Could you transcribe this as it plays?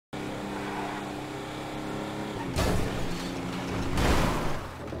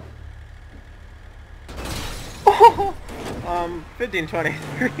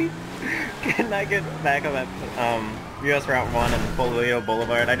1523. Can I get back on that US Route 1 and Polio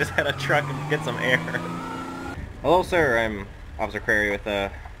Boulevard? I just had a truck and get some air. Hello, sir. I'm Officer Query with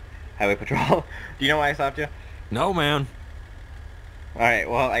Highway Patrol. Do you know why I stopped you? No, man. Alright,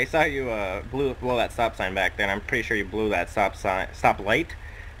 well, I saw you blow that stop sign back there, and I'm pretty sure you blew that stop light.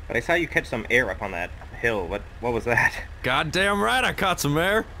 But I saw you catch some air up on that hill. What was that? Goddamn right, I caught some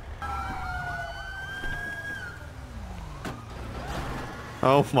air.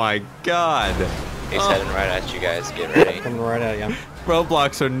 Oh my god. He's heading right at you guys. Get ready. Coming right at you.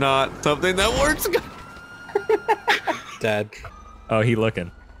 Roadblocks are not something that works. Dead. Oh, he looking.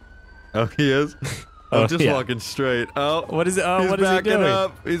 Oh, he is? Oh, I'm just yeah. walking straight. Oh, What is it? Oh, he's what is he backing doing?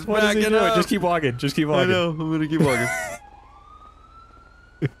 up. He's What is he backing doing? up. Just keep walking. Just keep I walking. know. I'm gonna keep walking.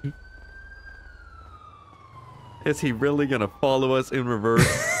 Is he really gonna follow us in reverse?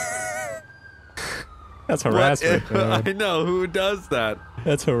 That's harassment, I man. know. Who does that?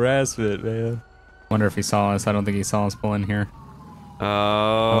 That's harassment, man. Wonder if he saw us. I don't think he saw us pull in here.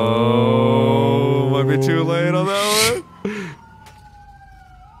 Oh, might be too late on that one.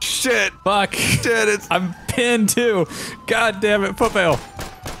 Shit! Fuck! Shit! It's I'm pinned too. God damn it! Football.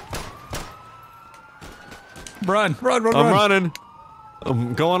 Run! Run! Run! I'm run! running.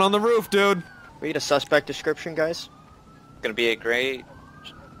 I'm going on the roof, dude. Read a suspect description, guys. Gonna be a gray,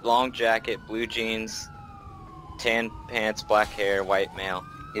 long jacket, blue jeans, tan pants, black hair, white male.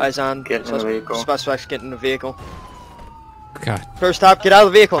 Eyes on. Get in the vehicle. Suspects get in the vehicle. God. First stop, get out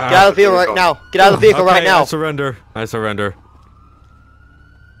of the vehicle. Get out of the vehicle right now. Get out of the vehicle right Okay, now. I surrender. I surrender.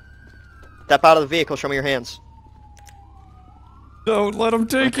 Step out of the vehicle. Show me your hands. Don't let him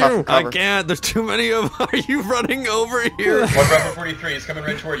take Cuff you. and I cover. can't. There's too many of them. Are you running over here? One Bravo 43 is coming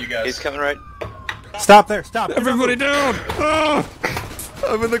right toward you guys. He's coming right. Stop there. Stop. Everybody down! Ah!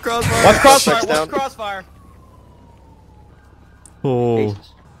 I'm in the crossfire. Watch crossfire. Six down. Watch crossfire. Oh,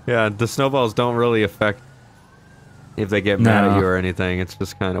 yeah. The snowballs don't really affect if they get mad at No. you or anything. It's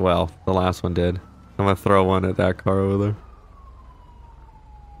just kind of, well, the last one did. I'm gonna throw one at that car over there.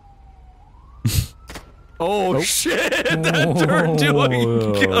 Oh shit! That turned to a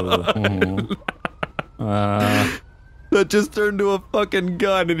gun. That just turned to a fucking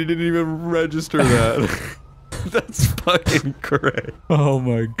gun, and he didn't even register that. That's fucking great. Oh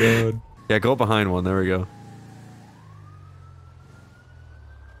my god. Yeah, go behind one. There we go.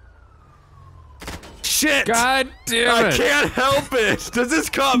 Shit! God damn I it! can't help it! Does this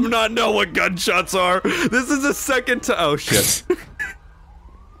cop not know what gunshots are? This is the second time. Oh shit.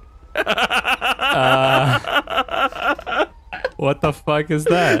 What the fuck is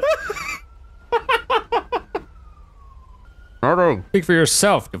that? Nothing. Speak for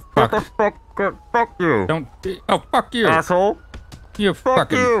yourself, you fuck. Fuck you. Don't. Oh, fuck you. Asshole. You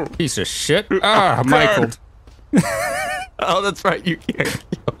fucking you. piece of shit. Ah, Michael. Oh, that's right. You can't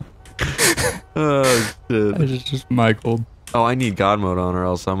kill. Oh shit. I just Michael. Oh, I need God mode on, or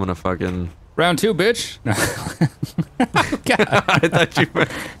else I'm gonna fucking. Round two, bitch. God. I thought you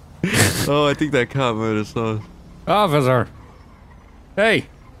meant. Oh, I think that cop might have saw. Officer. Hey.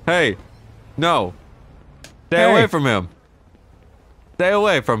 Hey, no. Stay Hey. away from him. Stay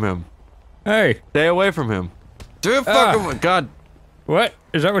away from him. Hey. Stay away from him. Dude, fucking God. What?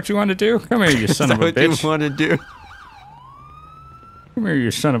 Is that what you want to do? Come here, you Is son that of a what bitch. you want to do? Come here,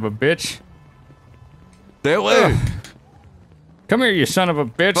 you son of a bitch. Stay away. Come here, you son of a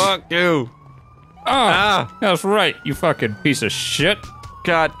bitch. Fuck you. Ah, Ah. that's right, you fucking piece of shit.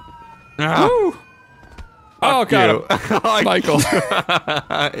 God. Ah. Woo. Oh, Fuck you. God. Michael.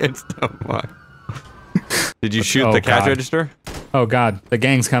 It's the fuck. Did you shoot Oh, the cash God. register? Oh, God. The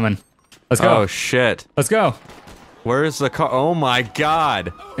gang's coming. Let's go. Oh shit. Let's go. Where's the car? Oh my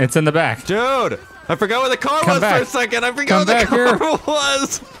God. It's in the back. Dude, I forgot what the car Come was back. for a second. I forgot Come what the back car here.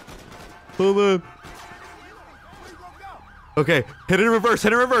 was. Hold on. Okay, hit it in reverse,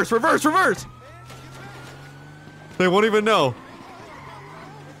 hit it in reverse, reverse, reverse. They won't even know.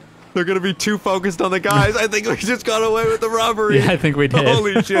 They're gonna be too focused on the guys. I think we just got away with the robbery. Yeah, I think we did.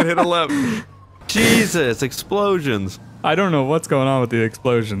 Holy shit, hit a left. Jesus, explosions. I don't know what's going on with the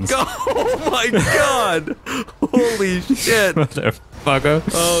explosions. Oh my God. Holy shit. Motherfucker.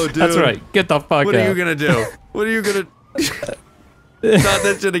 Oh, dude. That's right. Get the fuck What out. are you gonna do? What are you gonna... Not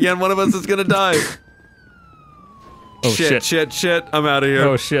that shit again. One of us is gonna die. Oh, shit, shit. shit. I'm out of here.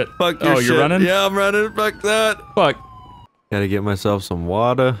 Oh, shit. Fuck your Oh, shit. you're running? Yeah, I'm running. Fuck that. Fuck. Gotta get myself some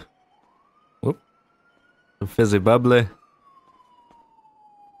water. Whoop. Some fizzy bubbly.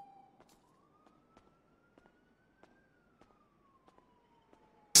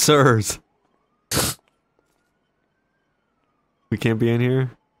 Sirs. We can't be in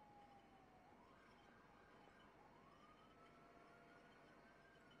here?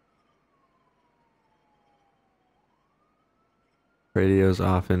 Radio's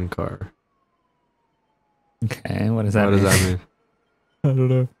off in car. Okay, what does that What mean? does that mean? I don't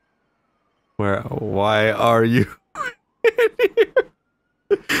know. Why are you in here?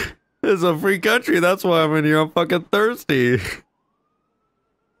 It's a free country, that's why I'm in here. I'm fucking thirsty.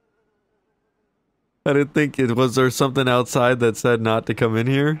 I didn't think was there something outside that said not to come in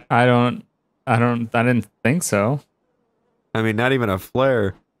here? I didn't think so. I mean, not even a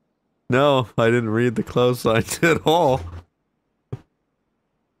flare. No, I didn't read the close signs at all.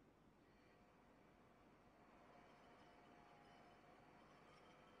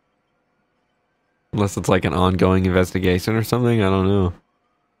 Unless it's like an ongoing investigation or something, I don't know.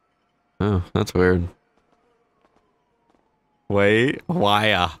 Oh, that's weird. Wait,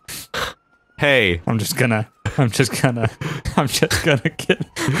 why? Hey. I'm just gonna get on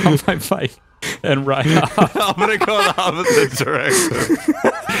my bike and ride off. I'm gonna go the opposite direction.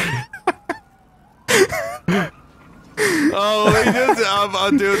 Oh, they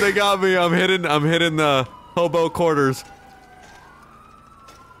just, dude, they got me. I'm hitting the hobo quarters.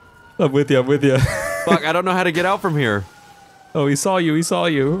 I'm with you. Fuck, I don't know how to get out from here. Oh, he saw you.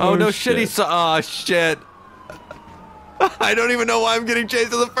 Oh, no shit, he saw. Oh, shit. I don't even know why I'm getting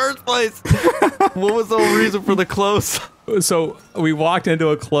chased in the first place. What was the whole reason for the close? So we walked into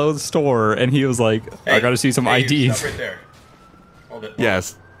a clothes store, and he was like, "I gotta see some IDs." Stop right there. Hold it.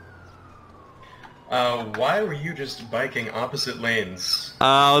 Yes. Why were you just biking opposite lanes?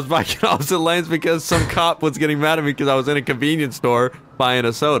 I was biking opposite lanes because some cop was getting mad at me because I was in a convenience store buying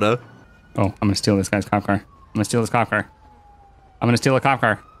a soda. Oh, I'm gonna steal this guy's cop car. I'm gonna steal a cop car.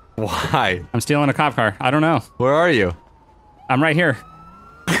 Why? I'm stealing a cop car. I don't know. Where are you? I'm right here.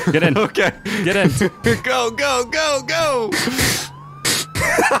 Get in. Okay. Get in. Go.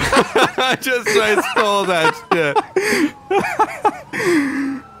 I stole that shit.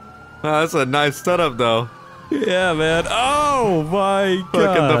 Oh, that's a nice setup, though. Yeah, man. Oh my Look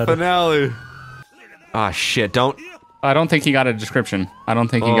at the god. finale. Ah, shit, don't. I don't think he got a description. I don't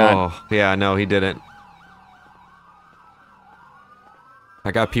think he got. Oh, yeah, no, he didn't.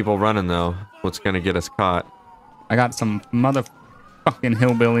 I got people running, though. What's gonna get us caught? I got some motherfucking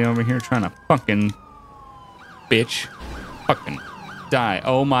hillbilly over here trying to fucking bitch. Fucking die.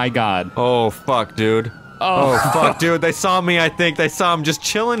 Oh my god. Oh, fuck, dude. Oh, fuck, dude. They saw me, I think. They saw him just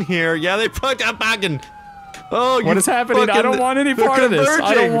chilling here. Yeah, they put up back and... Oh, what is happening? I don't want any part of this.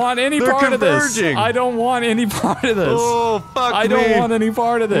 I don't want any part of this. I don't want any part of this. Oh, fuck I don't want any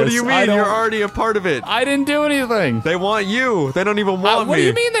part of this. What do you mean? You're already a part of it. I didn't do anything. They want you. They don't even want me. What do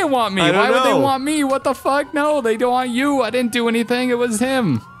you mean they want me? I don't Why would they know. want me? What the fuck? No, they don't want you. I didn't do anything. It was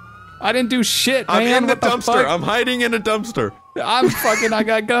him. I didn't do shit, man. I'm in the What the dumpster. fuck? I'm hiding in a dumpster. I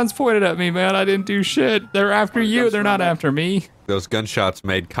got guns pointed at me, man. I didn't do shit. They're after you. They're not after me. Those gunshots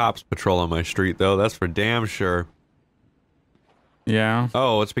made cops patrol on my street, though. That's for damn sure. Yeah.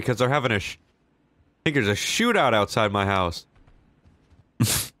 Oh, it's because they're having I think there's a shootout outside my house.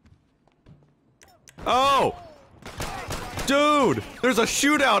 Oh! Dude! There's a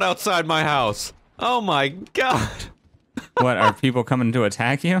shootout outside my house! Oh my god! What, are people coming to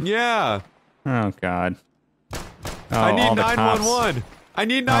attack you? Yeah! Oh, God. Oh, I need all the 911! I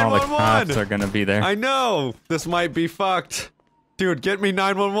need All the 911! cops are gonna be there. I know! This might be fucked. Dude, get me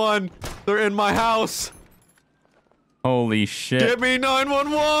 911! They're in my house! Holy shit. Get me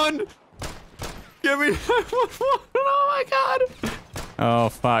 911! Get me 911! Oh my god! Oh,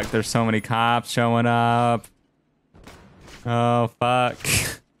 fuck. There's so many cops showing up. Oh, fuck.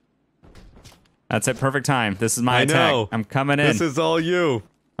 That's it. Perfect time. This is my attack. know. I'm coming in. This is all you.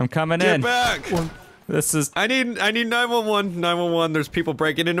 I'm coming Get in. back! This is... I need 911. 911. There's people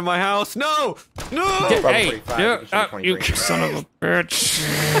breaking into my house. No! No! Hey, you son of a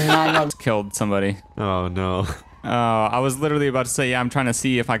bitch. Killed somebody. Oh no. Oh, I was literally about to say, yeah, I'm trying to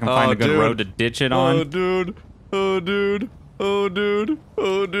see if I can find a good dude. road to ditch it on. Oh dude. Oh dude. Oh dude.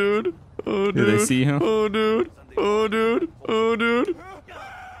 Oh dude. Oh dude. Do they see you? Oh dude. Oh dude. Oh dude.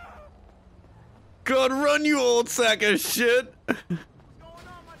 God, run, you old sack of shit.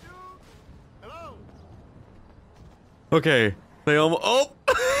 Okay. They almost. Oh.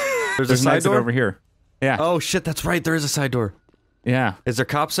 There's a There's an side exit door over here. Yeah. Oh shit, that's right. There is a side door. Yeah. Is there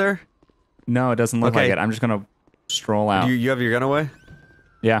cops there? No, it doesn't look Okay. like it. I'm just gonna stroll out. You have your gun away?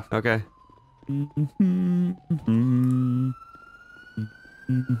 Yeah. Okay.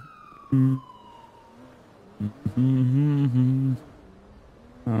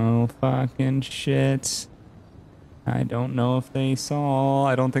 Oh, fucking shit. I don't know if they saw.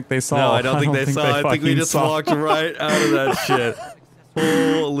 I don't think they saw. No, I don't think they saw. I think we fucking just saw. walked right out of that shit.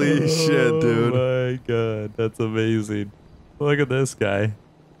 Holy shit, dude. Oh my god, that's amazing. Look at this guy.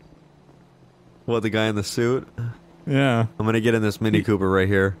 What, the guy in the suit? Yeah. I'm gonna get in this Mini Cooper right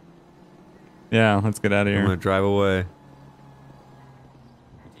here. Yeah, let's get out of I'm here. gonna drive away.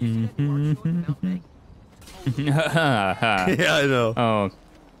 Yeah, I know. Oh,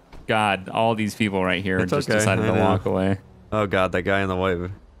 God. All these people right here It's just okay, decided I to know. walk away. Oh god, that guy in the white.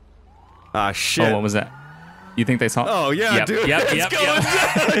 Ah, shit. Oh, what was that? You think they saw? Oh, yeah, Yep, dude. Yep, It's yep, going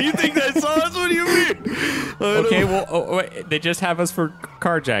yep. down. You think they saw us? What do you mean? Okay, well, wait, they just have us for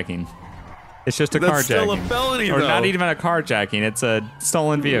carjacking. It's just a That's carjacking. still a felony, Or though. not even a carjacking. It's a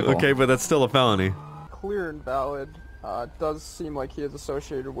stolen vehicle. Okay, but that's still a felony. Clear and valid. Does seem like he is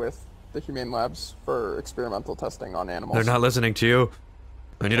associated with the Humane Labs for experimental testing on animals. They're not listening to you.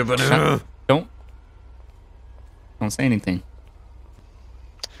 I need a banana. Don't say anything.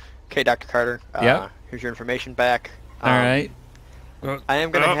 Okay, Dr. Carter. Yep. Here's your information back. All right. I am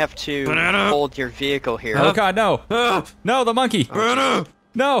gonna have to banana. hold your vehicle here. Oh God, no! Ah, No, the monkey! banana.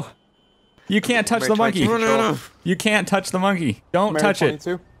 No! You can't touch the monkey. Banana. You can't touch the monkey. Don't Mary touch it.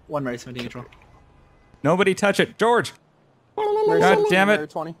 22. One Mary 17 control. Nobody touch it. George! Mary God 17, damn it. Mary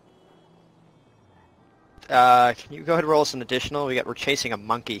 20. Can you go ahead and roll us an additional? We're chasing a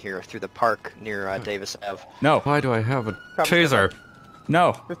monkey here through the park near Davis Ave. No. Why do I have a Copy, taser? No.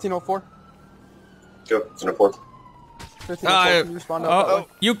 1504. Go, it's an report. 1504. Can you respond out that way?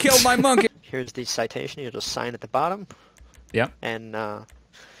 You killed my monkey! Here's the citation. You'll just sign at the bottom. Yep. And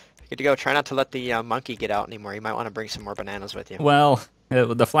good to go. Try not to let the monkey get out anymore. You might want to bring some more bananas with you. Well,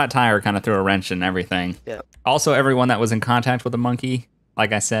 the flat tire kind of threw a wrench in everything. Yeah. Also, everyone that was in contact with the monkey,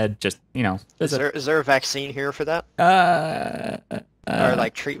 like I said, just, you know. Is there a vaccine here for that? Or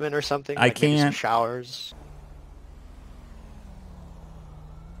like treatment or something? I Like maybe some can't- showers.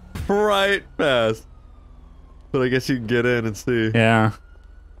 Right past. But I guess you can get in and see. Yeah.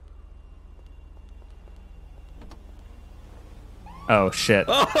 Oh, shit.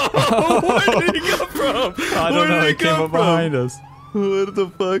 Oh, where did he come from? I don't know. It came up behind us. What the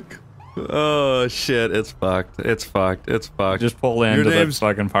fuck? Oh shit! It's fucked. It's fucked. It's fucked. Just pull into the name's-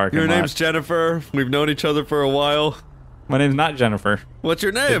 fucking parking Your lot. name's Jennifer. We've known each other for a while. My name's not Jennifer. What's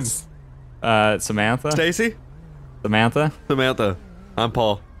your name? It's, Samantha. Stacy? Samantha. Samantha. I'm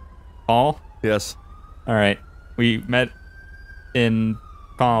Paul. Paul. Yes. All right. We met in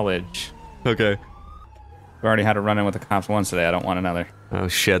college. Okay. We already had a run-in with the cops once today. I don't want another. Oh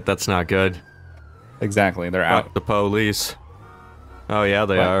shit, that's not good. Exactly. They're Fuck out. the police. Oh yeah,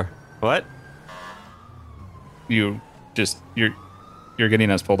 they What? are. What? You're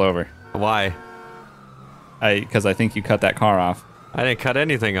getting us pulled over. Why? Because I think you cut that car off. I didn't cut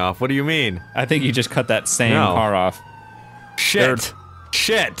anything off. What do you mean? I think you just cut that same No. car off. Shit.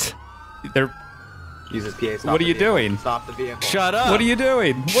 Shit. They're. Use his PA. Stop What are the you vehicle. doing? Stop the vehicle. Shut up. What are you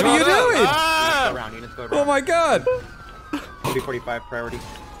doing? What Shut are you up. doing? Ah! Go around. Units go around. Oh my God! 245 priority.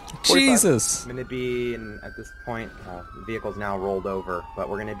 Jesus! I'm going to be at this point. The vehicle's now rolled over, but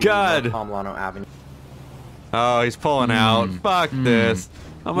we're going to be God. on Pomeroy Avenue. Oh, he's pulling out. Fuck this.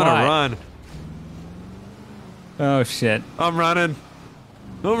 I'm gonna Why? run. Oh shit! I'm running.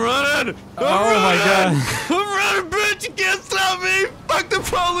 I'm running. Oh my God! I'm running, bitch! You can't stop me! Fuck the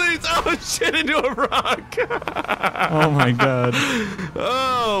police! Oh shit! Into a rock! Oh my God!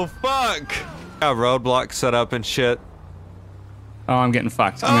 Oh fuck! Got roadblocks set up and shit. Oh, I'm getting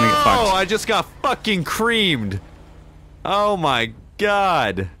fucked. I'm gonna get Oh, fucked. I just got fucking creamed. Oh my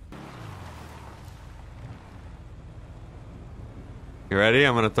god. You ready?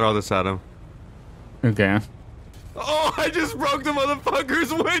 I'm gonna throw this at him. Okay. Oh, I just broke the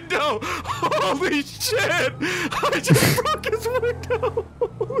motherfucker's window! Holy shit! I just broke his window!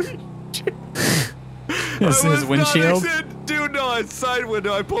 Holy shit! His I was windshield? not Dude, no, his side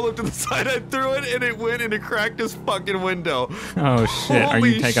window. I pulled up to the side, I threw it, and it went and it cracked his fucking window. Oh shit! Are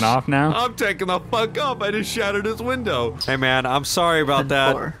you Holy taking off now? I'm taking the fuck off. I just shattered his window. Hey man, I'm sorry about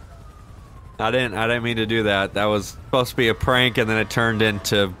that. I didn't mean to do that. That was supposed to be a prank, and then it turned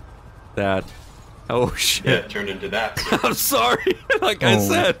into that. Oh shit! Yeah, it turned into that. I'm sorry. Like I Oh.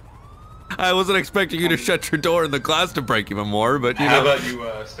 said, I wasn't expecting you to shut your door and the glass to break even more. But you How know, about you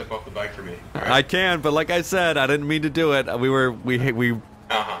step off the bike for me? All I right? can. But like I said, I didn't mean to do it. We.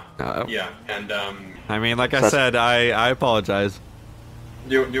 Uh-huh. Yeah, and I mean, like I said, I apologize.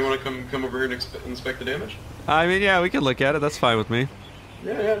 do you want to come over here and inspect the damage? I mean, yeah, we can look at it. That's fine with me.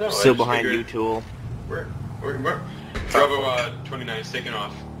 Yeah, no. Still behind you, Tool. Where? Bravo 29 is taking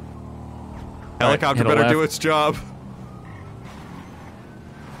off. Helicopter hit a better left. do its job.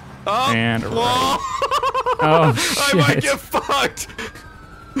 Oh, And whoa. Oh I might shit! get fucked.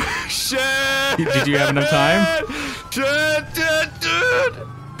 Shit. Did you have enough time? Shit,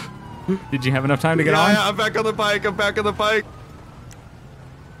 dude. Did you have enough time to get on? Yeah, I'm back on the bike. I'm back on the bike.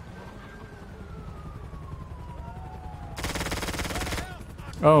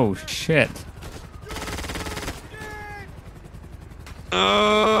 Oh, shit.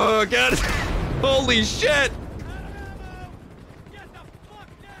 Oh, God. Holy shit.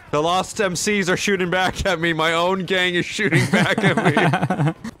 The Lost MCs are shooting back at me. My own gang is shooting back at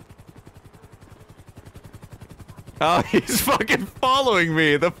me. Oh, he's fucking following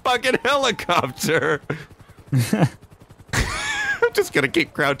me. The fucking helicopter. I'm just gonna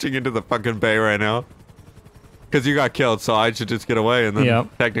keep crouching into the fucking bay right now. Because you got killed, so I should just get away, and then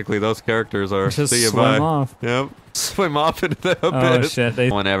technically those characters are just see you swim bye. off. Yep. Swim off into the Oh, abyss.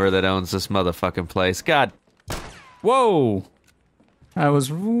 shit. Whenever that owns this motherfucking place. God. Whoa! I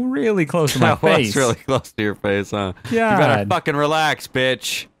was really close to my That face. was really close to your face, huh? God. You better fucking relax,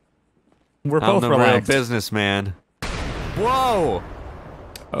 bitch. We're I'm both the relaxed. real businessman. Whoa!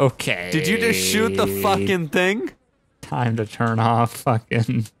 Okay. Did you just shoot the fucking thing? Time to turn off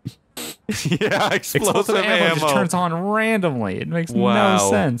fucking... Yeah, explosive ammo. just turns on randomly. It makes Wow. no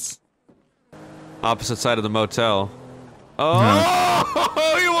sense. Opposite side of the motel.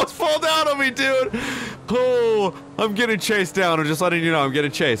 Oh! You almost fall down on me, dude! Oh, I'm getting chased down. I'm just letting you know I'm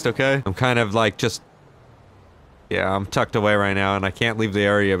getting chased, okay? I'm kind of like just... Yeah, I'm tucked away right now, and I can't leave the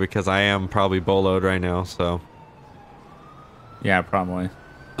area because I am probably boloed right now, so... Yeah, probably.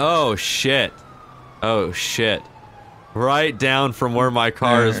 Oh, shit. Oh, shit. Right down from where my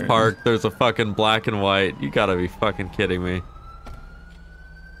car is parked, there's a fucking black and white. You gotta be fucking kidding me.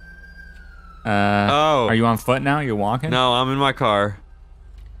 Oh. Are you on foot now? You're walking? No, I'm in my car.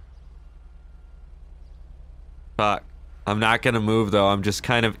 Fuck. I'm not gonna move, though. I'm just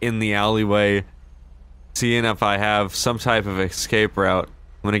kind of in the alleyway, seeing if I have some type of escape route.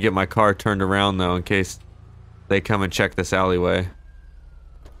 I'm gonna get my car turned around, though, in case they come and check this alleyway.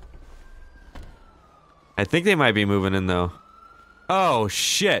 I think they might be moving in, though. Oh,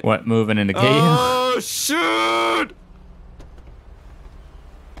 shit. What, moving into cave? Oh, shit!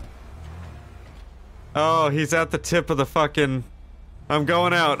 Oh, he's at the tip of the fucking... I'm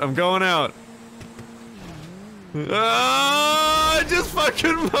going out. I'm going out. Oh, I just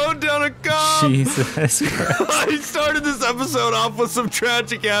fucking mowed down a cop! Jesus Christ. I started this episode off with some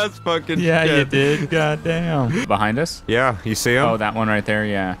tragic ass fucking Yeah, shit. you did. Goddamn. Behind us? Yeah, you see him? Oh, that one right there,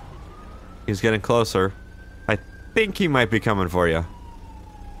 yeah. He's getting closer. I think he might be coming for you.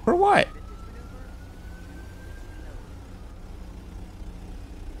 For what?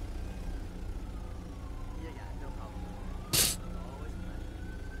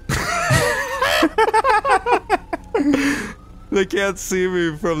 They can't see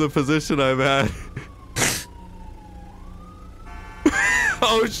me from the position I'm at.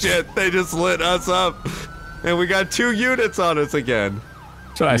 Oh shit, they just lit us up. And we got 2 units on us again.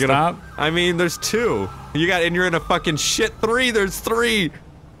 Should I stop? I mean, there's 2. You got, and you're in a fucking shit 3. There's 3.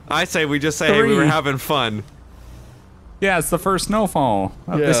 I say we just say, hey, we were having fun. Yeah, it's the first snowfall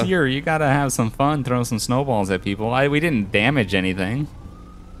of this year. You gotta have some fun, throw some snowballs at people. We didn't damage anything.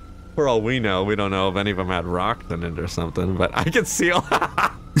 For all we know, we don't know if any of them had rock in it or something, but I can see all...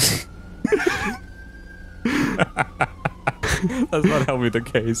 That's not helping the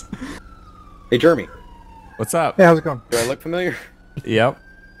case. Hey, Jeremy. What's up? Hey, how's it going? Do I look familiar? Yep.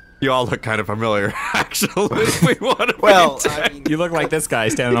 You all look kind of familiar, actually. We want to Well, I mean, You look like this guy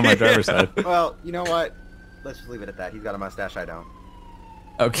standing on my driver's side. well, you know what? Let's just leave it at that. He's got a mustache, I don't.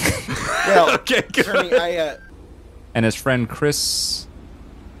 Okay. Well, Okay, good. Jeremy, And his friend Chris...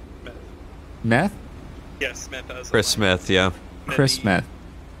 Meth? Yes, Smith does. Chris Smith, yeah. Chris Meth.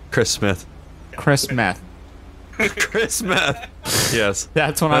 Chris Smith. Chris Meth. Chris Smith. Yes.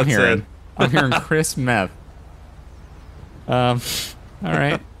 That's what I'm That's hearing. it. I'm hearing Chris Meth.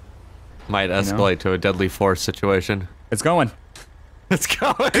 Alright. Might escalate to a deadly force situation. It's going. Let's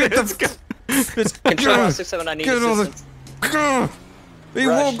go. Let's go. Control 67, I need assistance. He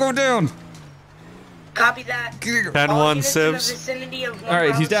won't go down. Copy that. 10-1 Sivs.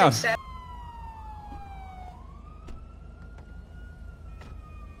 Alright, he's down.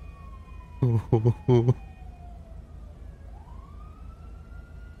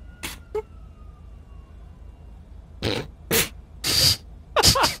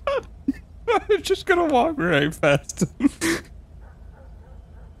 I'm just gonna walk right past him.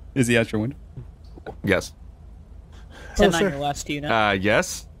 Is he out your window? Yes. 10 on your last unit.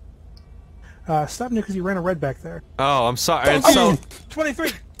 Yes? Stop me because you ran a red back there. Oh, I'm sorry. It's so...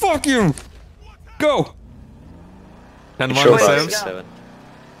 23! Fuck you! Go! 10-1 Control Sivs. 67.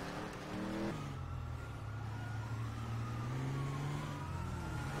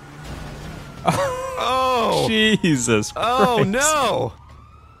 Oh! Jesus Oh, Christ. no!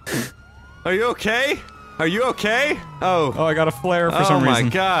 Are you okay? Are you okay? Oh. Oh, I got a flare for some reason. Oh, my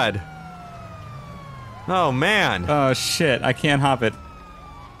God. Oh, man. Oh, shit. I can't hop it.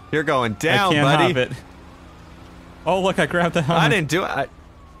 You're going down, I can't buddy. have it. Oh, look, I grabbed the helmet. I didn't do it.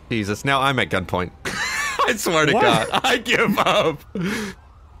 Jesus, now I'm at gunpoint. I swear to What? God, I give up.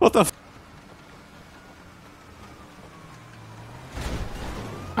 What the?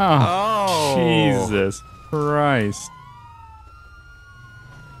 Oh, Jesus Christ.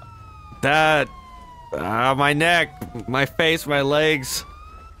 That, my neck, my face, my legs.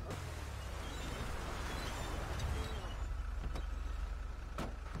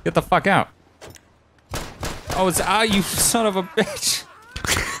 Get the fuck out. Oh, it's you son of a bitch.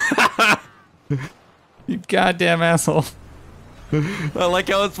 You goddamn asshole. I like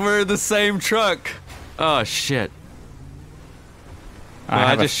how we're in the same truck. Oh, shit.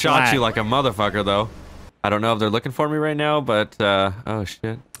 I just shot you like a motherfucker, though. I don't know if they're looking for me right now, but, oh,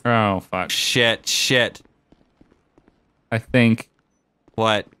 shit. Oh, fuck. Shit. I think.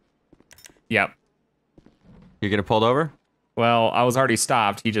 What? Yep. You're getting pulled over? Well, I was already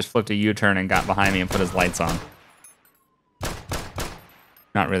stopped. He just flipped a U-turn and got behind me and put his lights on.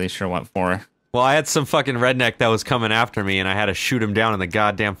 Not really sure what for. Well, I had some fucking redneck that was coming after me, and I had to shoot him down in the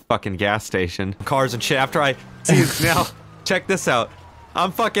goddamn fucking gas station. Cars and shit. After I... See, now, check this out.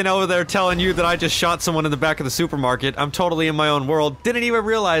 I'm fucking over there telling you that I just shot someone in the back of the supermarket. I'm totally in my own world. Didn't even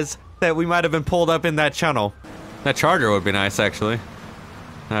realize that we might have been pulled up in that channel. That Charger would be nice, actually.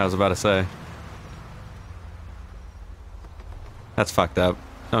 I was about to say. That's fucked up.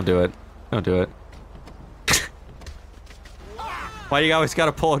 Don't do it. Don't do it. Why you always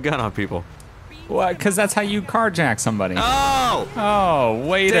gotta pull a gun on people? What? Because that's how you carjack somebody. Oh! Oh,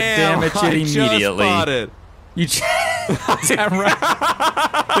 way to damage it immediately. I just spotted. You is that right?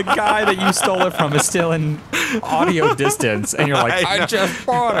 The guy that you stole it from is still in audio distance, and you're like, I just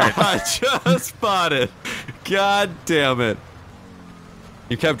bought it. I just bought it. God damn it.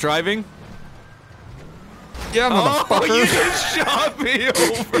 You kept driving? Yeah, motherfucker. Oh, you just shot me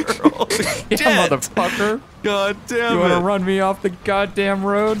over. Holy yeah, shit. motherfucker. God damn it. You want to run me off the goddamn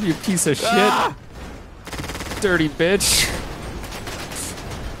road, you piece of shit? Ah. Dirty bitch.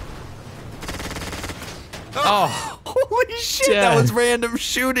 Oh. Holy shit, Dead. that was random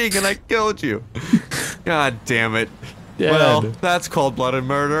shooting and I killed you. God damn it. Dead. Well, that's cold-blooded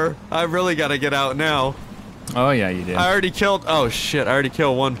murder. I really gotta get out now. Oh, yeah, you did. I already killed... Oh, shit, I already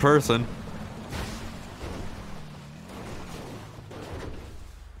killed one person.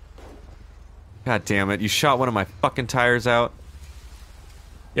 God damn it, you shot one of my fucking tires out.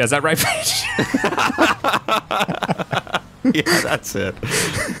 Yeah, is that right, bitch? Yeah, that's it.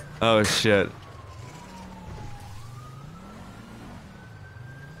 Oh, shit.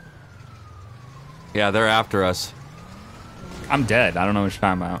 Yeah, they're after us. I'm dead. I don't know what you're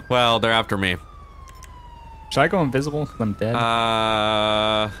talking about. Well, they're after me. Should I go invisible because I'm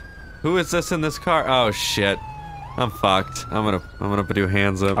dead? Who is this in this car? Oh, shit. I'm fucked. I'm gonna do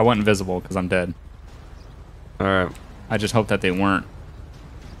hands up. I went invisible because I'm dead. Alright. I just hope that they weren't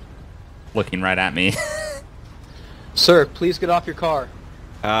looking right at me. Sir, please get off your car.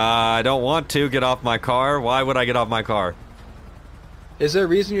 I don't want to get off my car. Why would I get off my car? Is there a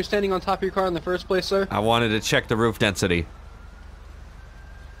reason you're standing on top of your car in the first place, sir? I wanted to check the roof density.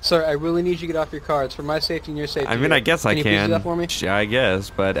 Sir, I really need you to get off your car. It's for my safety and your safety. I mean, I guess I can. can. You please do that for me? I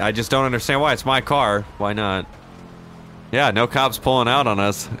guess, but I just don't understand why. It's my car. Why not? Yeah, no cops pulling out on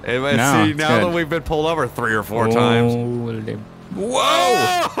us. See, now that we've been pulled over 3 or 4 times.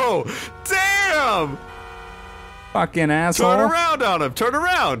 Whoa! Damn! Fucking asshole. Turn around on him. Turn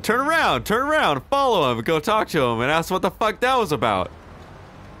around. Turn around. Turn around. Follow him. Go talk to him and ask what the fuck that was about.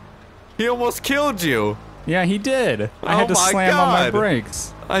 He almost killed you. Yeah, he did. I had to slam on my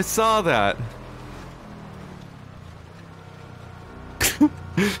brakes. I saw that.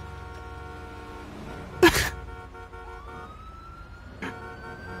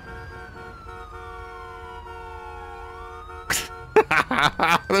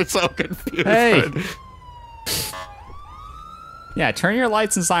 They're so confused. Hey. Yeah, turn your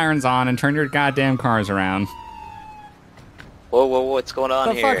lights and sirens on and turn your goddamn cars around. Whoa, what's going on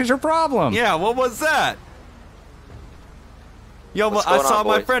What the fuck is your problem? Yeah, what was that? You almost, I saw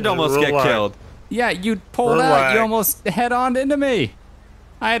my friend almost get killed. Yeah, you pulled out. You almost head-on into me.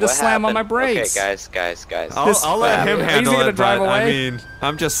 I had to slam on my brakes. Okay, guys. I'll let him handle it, drive but away? I mean,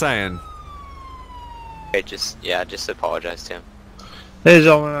 I'm just saying. Okay, just apologize to him. Hey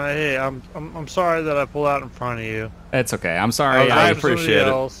gentlemen, hey, I'm sorry that I pulled out in front of you. It's okay. I'm sorry. I appreciate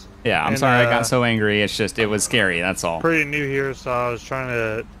it. Yeah, I'm sorry I got so angry. It's just, it was scary, that's all. Pretty new here, so I was trying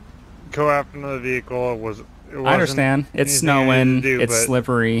to go after another vehicle. I understand. It's snowing, it's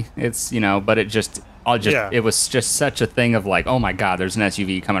slippery, it's, you know, but it was just such a thing of like, oh my god, there's an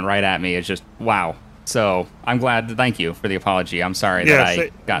SUV coming right at me. It's just, wow. So I'm glad. Thank you for the apology. I'm sorry that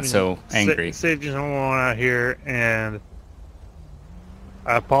I got so angry. Saved you someone out here, and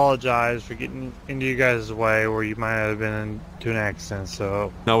I apologize for getting into you guys' way where you might have been into an accident.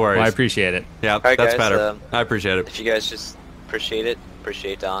 So no worries. Well, I appreciate it. Yeah, right, that's guys, better. I appreciate it. If you guys just appreciate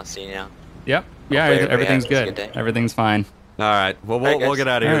the honesty, you know. Yep. Yeah, everything's good. Everything's fine. All right. Well, we'll get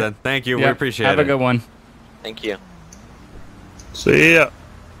out of here then. Thank you. Yep. We appreciate it. Have a good one. Thank you. see ya.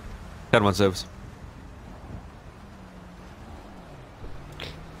 Good one, Subs.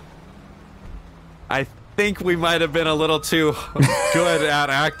 I think we might have been a little too good at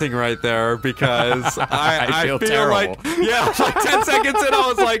acting right there because I feel terrible. Like, yeah, like 10 seconds in, I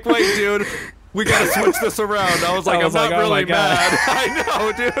was like, wait, dude, we gotta switch this around. I was like, I'm not really mad. I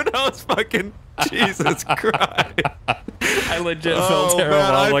know, dude. I was fucking, Jesus Christ. I legit felt terrible.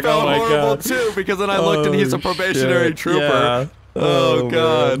 Man, I was like, felt oh my horrible God. too because then I looked and he's a probationary trooper. Yeah. Oh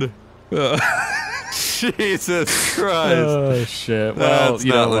God. Jesus Christ. Oh shit. Well, That's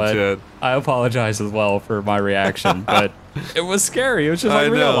you know not what? legit. I apologize as well for my reaction, but it was scary. It was just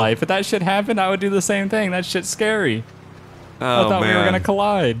like real life. If that shit happened, I would do the same thing. That shit's scary. Oh, I thought we were gonna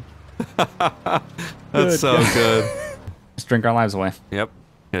collide. That's so good. Just drink our lives away. Yep.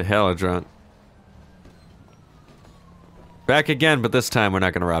 Get hella drunk. Back again, but this time we're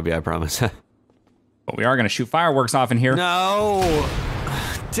not gonna rob you, I promise. But we are gonna shoot fireworks off in here. No!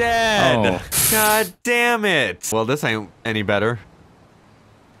 Dead! Oh. God damn it! Well, this ain't any better.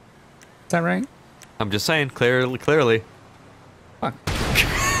 Is that right? I'm just saying, clearly. Fuck.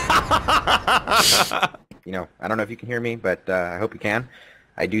 You know, I don't know if you can hear me, but I hope you can.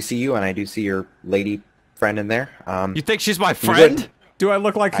 I do see you, and I do see your lady friend in there. You think she's my friend? Do I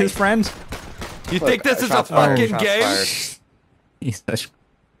look like his friend? You think this is a fucking game? Jesus.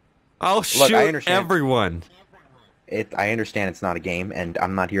 I'll shoot everyone. I understand it's not a game, and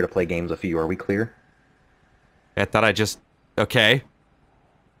I'm not here to play games with you. Are we clear? I thought I just... Okay.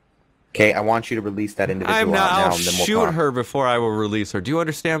 Okay, I want you to release that individual I'm not. out now, I'll and then we'll shoot talk. her before I will release her. Do you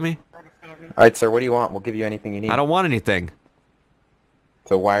understand me? All right, sir. What do you want? We'll give you anything you need. I don't want anything.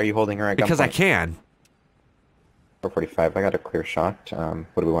 So why are you holding her at gunpoint? Because I can. 445. I got a clear shot.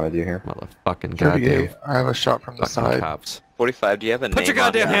 What do we want to do here? Motherfucking goddamn. I have a shot from the side. Cops. 45. Do you have a name? Put your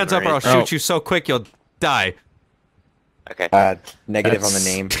goddamn hands up, or I'll shoot you so quick you'll die. Okay. Negative on the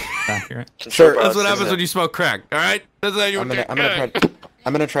name. Accurate. Sure. That's what happens when you smoke crack. All right. That's how you.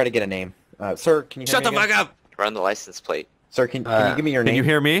 I'm gonna try to get a name. Sir, can you hear Shut me the fuck again? up. Run the license plate. Sir, can you give me your name? Can you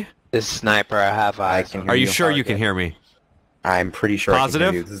hear me? This sniper, I have eyes. I can hear Are you sure you can hear me? I'm pretty sure. Positive?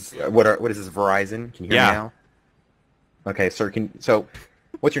 I can hear you. This is, what is this? Verizon? Can you hear me now? Okay, sir. So,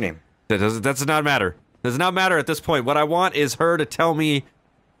 what's your name? That does not matter. Does not matter at this point. What I want is her to tell me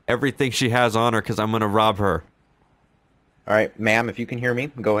everything she has on her, because I'm gonna rob her. All right, ma'am. If you can hear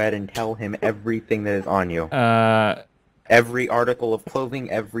me, go ahead and tell him everything that is on you. Every article of clothing,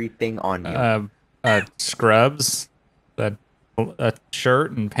 everything on you. Scrubs, a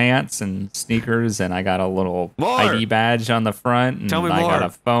shirt and pants and sneakers, and I got a little ID badge on the front, and Tell me I more. got a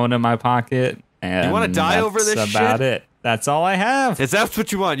phone in my pocket. And You want to die over this that's about it. That's all I have. Is that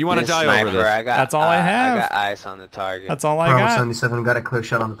what you want? You want to die over this? That's all I have. I got eyes on the target. That's all I got. 77 got a clear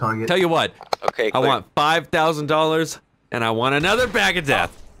shot on the target. Tell you what. Okay, I want $5,000, and I want another bag of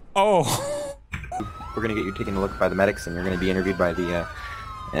death. Oh. We're gonna get you taken a look by the medics, and you're gonna be interviewed by the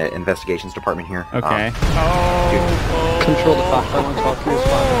investigations department here. Okay. Control the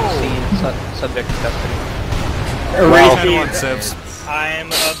 551 scene. Subject in custody. Well, one, Sibs. I'm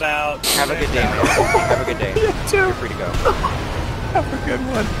about. Have a good day, man. Have a good day. You're free to go. Have a good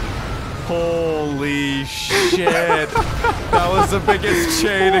one. Holy shit. That was the biggest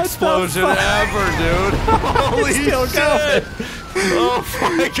chain explosion ever, dude. Holy shit. Oh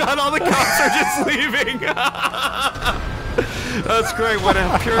my god, all the cops are just leaving. That's great when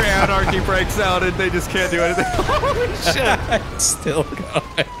a pure anarchy breaks out and they just can't do anything. Holy shit. It's still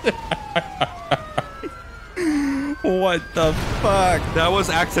going. What the fuck? That was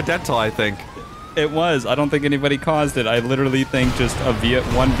accidental, I think. It was. I don't think anybody caused it. I literally think just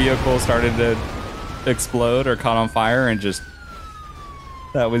one vehicle started to explode or caught on fire and just...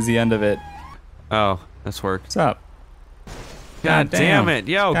 That was the end of it. Oh, this worked. What's up? God damn it.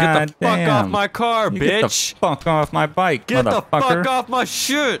 Yo, get the fuck off my car, bitch. Get the fuck off my bike, Get the motherfucker. fuck off my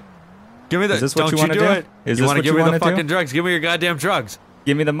shit. Give me the... Is this what don't you want to do? it. Is you this want to what give you me want the to do? fucking drugs. Give me your goddamn drugs.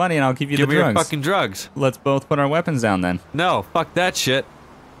 Give me the money and I'll give you the drugs. Give me your fucking drugs. Let's both put our weapons down then. No, fuck that shit.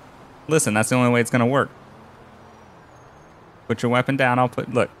 Listen, that's the only way it's gonna work. Put your weapon down,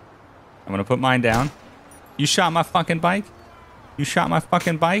 look. I'm gonna put mine down. You shot my fucking bike? You shot my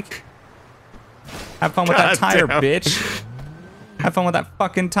fucking bike? Have fun with that tire, bitch. Have fun with that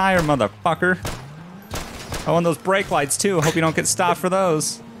fucking tire, motherfucker. Oh, and those brake lights too. Hope you don't get stopped for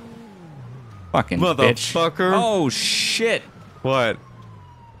those. Fucking bitch. Motherfucker. Oh shit. What?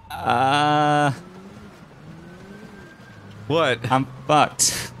 What? I'm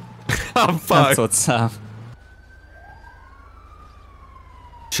fucked. I'm fucked. That's what's up.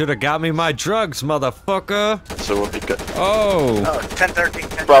 Should've got me my drugs, motherfucker. So we'll be good. Oh.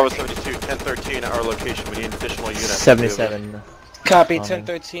 1013. Bravo 72, 1013, our location. We need additional units. 77. Copy,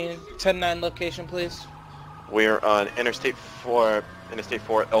 1013. 109 location, please. We are on Interstate 4,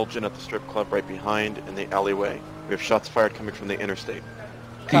 Elgin at the strip club right behind in the alleyway. We have shots fired coming from the interstate.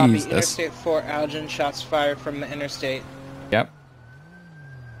 Copy, Jesus. Interstate 4, Elgin, shots fired from the interstate. Yep.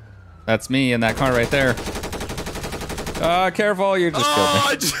 That's me in that car right there. Careful, you just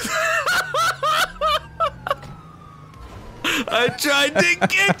killed me. I tried to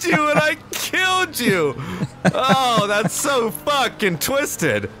get you and I killed you. Oh, that's so fucking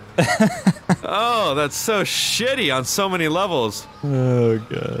twisted. Oh, that's so shitty on so many levels. Oh,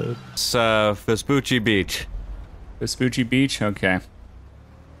 God. It's Vespucci Beach. Vespucci Beach? Okay.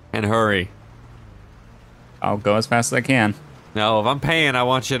 And hurry. I'll go as fast as I can. No, if I'm paying, I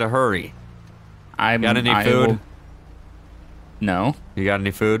want you to hurry. Got any food? No. You got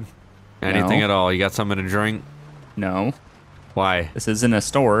any food? Anything No. at all? You got something to drink? No. Why? This isn't a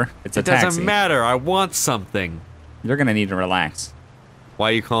store. It's a taxi. It doesn't matter. I want something. You're gonna need to relax. Why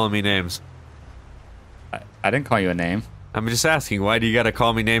are you calling me names? I didn't call you a name. I'm just asking, why do you gotta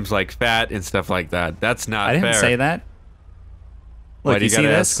call me names like fat and stuff like that? That's not fair. I didn't say that. Look, Why do you see gotta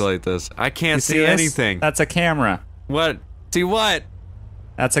this? escalate this? I can't You see this? anything. That's a camera. What? See what?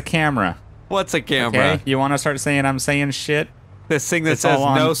 That's a camera. What's a camera? Okay? You want to start saying I'm saying shit? This thing that It's says all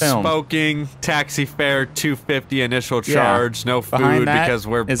on no film. smoking, taxi fare, $250 initial Yeah. charge, no food Behind that because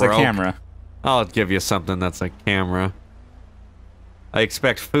we're is broke. a camera. I'll give you something that's a camera. I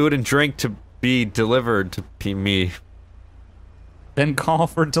expect food and drink to be delivered to me. Then call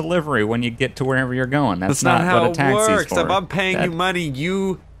for delivery when you get to wherever you're going. That's not how what a it taxi's works. for. If I'm paying you money,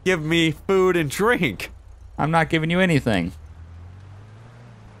 you give me food and drink. I'm not giving you anything.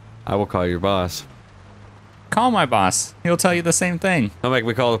 I will call your boss. Call my boss. He'll tell you the same thing. Don't make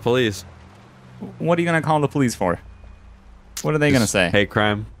me call the police. What are you gonna call the police for? What are they gonna say? Hate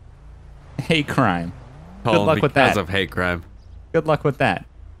crime. Hate crime. Call Good luck with that. because of hate crime. Good luck with that.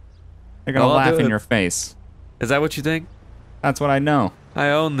 They're gonna I'll laugh do in it. your face. Is that what you think? That's what I know. I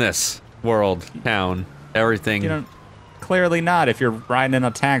own this world, town, everything. You don't. Clearly not. If you're riding in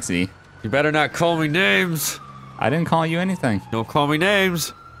a taxi. You better not call me names. I didn't call you anything. Don't call me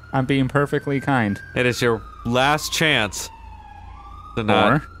names. I'm being perfectly kind. It is your last chance to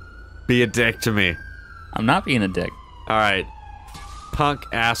not be a dick to me. I'm not being a dick. All right, punk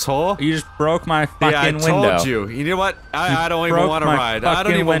asshole. You just broke my fucking window. I told you. You know what? I don't even want to ride. I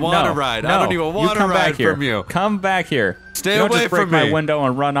don't even want to ride. I don't even want to ride from you. Come back here. Stay you don't away just break from me. my window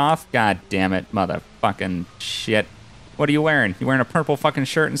and run off. God damn it, motherfucking shit. What are you wearing? You wearing a purple fucking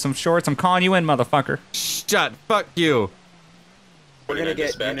shirt and some shorts? I'm calling you in, motherfucker. Shut. Fuck you. We're gonna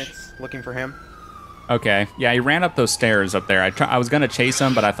get units looking for him. Okay. Yeah, he ran up those stairs up there. I was gonna chase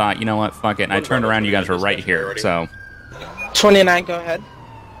him, but I thought, you know what? Fuck it. And I turned around. You guys were right here. So. 29, go ahead.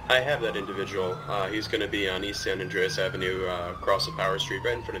 I have that individual. He's going to be on East San Andreas Avenue, across the Power Street,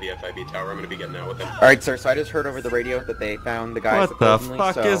 right in front of the FIB tower. I'm going to be getting out with him. Alright, sir, so I just heard over the radio that they found the guys What the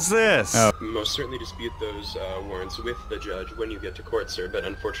fuck is this? Oh. Most certainly dispute those warrants with the judge when you get to court, sir, but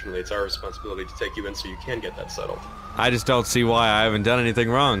unfortunately it's our responsibility to take you in so you can get that settled. I just don't see why. I haven't done anything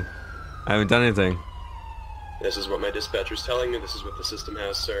wrong. I haven't done anything. This is what my dispatcher's telling me. This is what the system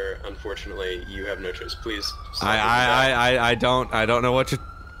has, sir. Unfortunately, you have no choice. Please stop. I don't know what you.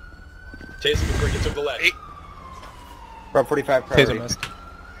 Tase him before he gets over the ledge. Rob 45 priority.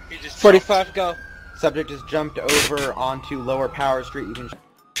 45, go. Subject has jumped over onto Lower Power Street. You can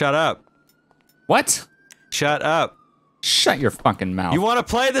Shut up. What? Shut up. Shut your fucking mouth. You want to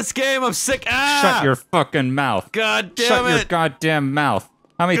play this game? I'm sick. Shut your fucking mouth. God damn Shut it. your goddamn mouth.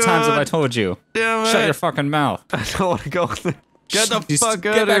 How many times have I told you? Damn Shut it. your fucking mouth. I don't want to go. Get the Just fuck out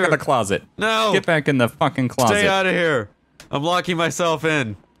Get of back here. in the closet. No. Get back in the fucking closet. Stay out of here. I'm locking myself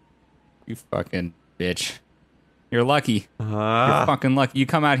in. You fucking bitch. You're lucky. You're Ah. fucking lucky. You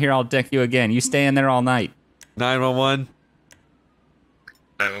come out here, I'll deck you again. You stay in there all night. 911.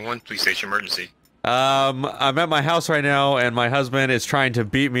 911, police station emergency. I'm at my house right now, and my husband is trying to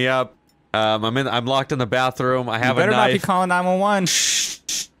beat me up. I'm locked in the bathroom. I have You better a not be knife. calling 911.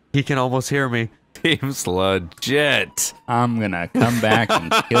 He can almost hear me. Seems legit. I'm gonna come back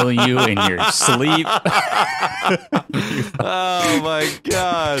and kill you in your sleep. Oh my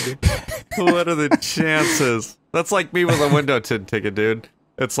god. What are the chances? That's like me with a window tint ticket, dude.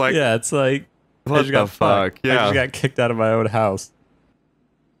 It's like Yeah, it's like What the fuck? I Yeah. just got kicked out of my own house.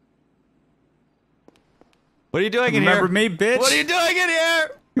 What are you doing in here? Remember me, bitch? What are you doing in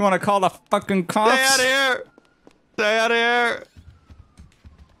here? You want to call the fucking cops? Stay out of here! Stay out of here!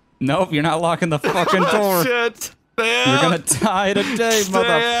 Nope, you're not locking the fucking door. Shit! Stay out! You're gonna die today,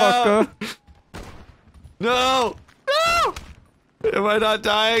 motherfucker. No! No! Am I not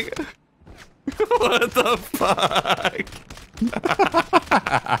dying? What the fuck?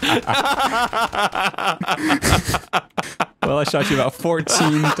 Well, I shot you about 14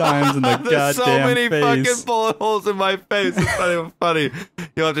 times in the There's goddamn so many face. fucking bullet holes in my face. It's not even funny.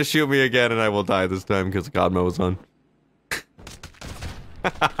 You'll have to shoot me again, and I will die this time because God mode was on.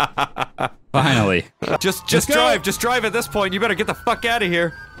 Finally. Just drive at this point. You better get the fuck out of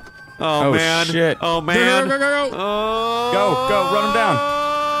here. Oh, man. shit. Oh man. Go. Oh. Go, run them down.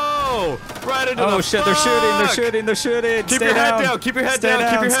 Right into Oh the shit, fuck. they're shooting. Keep your head down. Keep your head down.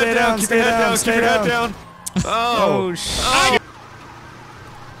 Keep your head down. Keep your head down. Keep your head down. Oh shit.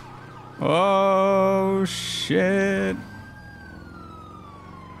 Oh shit.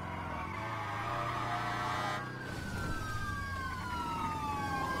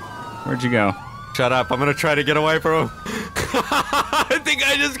 Where'd you go? Shut up. I'm gonna try to get away from him. I think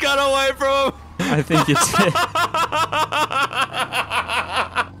I just got away from him. I think you did.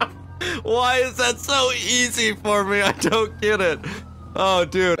 Why is that so easy for me? I don't get it. Oh,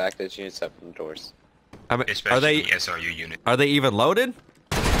 dude. Back those units up from the doors. I mean, Especially are they the SRU unit. Are they even loaded?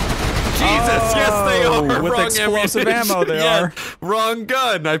 Jesus, yes they are. With Wrong explosive ammunition. ammo, they are. Wrong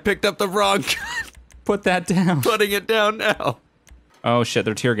gun. I picked up the wrong gun. Put that down. Putting it down now. Oh shit,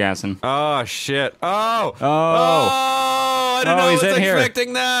 they're tear gassing. Oh shit. Oh. Oh. I didn't know I he's was in here.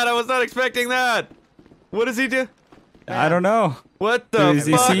 expecting that. I was not expecting that. What does he do? I don't know. What the Does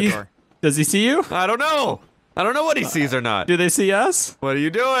he fuck? see? Does he see you? I don't know. I don't know what he sees or not. Do they see us? What are you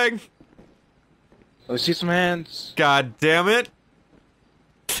doing? Let's see some hands. God damn it.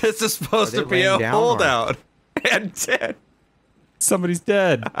 This is supposed to be a holdout. And dead. Somebody's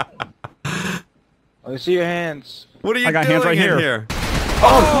dead. Let's see your hands. What are you I got doing hands right in here.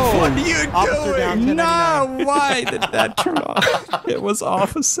 Oh, what are you doing? No, why did that turn off? It was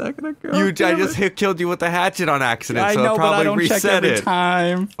off a second ago. I just killed you with the hatchet on accident, I so know, it but I probably don't check reset every it.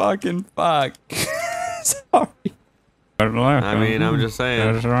 time. Fucking fuck. Sorry. I mean, I'm just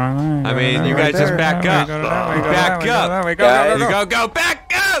saying. I mean, you guys just back up. Back up. Go,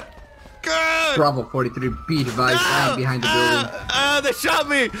 back up! Go! Bravo 43, be advised, I am behind the building. They shot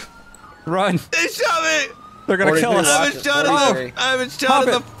me! Run. They shot me! They're gonna kill us. I haven't shot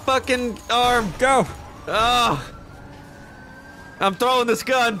in the fucking arm. Go. Oh. I'm throwing this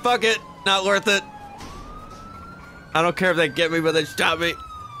gun. Fuck it. Not worth it. I don't care if they get me, but they shot me.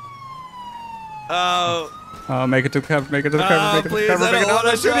 Oh. Oh, make it to the cover. Make it to the cover. Make it to the Please, cover. I don't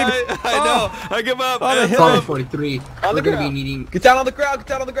want to try. I know. I give up. Bravo 43, we're gonna be needing... Get down on the ground. Get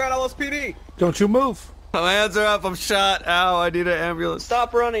down on the ground, LSPD. Don't you move. My hands are up. I'm shot. Ow, I need an ambulance.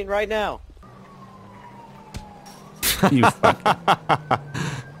 Stop running right now. You fucking.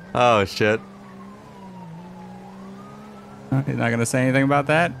 Oh, shit. He's not gonna say anything about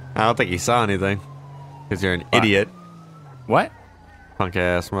that? I don't think he saw anything. Because you're an idiot. What? Punk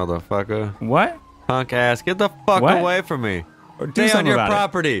ass motherfucker. What? Punk ass. Get the fuck What? away from me. Do Stay on something your about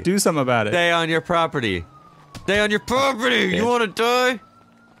property. it. Do something about it. Stay on your property. Stay on your property. You want to die?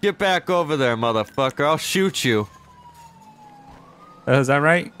 Get back over there, motherfucker. I'll shoot you. Is that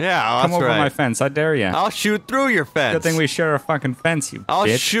right? Yeah, Come that's over right. my fence. I dare you. I'll shoot through your fence. Good thing we share a fucking fence, you I'll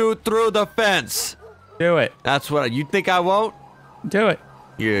bitch. shoot through the fence. Do it. That's what you think I won't? Do it.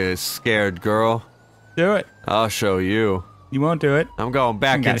 You scared girl. Do it. I'll show you. You won't do it. I'm going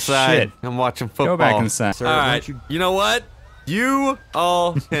back You got inside. shit. I'm watching football. Go back inside. All right. You know what? You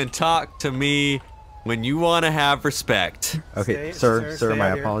all can talk to me when you want to have respect. Okay, sir, my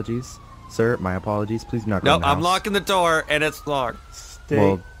apologies. Sir, my apologies. Please do not go in Nope, the I'm house. locking the door and it's locked.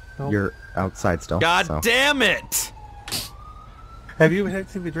 Well, you're outside still. God so. damn it! Have you had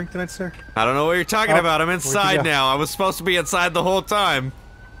anything to drink tonight, sir? I don't know what you're talking about. I'm where'd you inside go? now. I was supposed to be inside the whole time.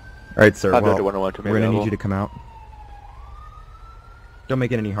 All right, sir. I've Well, got 101 to we're gonna need available. you to come out. Don't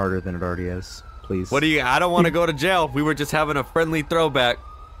make it any harder than it already is, please. What do you? I don't want to go to jail. We were just having a friendly throwback.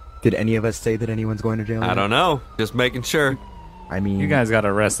 Did any of us say that anyone's going to jail? I don't know. Just making sure. I mean, You guys gotta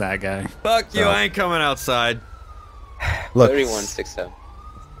arrest that guy. Fuck you. So- I ain't coming outside. look. 3167.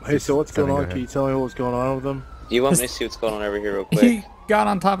 Hey, so what's Seven, going go on? ahead. Can you tell me what's going on with them? Do you want me to see what's going on over here real quick? He got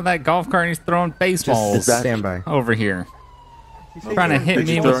on top of that golf cart and he's throwing baseballs Just stand by. over here. Trying to hit Did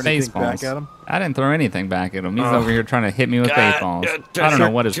me you throw with anything baseballs. back at him? I didn't throw anything back at him. He's over here trying to hit me with baseballs. I don't know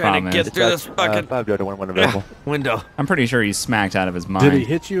what his trying problem to is. get through this fucking 5 to 1 available. window. I'm pretty sure he's smacked out of his mind. Did he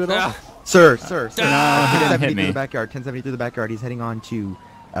hit you at all? Yeah. Sir. No, he didn't hit me. Through the backyard. 1070 through the backyard. He's heading on to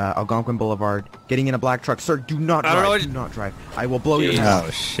Algonquin Boulevard, getting in a black truck. Sir, do not drive. Do not drive. I will blow your house.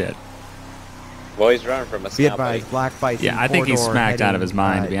 Oh shit. Well, he's running from us. Be advised, Black Bison. Yeah, I think he's smacked out of his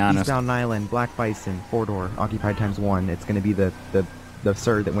mind, to be honest. Eastbound Island, Black Bison, 4-door, occupied ×1. It's going to be the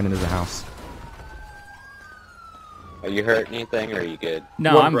sir that went into the house. Are you hurt anything, or are you good?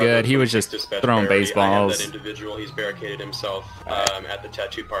 No, I'm good. He was just throwing baseballs. I have that individual. He's barricaded himself at the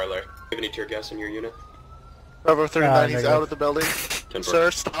tattoo parlor. Do you have any tear gas in your unit? Bravo 39, he's out of the building. Sir,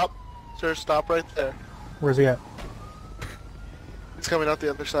 stop. Sir, stop right there. Where's he at? He's coming out the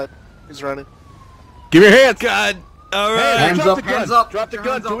other side. He's running. Give your hands! God! Alright! Hands up, hands up! Drop the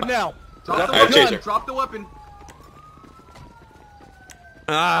gun, do it now! Drop the weapon! Drop the weapon!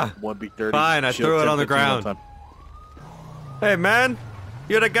 Ah! 1B30. Fine, I threw it on the ground. Hey man,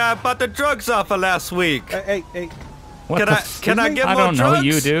 you're the guy I bought the drugs off of last week. Hey. Can I get more drugs? I don't know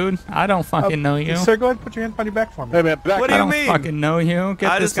you, dude. I don't fucking know you. Sir, go ahead and put your hand on your back for me. Hey man, back. What do you mean? I don't fucking know you.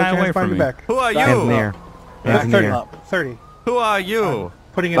 Get this guy away from me. Back. Who are you? Hands in the air. Hands in the air. 30. Who are you?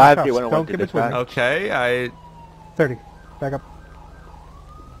 Putting in the cuffs. Don't give it to me. Okay, 30. Back up.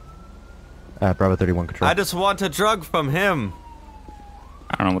 Bravo 31 control. I just want a drug from him.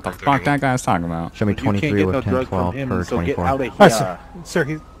 I don't know what the fuck that guy's talking about. Show me 23 with 1012 per 24. Hi, sir,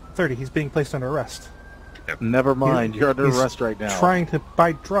 he's 30. He's being placed under arrest. Never mind. You're under arrest right now. Trying to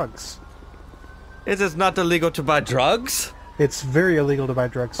buy drugs. It is not illegal to buy drugs? It's very illegal to buy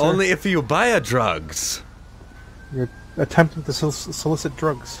drugs, sir. Only if you buy drugs. You're attempting to solicit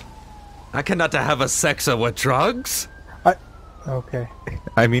drugs. I cannot have a sexa with drugs. Okay.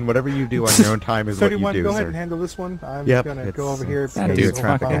 I mean, whatever you do on your own time is what you do, 31, go ahead sir. and handle this one. I'm Yep, gonna go over here. That dude's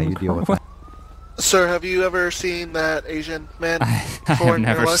traffic guy, you deal with that. Sir, have you ever seen that Asian man I have before in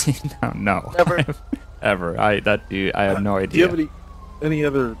your never life? seen. No. Never? Ever. That dude. I have no idea. Do you have any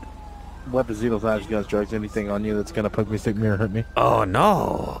other weapons, needles, knives, guns, drugs, anything on you that's gonna poke me, stick me, or hurt me? Oh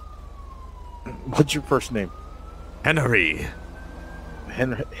no. What's your first name? Henry.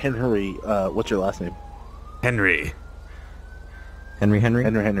 Henry. What's your last name? Henry. Henry.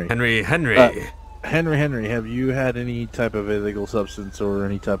 Henry. Henry, have you had any type of illegal substance or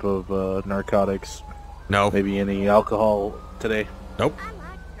any type of narcotics? No. Maybe any alcohol today? Nope.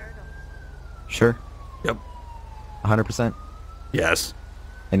 Sure. Yep. 100%. Yes.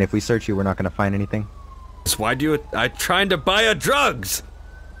 And if we search you, we're not going to find anything? So why do you... I'm trying to buy drugs!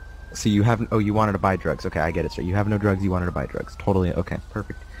 So you haven't... Oh, you wanted to buy drugs. Okay, I get it, sir. You have no drugs, you wanted to buy drugs. Totally. Okay,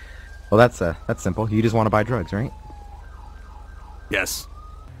 perfect. Well, that's simple. You just want to buy drugs, right? Yes.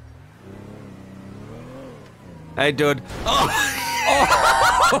 Hey, dude.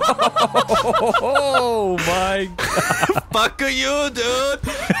 Oh my god. Fuck you, dude.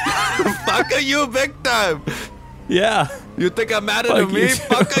 Fuck you big time. Yeah. You think I'm mad at me?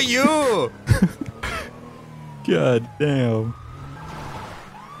 Fuck you. God damn.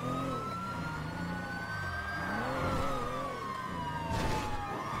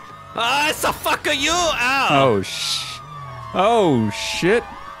 It's a fuck you. Ow. Oh shit.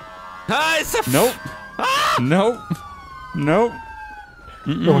 It's a Nope. Nope.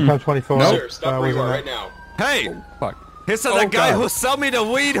 Going 24. Nope. Sir, stop where you are right now. Hey. Oh, fuck. This is the guy who sell me the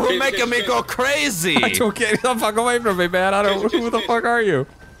weed who making me go crazy. I don't get the fuck away from me, man. I don't. Who the fuck are you?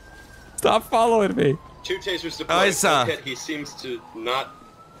 Stop following me. 2 tasers deployed. He seems to not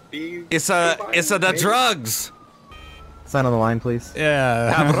be. It's the drugs. Sign on the line, please.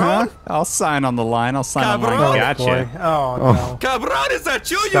 Yeah. Cabron? I'll sign on the line. I'll sign on the line. Gotcha. Oh no. Cabron, is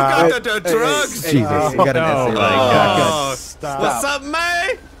that you? You got the drugs. Jesus, you got an essay right. Stop. What's up,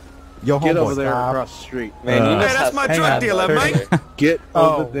 man? Yo, Get over homeboy. there across the street. Man, Hey, that's my drug dealer, man. Get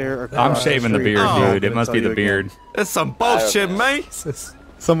over there across I'm the shaving the street. beard, dude. It must be the beard. That's some bullshit, man.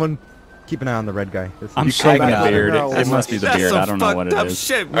 Someone keep an eye on the red guy. I'm shaving the beard. No, It must be the beard. I don't know what it That's is.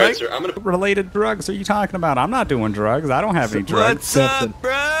 some fucked up shit, Alright, man. sir, I'm gonna. What related drugs are you talking about? I'm not doing drugs. I don't have any drugs. What's up,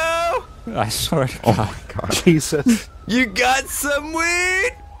 bro? I swear to Oh God. my god. Jesus. You got some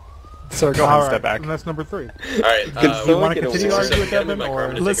weed? Sir, go ahead and step back. And that's number 3. Alright, you want to continue arguing with Devin,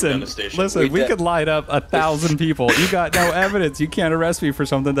 or... Listen, we could light up 1,000 people. You got no evidence. You can't arrest me for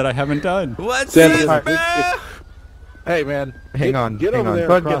something that I haven't done. What's Devin, this, bro? Hey man, Hang on. Get over there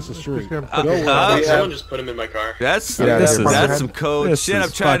across the street. Someone just put him in my car. That's some cold this shit. is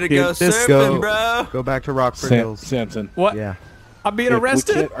I'm trying to go fucking- surfing, bro. Go back to Rockford Hills. Samson. What? Yeah. I'm being If we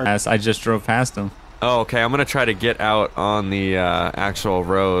arrested? can't- Yes, I just drove past him. Oh, okay. I'm gonna try to get out on the actual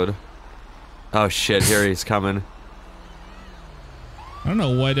road. Oh shit! Here he's coming. I don't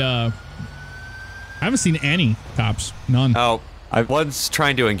know what. I haven't seen any cops. None. Oh, one's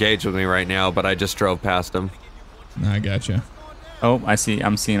trying to engage with me right now, but I just drove past him. I gotcha. Oh,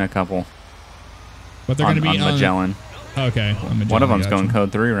 I'm seeing a couple. But they're going to be on Magellan. Okay. On Magellan, One of them's going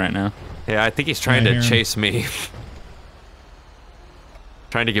code 3 right now. Yeah, I think he's trying to chase me.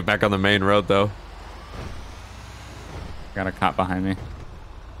 Trying to get back on the main road, though. Got a cop behind me.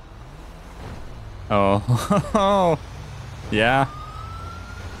 Oh. Yeah.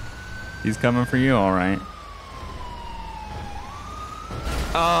 He's coming for you, all right.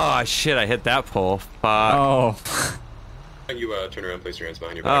 Oh, shit, I hit that pole. Fuck. Oh. You turn around, place your hands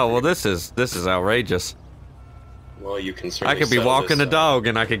behind your back. Oh, well, this is outrageous. Well, you can certainly I could be walking a dog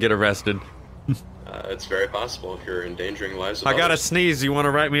and I could get arrested. It's very possible if you're endangering lives of I gotta others. sneeze. You want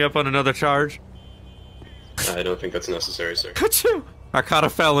to write me up on another charge? I don't think that's necessary, sir. Achoo! I caught a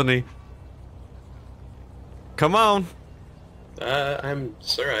felony. Come on. I'm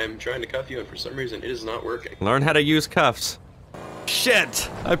trying to cuff you, and for some reason, it is not working. Learn how to use cuffs. Shit!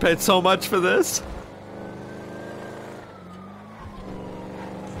 I paid so much for this.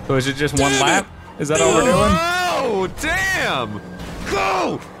 So is it just one lap? Is that all we're doing? Oh, damn!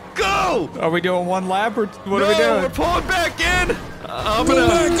 Go! Go! Are we doing one lap or what are we doing? We're pulling back in! I'm Go gonna...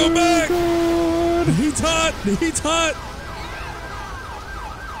 back, go back! The heat's hot! The heat's hot!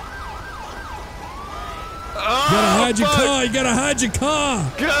 You gotta hide your car! You gotta hide your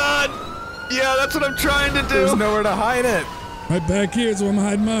car! God! Yeah, that's what I'm trying to do! There's nowhere to hide it! Right back here is where I'm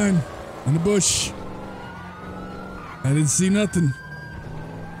hiding mine. In the bush. I didn't see nothing.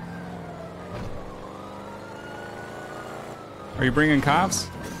 Are you bringing cops?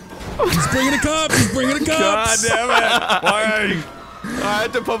 He's bringing the cops! He's bringing the cops! God damn it! Why? I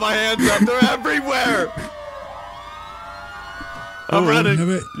had to put my hands up. They're everywhere! I'm running.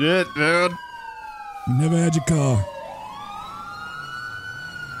 Shit, dude. You never had your car.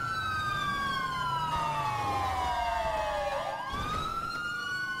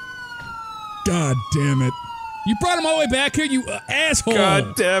 God damn it. You brought him all the way back here, you asshole!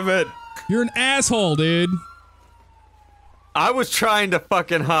 God damn it. You're an asshole, dude. I was trying to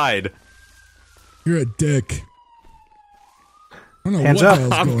fucking hide. You're a dick. I don't know Hands what up. the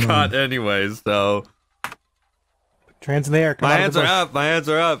hell's I'm going caught on. anyways, so... Hands in the air. Come My out hands of the are bush. up. My hands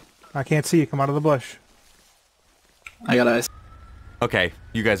are up. I can't see you. Come out of the bush. I got eyes. Okay,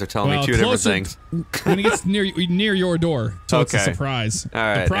 you guys are telling me Well, two different closer- things. When he gets near your door, so it's a Okay. surprise. All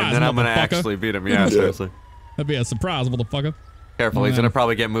right, Surprise, and then I'm gonna motherfucker. actually beat him. Yeah, seriously. That'd be a surprise, motherfucker. Careful, he's Yeah. gonna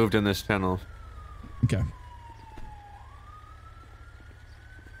probably get moved in this channel. Okay.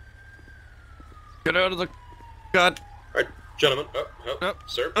 Get out of the... God. All right, gentlemen. Oh,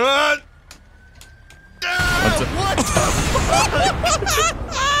 sir.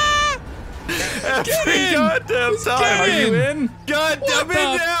 Every goddamn time. Are you in? God damn What it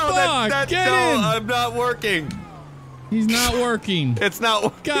the now. fuck? Get no, in. I'm not working. He's not working. It's not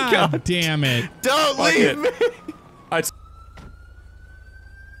working. God damn it. Don't Fuck leave it. me.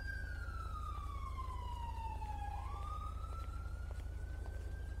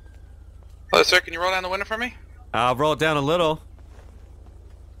 Hello, sir. Can you roll down the window for me? I'll roll it down a little.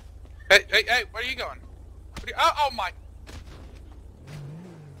 Hey, where are you going? Oh my!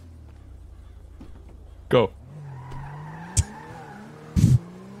 Go.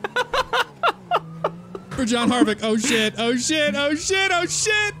 For John Harvick. Oh shit. Oh shit. Oh shit. Oh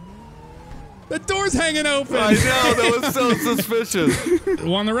shit. The door's hanging open. I know, that was so suspicious.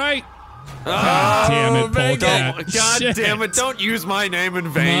 One on the right. Oh, damn it, man, Polecat. God Shit. damn it, don't use my name in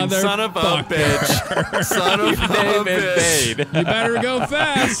vain, son of a bitch. Son of a bitch. You better go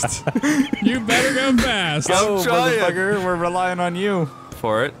fast. You better go fast. Go try it. Motherfucker, we're relying on you.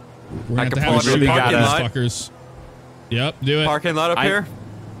 For it. We're I gonna can have pull to up have your a parking these lot. fuckers. Yep, do it. Parking lot up here?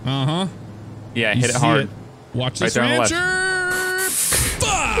 Uh-huh. Yeah, You hit it see hard. it. Watch Right this there on the left. rancher.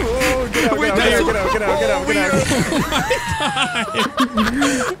 Fuck! Oh, get out.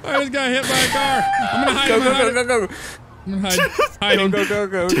 I just got hit by a car. I'm gonna hide. Go. I'm gonna hide. Hiding.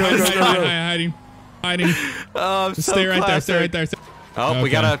 Go. Hiding. Oh, I'm so Stay right there. classic. Stay right there. Oh, we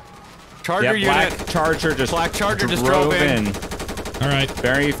got a charger unit. Black Charger just drove in. All right.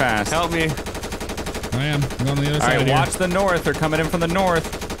 Very fast. Help me. I am. I'm on the other All side right, here. watch the north. They're coming in from the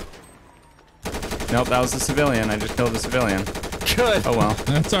north. Nope, that was a civilian. I just killed a civilian. Good. Oh well.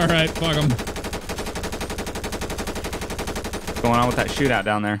 That's all right. Fuck them. What's going on with that shootout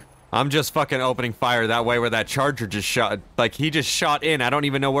down there? I'm just fucking opening fire that way where that charger just shot. Like, he just shot in. I don't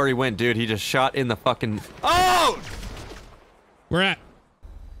even know where he went, dude. He just shot in the fucking... Oh! Where at?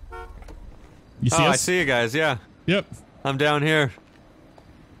 You see I us? see you guys, yeah. Yep. I'm down here.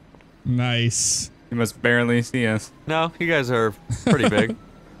 Nice. You must barely see us. No, you guys are pretty big.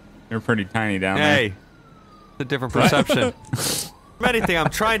 You're pretty tiny down there. Hey. It's a different perception. anything, I'm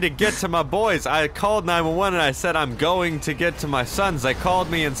trying to get to my boys. I called 911 and I said I'm going to get to my sons. They called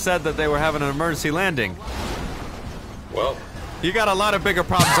me and said that they were having an emergency landing. Well, you got a lot of bigger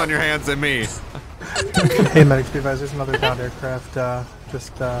problems on your hands than me. Hey, medics, be advised, there's another downed aircraft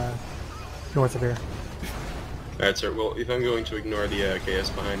just north of here. Alright, sir. Well, if I'm going to ignore the KS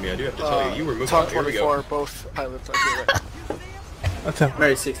behind me, I do have to tell you, you were moving. Here we go. TOC-24, both pilots on your right.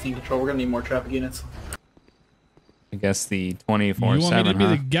 Alright, 16 control, we're gonna need more traffic units. I guess the 24/7. You want me to be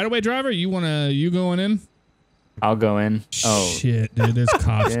the getaway driver? You going in? I'll go in. Oh shit, dude! There's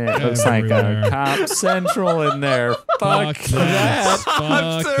cops. Yeah, it looks like a cop central in there. Fuck that.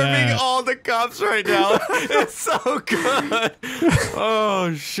 I'm serving all the cops right now. It's so good.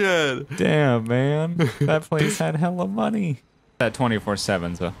 Oh shit. Damn, man. That place had hella money. That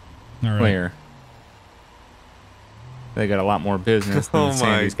 24/7's a clear. They got a lot more business than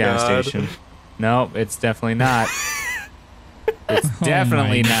Sandy's gas station. Nope, it's definitely not. It's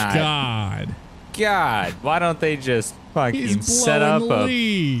definitely not. God, why don't they just fucking set up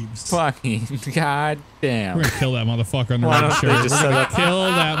a fucking goddamn? We're gonna kill that motherfucker in the red shirt. We're gonna kill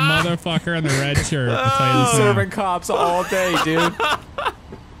that mother in the red shirt. I'll tell you this serving cops all day, dude.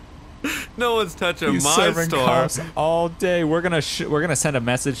 No one's touching He's my serving store. Cops all day. We're gonna send a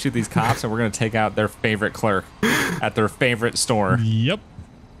message to these cops, and we're gonna take out their favorite clerk at their favorite store. Yep.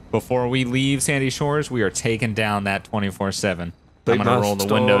 Before we leave Sandy Shores, we are taking down that 24/7. I'm gonna roll the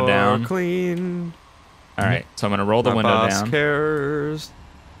window down. Clean. All right, so I'm gonna roll the window boss down. Cares.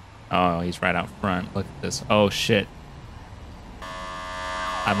 Oh, he's right out front. Look at this. Oh shit.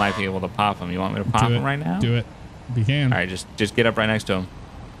 I might be able to pop him. You want me to pop him right now? Do it. If you can. All right, just get up right next to him.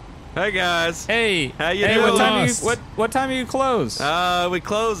 Hey guys. Hey. How you doing? What time do you close? We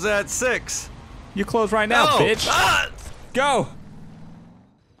close at 6. You close right now, bitch. Go.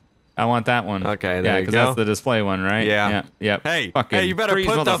 I want that one. Okay, there you go. That's the display one, right? Yeah. Yep. Hey, fucking you better freeze,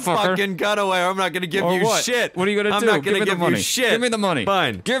 put the motherfucker. fucking gun away or I'm not going to give you what? shit. What are you going to do? I'm not going to give give me the money. you shit. Give me the money.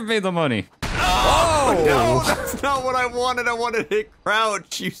 Fine. Give me the money. Oh, no, that's not what I wanted. I wanted to hit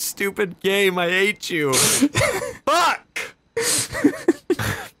crouch, you stupid game. I hate you. Fuck.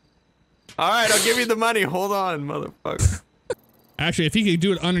 All right, I'll give you the money. Hold on, motherfucker. Actually, if he could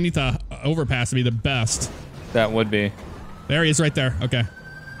do it underneath the overpass, it'd be the best. That would be. There he is right there. Okay.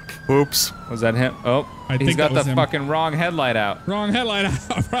 Oops. Was that him? Oh, I he's think got that was the him. fucking wrong headlight out. Wrong headlight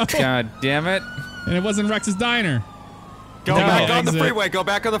out, bro. God damn it. And it wasn't Rex's Diner. Go back on the freeway. Go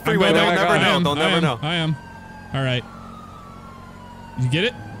back on the freeway. They'll never know. They'll never know. I am. All right. Did you get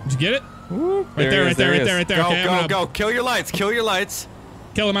it? Did you get it? Whoop, right there, right there, right there, right there. Go, Okay, go. Kill your lights. Kill your lights.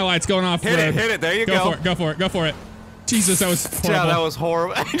 Killing my lights going off. Hit it. There you go. Go for it. Go for it. Go for it. Jesus, that was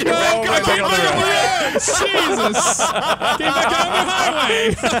horrible. Yeah, that was horrible. Jesus. Came back on the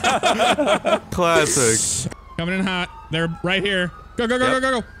highway. Classic. Coming in hot. They're right here. Go, go, go, go,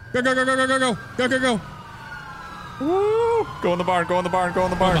 go, go. Go, go, go, go, go, go, go. Go, go, go. Woo. Go in the barn. Go in the barn. Go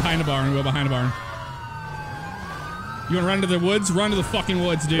in the barn. Go behind the barn. Go behind the barn. You want to run to the woods? Run to the fucking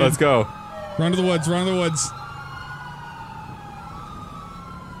woods, dude. Let's go. Run to the woods. Run to the woods.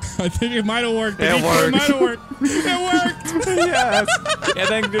 I think it might have worked. It worked. It might have worked. It worked. Yes. And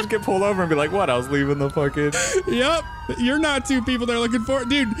then just get pulled over and be like, what? I was leaving the fucking... Yep. You're not two people they're looking for.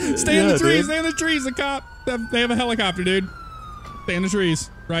 Dude, stay in the trees. Dude. Stay in the trees. The cop. They have a helicopter, dude. Stay in the trees.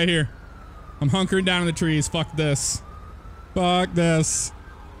 Right here. I'm hunkering down in the trees. Fuck this. Fuck this.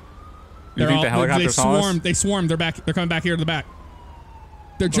 You think the helicopter saw us? They swarmed. They're back. They're coming back here to the back.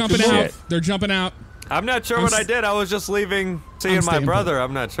 They're jumping out. They're jumping out. I'm not sure what I did. I was just leaving, seeing my brother.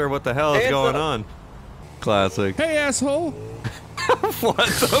 I'm not sure what the hell is going on. Classic. Hey, asshole. What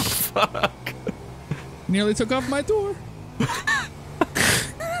the fuck? Nearly took off my door.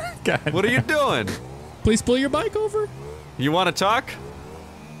 God, what are you doing? Please pull your bike over. You want to talk?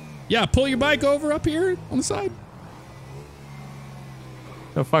 Yeah, pull your bike over up here on the side.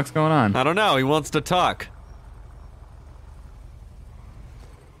 The fuck's going on? I don't know. He wants to talk.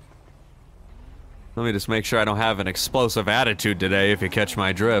 Let me just make sure I don't have an explosive attitude today, if you catch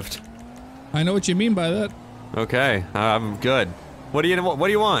my drift. I know what you mean by that. Okay, I'm good. What do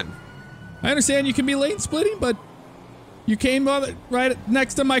you want? I understand you can be lane splitting, but you came right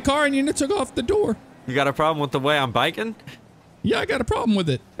next to my car and you took off the door. You got a problem with the way I'm biking? Yeah, I got a problem with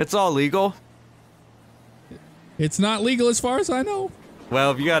it. It's all legal. It's not legal as far as I know.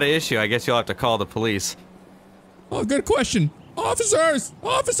 Well, if you got an issue, I guess you'll have to call the police. Oh, good question. Officers!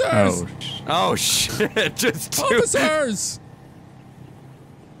 Officers! Oh shit, just two. Officers!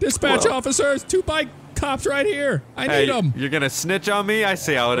 Dispatch officers, 2 bike cops right here. I need them. You're gonna snitch on me? I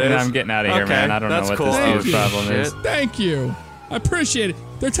see how it is. I'm getting out of here, man. I don't know what this dude's problem is. Thank you. I appreciate it.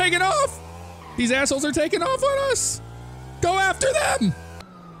 They're taking off. These assholes are taking off on us. Go after them!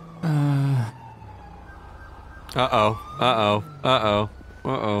 Uh-oh.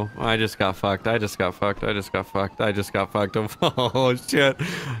 I just got fucked. Oh, shit.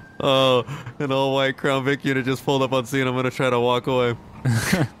 Oh, an all-white Crown Vic unit just pulled up on scene. I'm gonna try to walk away.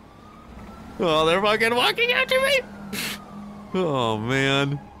 Oh, they're fucking walking after me! Oh,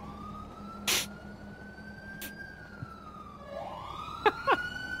 man.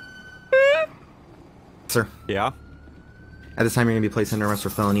 Sir. Yeah? At this time, you're going to be placed under arrest for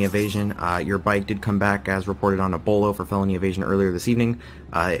felony evasion. Your bike did come back as reported on a bolo for felony evasion earlier this evening.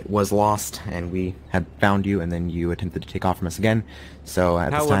 It was lost, and we had found you, and then you attempted to take off from us again. So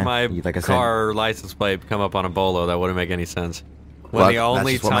at this time, how would my like I said, car license plate come up on a bolo? That wouldn't make any sense. When Well, the that's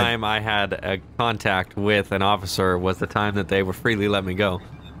only just what my- time I had a contact with an officer was the time that they would freely let me go.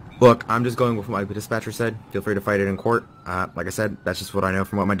 Look, I'm just going with what my dispatcher said. Feel free to fight it in court. Like I said, that's just what I know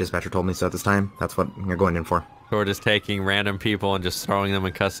from what my dispatcher told me. So at this time, that's what you're going in for. So we're just taking random people and just throwing them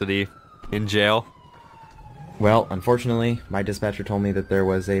in custody in jail? Well, unfortunately, my dispatcher told me that there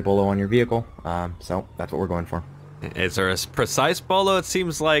was a bolo on your vehicle. So that's what we're going for. Is there a precise bolo? It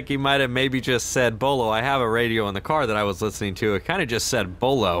seems like he might have maybe just said bolo. I have a radio in the car that I was listening to. It kind of just said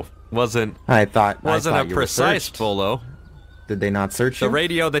bolo. Wasn't I thought a you were precise searched. bolo. Did they not search you? The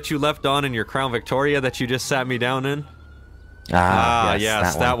radio that you left on in your Crown Victoria that you just sat me down in?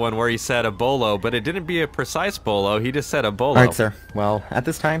 Yes, that one where he said a bolo, but it didn't be a precise bolo. He just said a bolo. All right, sir. Well, at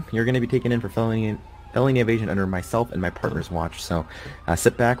this time, you're going to be taken in for felony evasion under myself and my partner's watch. So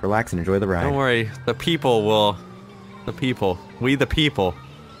sit back, relax, and enjoy the ride. Don't worry. The people will... The people. We the people.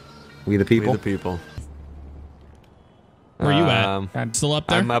 We the people? We the people. Where are you at? Still up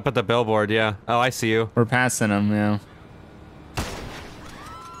there? I'm up at the billboard, yeah. Oh, I see you. We're passing them, yeah.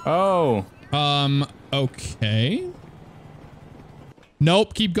 Oh. Okay.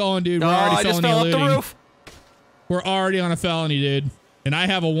 Nope, keep going, dude. We're already I just felony fell off the eluding. roof. We're already on a felony, dude. And I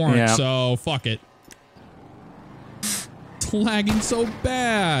have a warrant, Yeah. so fuck it. It's lagging so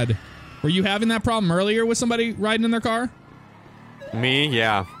bad. Were you having that problem earlier with somebody riding in their car? Me,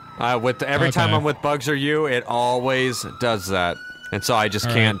 yeah. With every time I'm with Bugs or you, it always does that, and so I just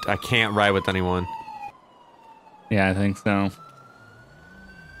can't. I can't ride with anyone. Yeah, I think so.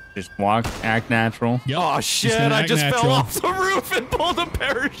 Just walk, act natural. Yep. Oh shit! I just fell off the roof and pulled a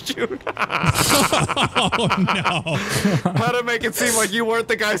parachute. Oh no! How to make it seem like you weren't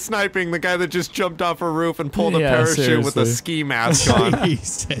the guy sniping, the guy that just jumped off a roof and pulled a Yeah, parachute with a seriously. ski mask on.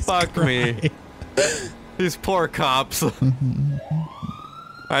 Jesus Fuck me. These poor cops.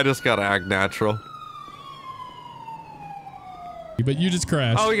 I just gotta act natural. But you just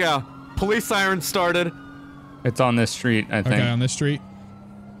crashed. Oh yeah, police siren started. It's on this street, I think. Okay, on this street.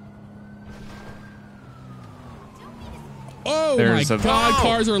 Oh There's my a- god, Oh!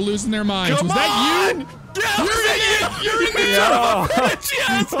 cars are losing their minds. Come Was that you? Yeah, You're in it! You're in it! Son of a bitch,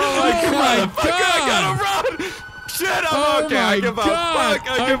 yes! Oh my Fuck, I gotta run! Shit, I'm okay, I give up.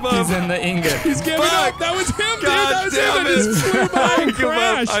 Fuck, I give up. He's in the ingot. He's giving up. That was him, dude. That was him. damn I just flew by and I give up.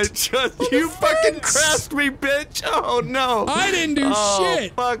 crashed. I just, you fucking crashed me, bitch. Oh no. I didn't do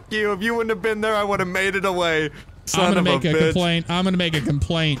shit. Fuck you. If you wouldn't have been there, I would have made it away. Son I'm gonna of make a bitch. complaint. I'm gonna make a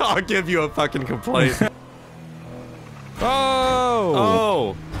complaint. I'll give you a fucking complaint. Oh!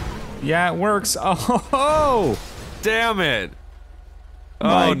 Oh. Yeah, it works. Oh! Damn it.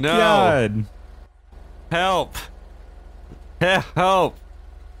 My Oh no. God. Help. Help.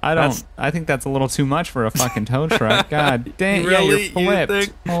 I think that's a little too much for a fucking tow truck. God damn. Really? Yeah, You you're flipped.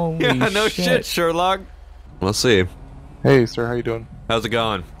 think? Holy Yeah, no shit, Sherlock. We'll see. Hey, sir, how you doing? How's it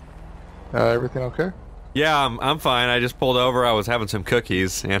going? Everything okay? Yeah, I'm fine. I just pulled over. I was having some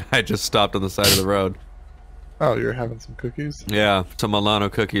cookies, and I just stopped on the side of the road. Oh, you're having some cookies? Yeah, some Milano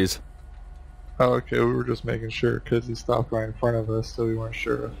cookies. Oh, okay, we were just making sure, because he stopped right in front of us, so we weren't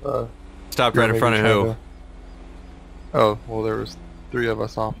sure if, Stopped you were right in front of maybe who? trying to- Oh, well, there was 3 of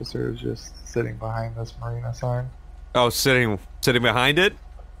us officers just sitting behind this marina sign. Oh, sitting behind it?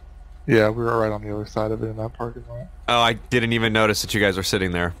 Yeah, we were right on the other side of it in that parking lot. Oh, I didn't even notice that you guys were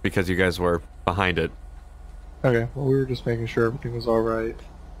sitting there, because you guys were behind it. Okay, well, we were just making sure everything was alright.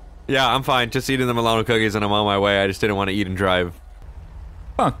 Yeah, I'm fine. Just eating the Milano cookies, and I'm on my way. I just didn't want to eat and drive.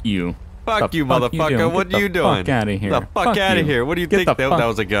 Fuck you. Fuck you, motherfucker. What are you doing? Get the fuck out of here. The fuck out of here. What do you think? That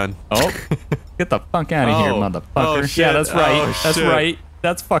was a gun. Oh. Get the fuck out of here, motherfucker. Oh, shit. Yeah, that's right. Oh, that's shit. right.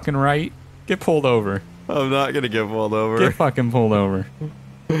 That's fucking right. Get pulled over. I'm not gonna get pulled over. Get fucking pulled over.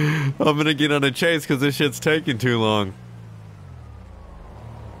 I'm gonna get on a chase because this shit's taking too long.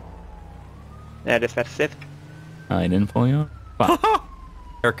 Yeah, dispatch 5th. I didn't pull you over. Fuck.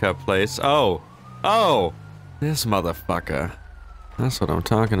 Haircut place. Oh. This motherfucker. That's what I'm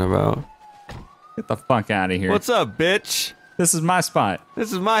talking about. Get the fuck out of here. What's up, bitch? This is my spot.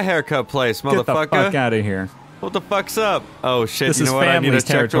 This is my haircut place, motherfucker. Get the fuck out of here. What the fuck's up? Oh shit! This you is know what? I need to family's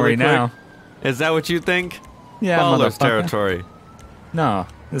check really territory quick. now. Is that what you think? Yeah, Baller's motherfucker. territory. No,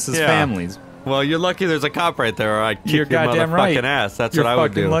 this is Yeah. families. Well, you're lucky there's a cop right there, or I'd kick You're your goddamn motherfucking right. ass. That's You're what I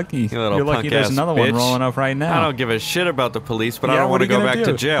would fucking do. lucky. You little You're lucky there's punk-ass another one bitch. rolling up right now. I don't give a shit about the police, but I Yeah, don't what want are to you go gonna back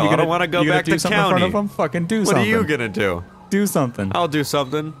do? to jail. You I don't gonna- want to go you gonna back do to something in front county. of 'em? Fucking do What something. are you gonna do? Do something. I'll do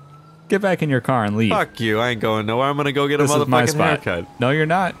something. Get back in your car and leave. Fuck you. I ain't going nowhere. I'm gonna go get a This is my motherfucking spot. haircut. No, you're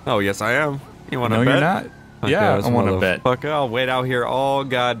not. Oh, yes, I am. You want to No, bet? you're not. Okay, Yeah, this I want to bet. motherfucker, I'll wait out here all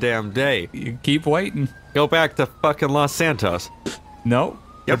goddamn day. You keep waiting. Go back to fucking Los Santos. No,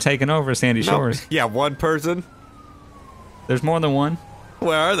 you're taking over Sandy No. Shores. Yeah, one person. There's more than one.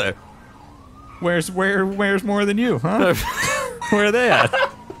 Where are they? Where's more than you, huh? Where are they at?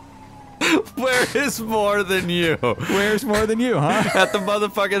 Where is more than you? Where's more than you, huh? At the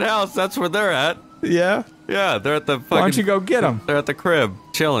motherfucking house. That's where they're at. Yeah. Yeah, they're at the fucking... Why don't you go get them? They're at the crib,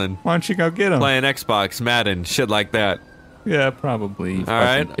 chilling. Why don't you go get them? Playing Xbox, Madden, shit like that. Yeah, probably. All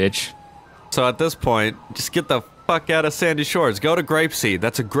right, bitch. So at this point, just get the fuck out of Sandy Shores. Go to Grapeseed.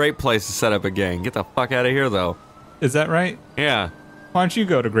 That's a great place to set up a gang. Get the fuck out of here, though. Is that right? Yeah. Why don't you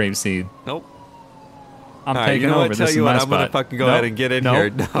go to Grapeseed? Nope. I'm All right, taking you know over. what? This Tell is you my what, I'm gonna spot. fucking go Nope. ahead and get in Nope.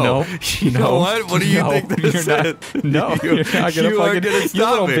 here. No. You know what? What do you think this you're is? not. No, you're not gonna you fucking. are gonna You stop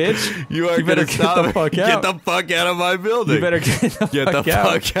little me. bitch. You are You better gonna get stop the me. fuck Get out. the fuck out of my building. You better get the Get fuck the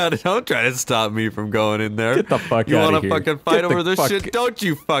out. fuck out. Don't try to stop me from going in there. Get the fuck You out wanna of here. fucking fight Get the over this fuck- shit? Don't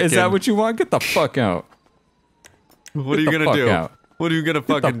you fucking... Is that what you want? Get the fuck out. What are Get you the gonna do? fuck out. What are you gonna Get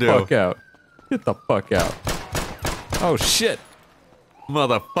fucking the do? fuck out. Get the fuck out. Oh shit.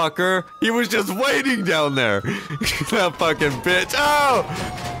 Motherfucker. He was just waiting down there. That fucking bitch. Oh!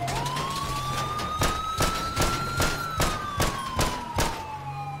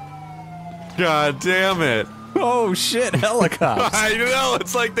 God damn it. Oh shit, helicopters. I know,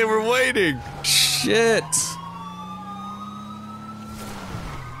 it's like they were waiting. Shit.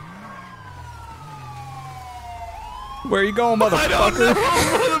 Where you going, motherfucker? I don't know,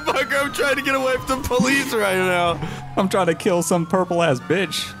 motherfucker. I'm trying to get away from the police right now. I'm trying to kill some purple ass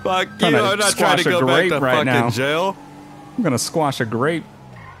bitch. Fuck you. Trying to I'm not trying to squash a go back grape to right fucking now. jail. I'm gonna squash a grape.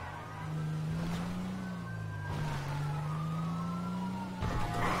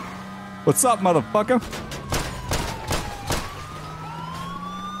 What's up, motherfucker?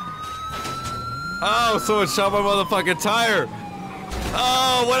 Oh, someone shot my motherfucking tire.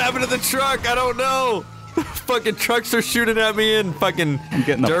 Oh, what happened to the truck? I don't know. Fucking trucks are shooting at me in fucking I'm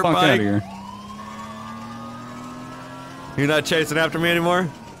getting the dirt fuck bike. out of here. You're not chasing after me anymore?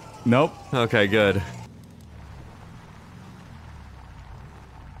 Nope. Okay, good.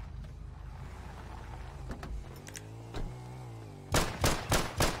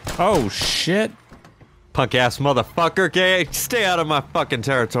 Oh shit. Punk ass motherfucker, okay? Stay out of my fucking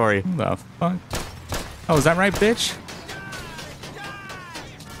territory. What the fuck? Oh, is that right, bitch?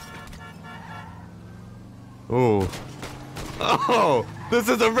 Ooh. Oh, this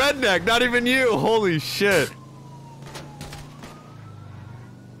is a redneck, not even you. Holy shit.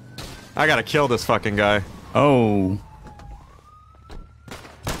 I gotta kill this fucking guy. Oh.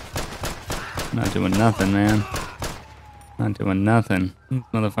 Not doing nothing, man. Not doing nothing.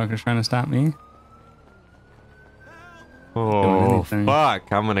 Motherfucker's trying to stop me. Oh, anything.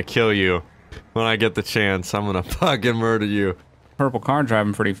 fuck. I'm gonna kill you. When I get the chance, I'm gonna fucking murder you. Purple car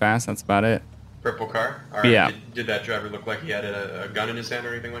driving pretty fast, that's about it. Purple car? All right. Yeah. Did that driver look like he had a gun in his hand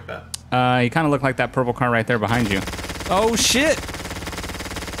or anything like that? He kind of looked like that purple car right there behind you. Oh shit!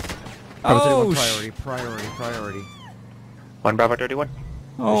 Oh, priority. 1 Bravo 31.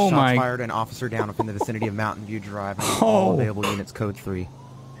 Oh Shots my. fired, an officer down up in the vicinity of Mountain View Drive. Oh. All available units, code 3.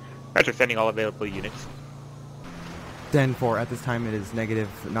 Roger, sending all available units. 10-4, at this time it is negative,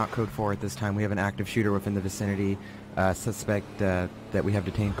 not code 4 at this time. We have an active shooter within the vicinity. Suspect that we have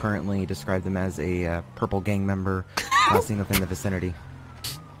detained currently, describe them as a purple gang member seen within the vicinity.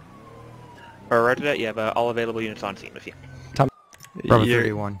 Roger that, you have all available units on scene with you. Bravo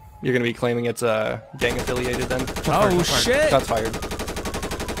 31. You're going to be claiming it's gang affiliated then? Oh shit! Shots fired.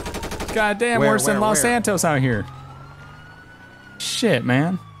 God damn, worse than Los Santos out here. Shit,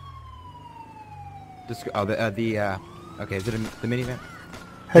 man. Okay, is it the minivan?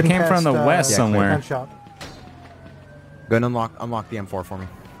 It came from the west somewhere. Gunshot. Go and unlock the M4 for me.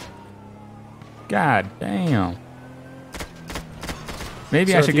 God damn.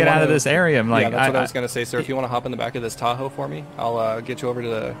 Maybe Sir, I should get out of this area. I'm like, yeah, that's what I was gonna say, sir. If you want to hop in the back of this Tahoe for me, I'll get you over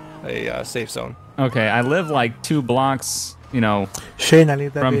to a safe zone. Okay, I live like 2 blocks, you know, Shane, I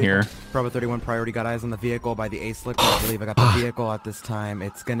need that from vehicle. here. Bravo 31 priority got eyes on the vehicle by the Ace Liquor. I believe I got the vehicle at this time.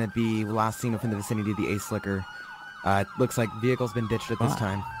 It's gonna be last seen within the vicinity of the Ace Liquor. It looks like vehicle's been ditched at this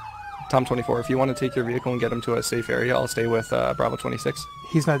time. Tom 24, if you want to take your vehicle and get him to a safe area, I'll stay with Bravo 26.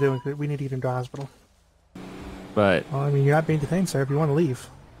 He's not doing good. We need to get him to the hospital. But well, I mean, you're not being detained, sir. If you want to leave.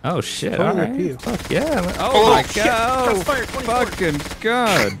 Oh shit! Totally All up to right. you. Fuck yeah! Oh, my god! Oh, fucking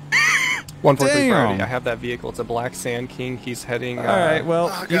god! 143 Damn. priority. I have that vehicle. It's a black Sand King. He's heading. All right. Well,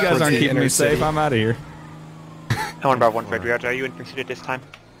 you guys aren't keeping me safe. I'm out of here. Helen Bravo 153, are you in pursuit at this time?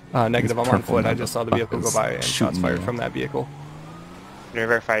 Negative. I'm on foot. I just saw the vehicle go by and shots fired from that vehicle. Can you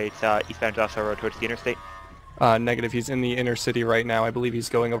verify it's eastbound Joshua Road towards the interstate? Negative. He's in the inner city right now. I believe he's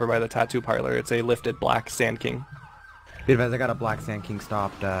going over by the tattoo parlor. It's a lifted black Sand King. Be advised, I got a black Sand King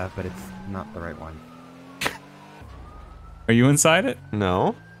stopped, but it's not the right one. Are you inside it?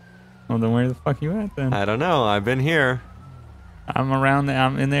 No. Well, then where the fuck you at then? I don't know. I've been here. I'm around.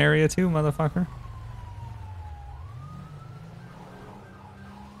 I'm in the area too, motherfucker.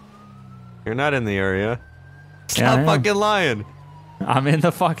 You're not in the area. Yeah, Stop fucking lying. I'm in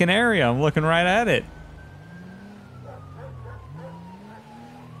the fucking area. I'm looking right at it.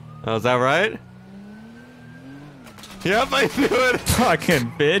 Oh, is that right? Yep, I knew it.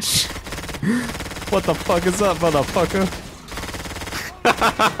 Fucking bitch. What the fuck is up, motherfucker?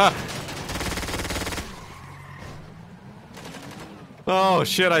 Oh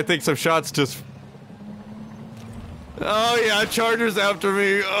shit, I think some shots just... Oh yeah, Charger's after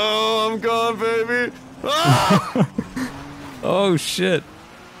me. Oh, I'm gone, baby. Ah! Oh shit.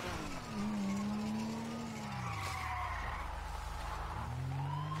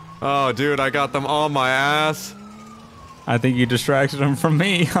 Oh dude, I got them on my ass. I think you distracted him from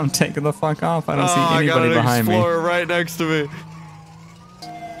me. I'm taking the fuck off. I don't see I got anybody an behind me. Explorer right next to me.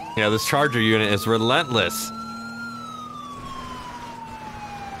 Yeah, this Charger unit is relentless.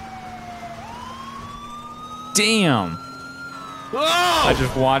 Damn. Whoa! I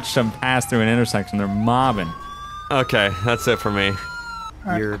just watched them pass through an intersection. They're mobbing. Okay, that's it for me.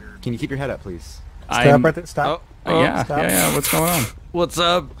 Can you keep your head up, please? Stop right there. Stop. Yeah, Stop. yeah. What's going on? What's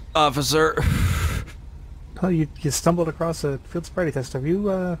up, officer? Oh, you stumbled across a field sobriety test. Have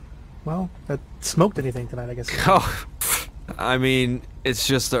you, smoked anything tonight, I guess? Oh, I mean, it's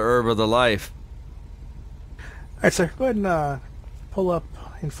just the herb of the life. Alright, sir. Go ahead and pull up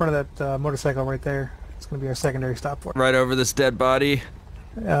in front of that motorcycle right there. It's going to be our secondary stop for it. Right over this dead body?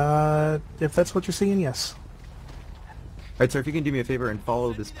 If that's what you're seeing, yes. Alright, sir, if you can do me a favor and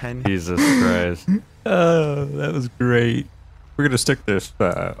follow this pen. Jesus Christ. Oh, that was great. We're gonna stick this,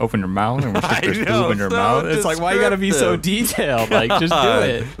 open your mouth, and we'll stick this tube in your mouth. It's like, why you gotta be so detailed? Like, just do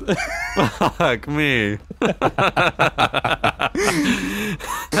it. Fuck me.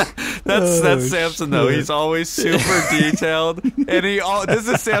 That's Samson though. He's always super detailed, and this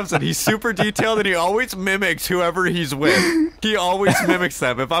is Samson. He's super detailed, and he always mimics whoever he's with. He always mimics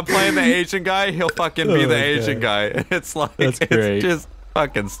them. If I'm playing the Asian guy, he'll fucking be the Asian guy. It's like That's great. It's just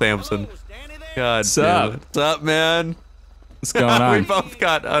fucking Samson. God What's damn up? it. What's up, man? What's going on? We both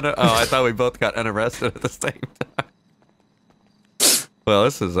got I thought we both got unarrested at the same time. Well,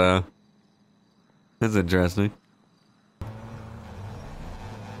 this is interesting.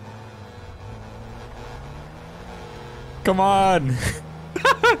 Come on.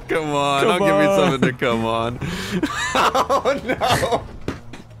 Come on, I'll give you something to come on. Oh no.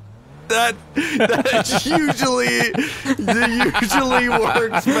 That usually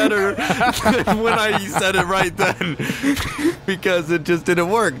works better than when I said it right then, because it just didn't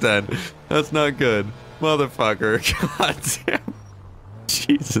work then. That's not good, motherfucker. God damn.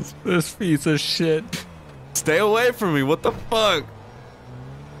 Jesus, This piece of shit. stay away from me. What the fuck?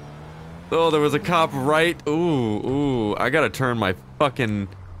 Oh, there was a cop right. Ooh, I gotta turn my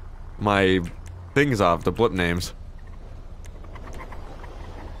things off, the blip names.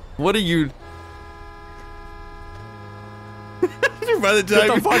 What are you? By the time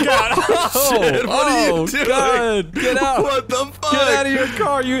Get the fuck out! Oh, shit, what are you doing? God, get out! What the fuck? Get out of your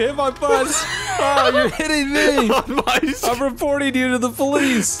car! You hit my bus! Oh, you're hitting me! On my I'm reporting you to the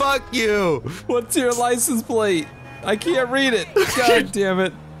police! Fuck you! What's your license plate? I can't read it! God damn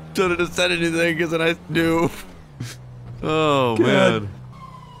it! Shouldn't have said anything because then I knew. Oh, Good. man.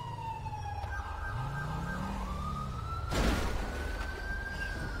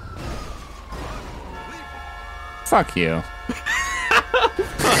 Fuck you.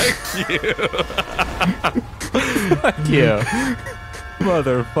 Fuck you. Fuck you.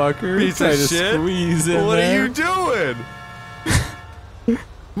 Motherfucker. Piece Try of to shit. squeeze in What there. are you doing?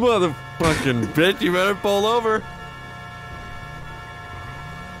 Motherfucking bitch, you better pull over.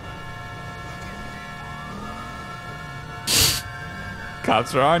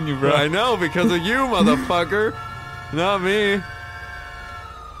 Cops are on you, bro. I know, because of you, motherfucker. Not me.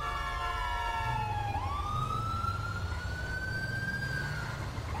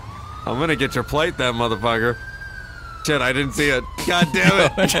 I'm gonna get your plate then, motherfucker. Shit, I didn't see it. God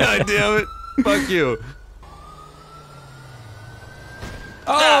damn it. God damn it. Fuck you.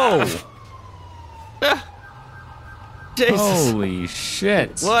 Oh! Jesus. Holy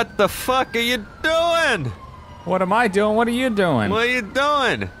shit. What the fuck are you doing? What am I doing? What are you doing? What are you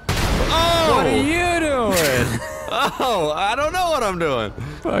doing? Oh! What are you doing? Oh, I don't know what I'm doing.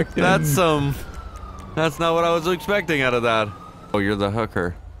 Fucking... That's not what I was expecting out of that. Oh, you're the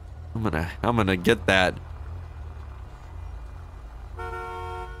hooker. I'm gonna get that.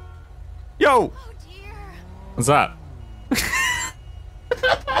 Yo! What's up?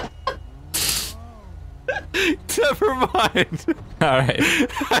 Never mind. Alright.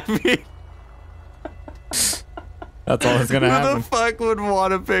 I mean... That's all that's gonna happen. Who the fuck would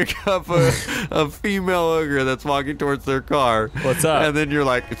want to pick up a female hooker that's walking towards their car? What's up? And then you're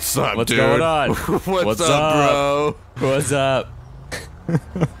like, what's up, What's dude? going on? What's up, bro? What's up?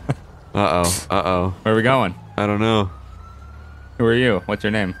 Uh-oh. Where are we going? I don't know. Who are you? What's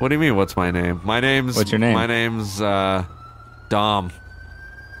your name? What do you mean, what's my name? What's your name? My name's, Dom.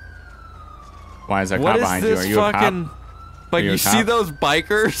 Why is there a cop behind you? Are you a cop? Like, you see those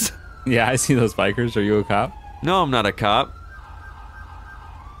bikers? Yeah, I see those bikers. Are you a cop? No, I'm not a cop.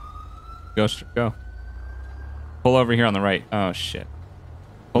 Go. Pull over here on the right. Oh, shit.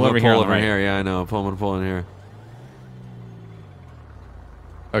 Pull over here on the right. Yeah, I know. I'm gonna pull in here.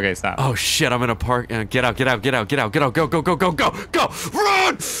 Okay, stop. Oh, shit, I'm in a park. Get out. Go.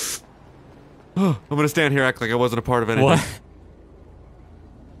 Run! I'm gonna stand here, act like I wasn't a part of anything. What?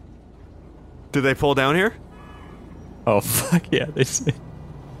 Did they pull down here? Oh, fuck yeah, they did.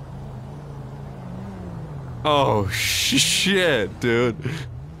 Oh, shit, dude.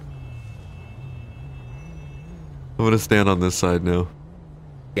 I'm gonna stand on this side now.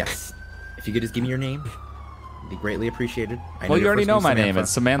 Yes. If you could just give me your name, it'd be greatly appreciated. Well, you already know my name. It's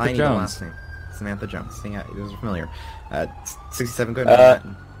Samantha Jones. Samantha Jones. Yeah, those are familiar. 67 good.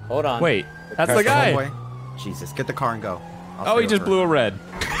 Manhattan. Hold on. Wait, that's the guy. Jesus, get the car and go. Oh, he just blew a red.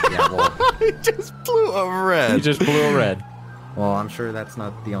 Yeah, well, He just blew a red. Well, I'm sure that's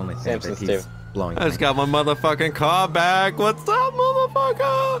not the only thing that he's blowing. I just got my motherfucking car back. What's up,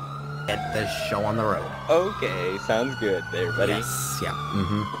 motherfucker? Get the show on the road. Okay, sounds good there, buddy. Yes, yeah.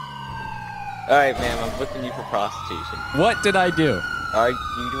 Mm-hmm. Alright, ma'am, I'm booking you for prostitution. What did I do? Do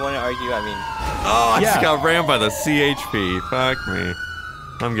you want to argue? I mean... Oh, I just got rammed by the CHP. Fuck me.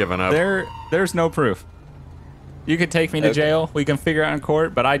 I'm giving up. There's no proof. You could take me to jail. We can figure it out in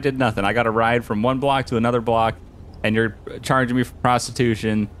court, but I did nothing. I got a ride from one block to another block, and you're charging me for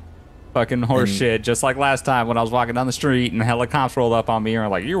prostitution. Fucking horse shit. Just like last time when I was walking down the street and hella cops rolled up on me and were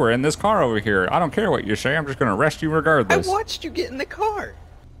like, you were in this car over here. I don't care what you say. I'm just going to arrest you regardless. I watched you get in the car.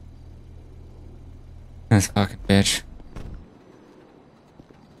 This fucking bitch.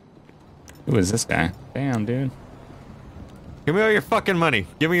 Who is this guy? Damn, dude. Give me all your fucking money.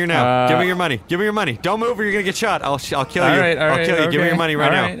 Give me your now. Give me your money. Give me your money. Don't move or you're gonna get shot. I'll kill you. I'll kill you. Give me your money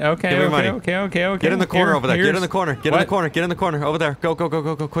right now. Okay, Give me your money. Okay. Get in the corner over there. Get in the corner. Get in the corner. Get in the corner. Over there. Go.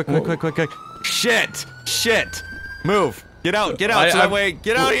 Quick. Shit. Move. Get out. So that way.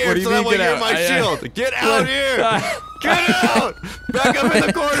 Get out here. So that way you're my shield. Get out here. Get out. Back up in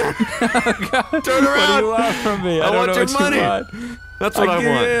the corner. Turn around. What do you want from me? I want your money. That's what I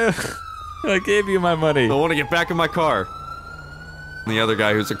want. I gave you my money. I want to get back in my car. The other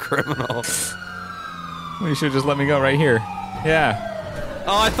guy who's a criminal. Well, you should just let me go right here. Yeah.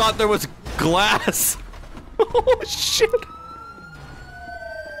 Oh, I thought there was glass. Oh, shit.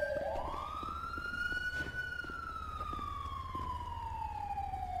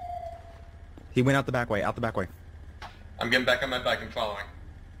 He went out the back way. I'm getting back on my bike and following.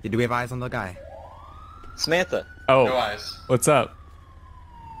 Do we have eyes on the guy? Samantha. Oh. No eyes. What's up?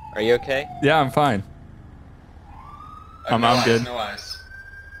 Are you okay? Yeah, I'm fine. I'm good. No eyes.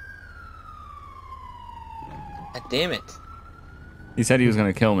 God damn it. He said he was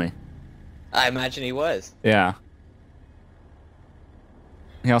gonna kill me. I imagine he was. Yeah.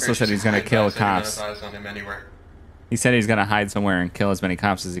 He also said he's gonna kill cops. Eyes on him anywhere. He said he's gonna hide somewhere and kill as many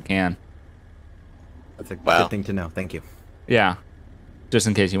cops as he can. That's a good thing to know. Thank you. Yeah. Just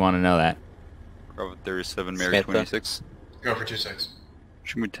in case you want to know that. Bravo 37, Mary 26. Go for 26.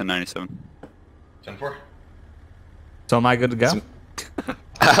 Should be 1097. 10-4. So am I good to go?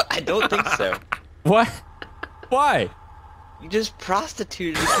 I don't think so. What? Why? You just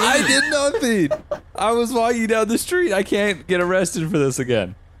prostituted. I did nothing. I was walking down the street. I can't get arrested for this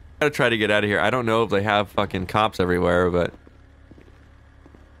again. I gotta try to get out of here. I don't know if they have fucking cops everywhere, but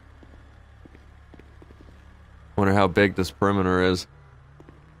I wonder how big this perimeter is.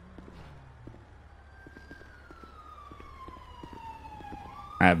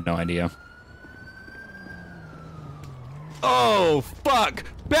 I have no idea. Oh, fuck!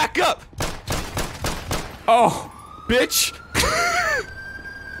 Back up! Oh, bitch!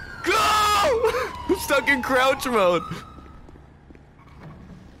 Go! I'm stuck in crouch mode.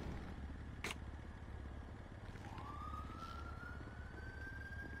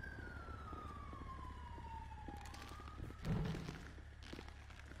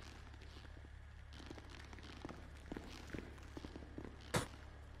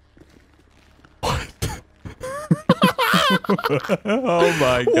 Oh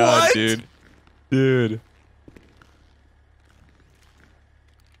my god, What? dude. Dude.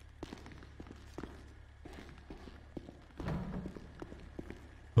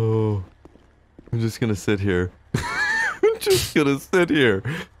 Oh, I'm just gonna sit here. I'm just gonna sit here.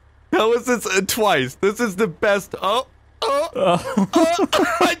 How is this twice? This is the best. I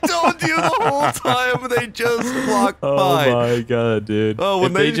told you the whole time they just walked by. Oh my god, dude. Oh,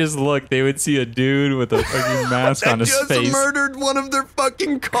 when if they just looked, they would see a dude with a fucking mask on his just face. murdered one of their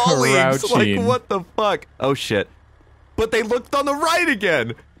fucking colleagues. Crouching. Like, what the fuck? Oh shit. But they looked on the right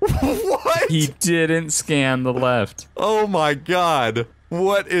again. What? He didn't scan the left. Oh my god.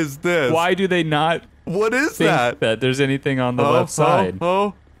 What is this? Why do they not What is think that? there's anything on the left side?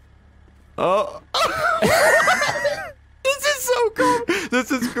 Oh. This is so cool.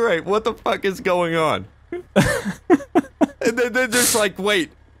 This is great. What the fuck is going on? And then they're just like,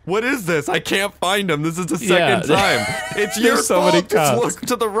 wait, what is this? I can't find him. This is the second time. It's your There's so fault. many Just cops. look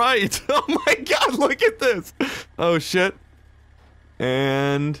to the right. Oh my god, look at this. Oh shit.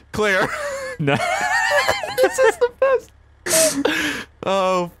 And clear. No. This is the best.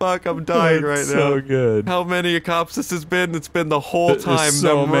 Oh fuck, I'm dying right now. So good. How many cops this has been? It's been the whole There's time.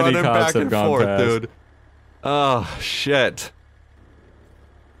 so them many running cops back have and gone forth, past. dude. Oh shit.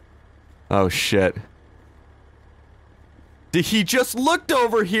 Oh shit. He just looked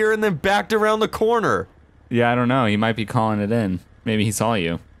over here and then backed around the corner. Yeah, I don't know. He might be calling it in. Maybe he saw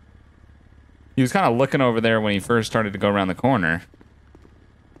you. He was kind of looking over there when he first started to go around the corner.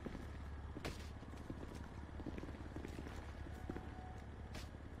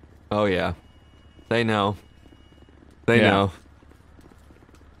 Oh yeah. They know. They Yeah. know.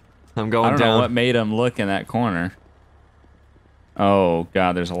 I'm going I don't down. know what made him look in that corner. Oh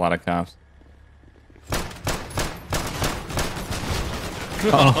god, there's a lot of cops.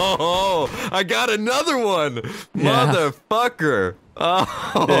 Oh, I got another one. Yeah. Motherfucker.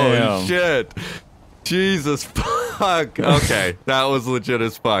 Oh, Damn. shit. Jesus fuck. Okay, that was legit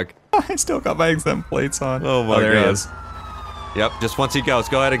as fuck. I still got my exempt plates on. Oh my there god. he is. Yep, just once he goes.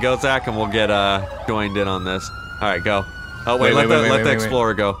 Go ahead and go, Zach, and we'll get joined in on this. All right, go. Oh, wait, let the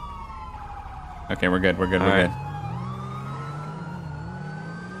Explorer go. Okay, we're good. We're good. All We're right. good.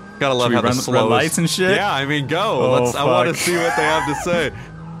 Gotta love Should we how the run slow lights and shit? Yeah, I mean, go. Oh, I want to fuck. see what they have to say.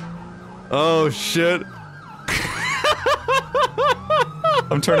 Oh shit.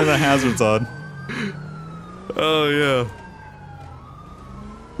 I'm turning the hazards on. Oh yeah.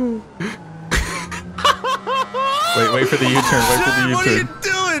 Wait for the U-turn. Wait for the U-turn. What are you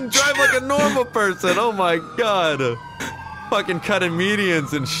doing? Drive like a normal person. Oh my god. Fucking cutting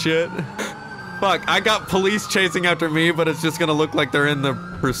medians and shit. Fuck, I got police chasing after me, but it's just gonna look like they're in the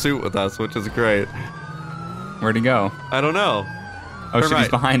pursuit with us, which is great. Where'd he go? I don't know. Oh Turn shit, he's right.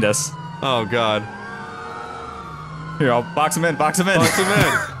 behind us. Oh god. Here, I'll box him in. Box him in. Box him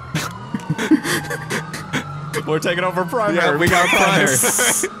in. We're taking over primary. Yeah, we got primary.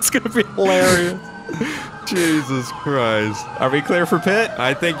 It's gonna be hilarious. Jesus Christ. Are we clear for pit?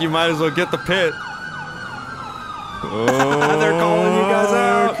 I think you might as well get the pit. Oh, they're calling you guys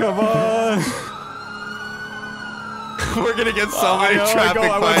out. Come on. We're gonna get so many I traffic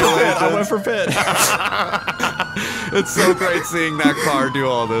violations. I went for pit. It's so great seeing that car do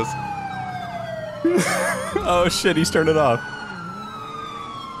all this. Oh shit, he's turned it off.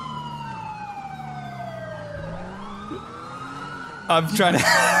 I'm trying to...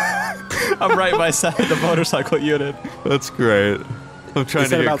 I'm right beside the motorcycle unit. That's great. I'm trying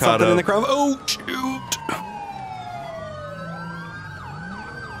to get caught up. in the crowd. Oh, shoot.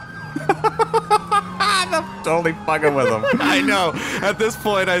 I'm totally fucking with him. I know. At this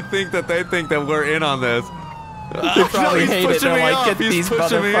point, I think that they think that we're in on this. They probably hate it. They're like, get He's these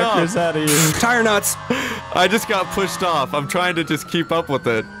pushing me off. motherfuckers out of here. Tire nuts. I just got pushed off. I'm trying to just keep up with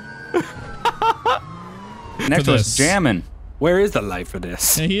it. Next For one's this. jamming. Where is the light for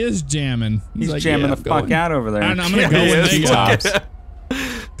this? Yeah, he is jamming. He's like, jamming yeah, the fuck out over there. I don't know, I'm gonna go with Mega.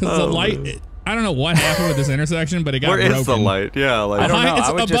 Because the light, I don't know what happened with this intersection, but it got broken. Where is the light? Yeah, like I don't know.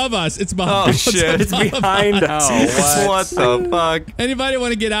 It's above us. It's behind. Oh shit! It's behind us. What the fuck? Anybody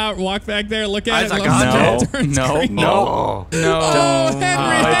want to get out, walk back there, look at it? No. Oh,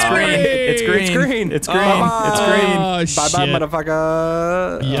 Henry! It's green. It's green. It's green. Oh, It's green. Bye bye,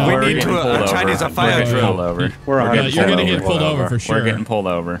 motherfucker. Yeah, we need to a Chinese fire drill. You're gonna get pulled over for sure. We're getting pulled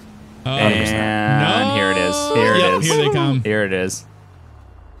over. Oh. And here it is. Here it is. Here they come. Here it is.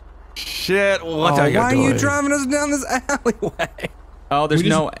 Shit, what why are you driving us down this alleyway? Oh, there's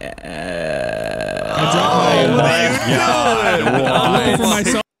no. I dropped my looking for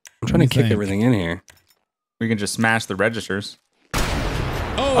myself. I'm trying to kick everything in here. We can just smash the registers.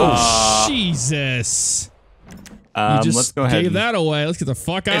 Oh, Jesus. You just let's go ahead. gave that away. Let's get the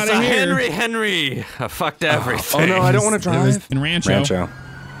fuck out It's of a here. Henry. I fucked everything. Oh no, I don't want to drive. In Rancho.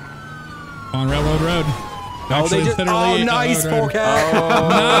 On Railroad Road. Oh, they just. Oh, nice, Polecat.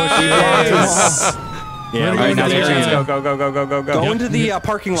 Nice. Yeah, right now. Let's go. Go into the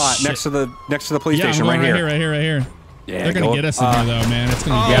parking lot next to the police station right here. Right here. Yeah, they're gonna get us in here though, man. It's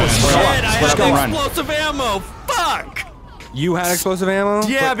gonna be good. Shit, I have explosive ammo. Fuck. You had explosive ammo?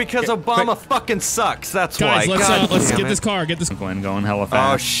 Yeah, because Obama fucking sucks. That's why. Guys, let's get this car. Get this. Glenn going hella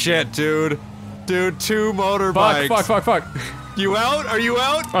fast. Oh shit, dude. Dude, 2 motorbikes. Fuck. You out? Are you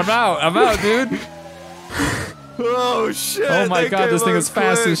out? I'm out, dude. Oh shit! Oh my god, this thing is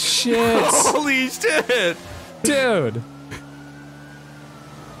fast as shit! Holy shit! Dude!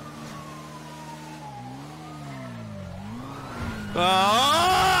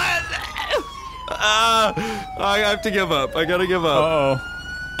 I have to give up. I gotta give up. Uh-oh.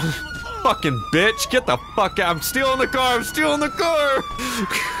 Fucking bitch, get the fuck out. I'm stealing the car.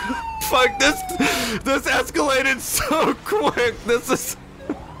 Fuck, this escalated so quick. This is...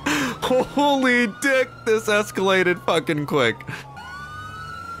 Holy dick, this escalated fucking quick.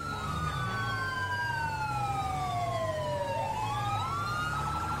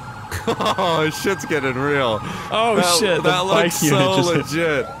 Oh, shit's getting real. Oh shit, that looks so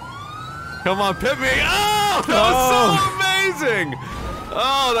legit. Come on, pit me. Oh, that was so amazing.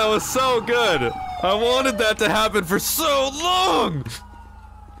 Oh, that was so good. I wanted that to happen for so long.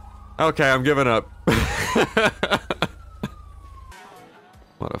 Okay, I'm giving up.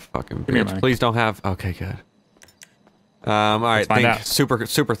 What a fucking bitch. Please don't have. Okay, good. All right, super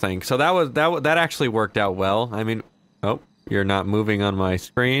thing. So that actually worked out well. I mean, oh, you're not moving on my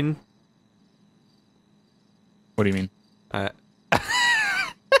screen. What do you mean?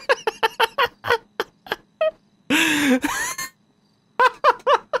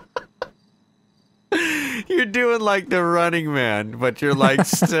 You're doing like the Running Man, but you're like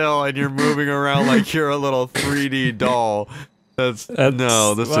still, and you're moving around like you're a little 3D doll. That's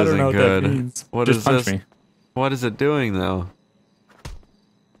no, this isn't good. What is this? Me. What is it doing though?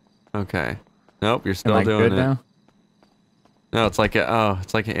 Okay. Nope, you're still doing it. Now? No, it's like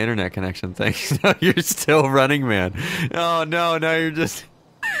it's like an internet connection thing. No, you're still Running Man. Oh no, now you're just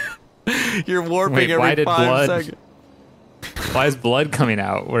you're warping every 5 seconds. Why is blood coming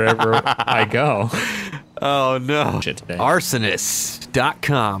out wherever I go? Oh no.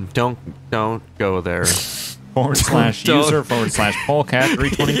 Arsonist.com. Don't go there.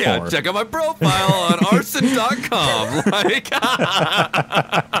 /user/Polecat324. Yeah, check out my profile on arson.com. Like,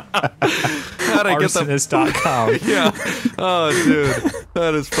 Arsonist.com. Yeah. Oh, dude.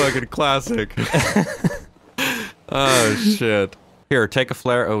 That is fucking classic. Oh, shit. Here, take a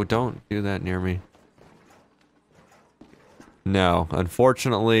flare. Oh, don't do that near me. No,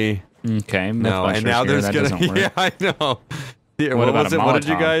 unfortunately. Okay, no, and now there's gonna. Yeah, I know. What about a Molotov? What did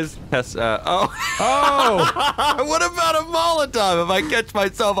you guys test? Oh! What about a Molotov if I catch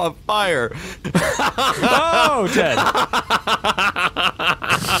myself on fire? Oh, Ted!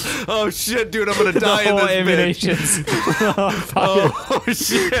 Oh shit, dude! I'm gonna die in this bitch. Oh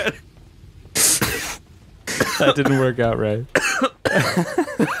shit! That didn't work out right.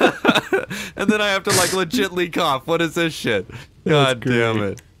 And then I have to like legitly cough. What is this shit? God damn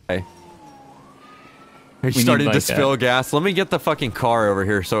it! Hey. He's starting to spill gas. Let me get the fucking car over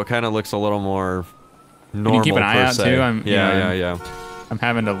here so it kind of looks a little more normal. Can you keep an eye out too? Yeah. I'm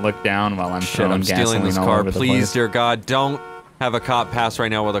having to look down while I'm throwing stealing this car. Please, place. Dear God, don't have a cop pass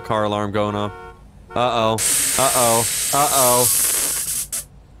right now with a car alarm going off. Uh-oh.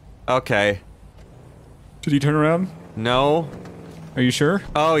 Okay. Did he turn around? No. Are you sure?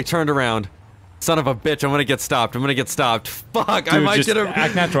 Oh, he turned around. Son of a bitch, I'm gonna get stopped. Fuck, dude, I might get him.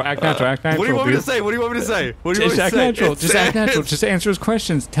 Act natural. What do you want me to say? Just act natural. Just act natural. Just answer his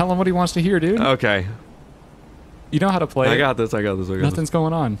questions. Tell him what he wants to hear, dude. Okay. You know how to play. I got this. I got this. Nothing's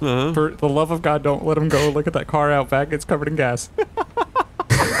going on. For the love of God, don't let him go. Look at that car out back. It's covered in gas.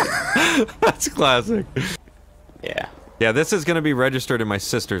 That's classic. Yeah. Yeah, this is going to be registered in my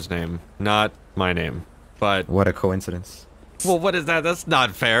sister's name, not my name. But what a coincidence. Well, what is that? That's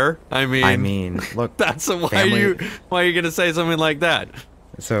not fair. I mean, look. That's why are you going to say something like that?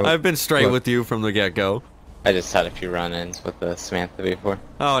 So I've been straight with you from the get-go. I just had a few run-ins with Samantha before.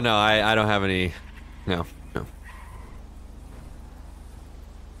 Oh no, I don't have any. No.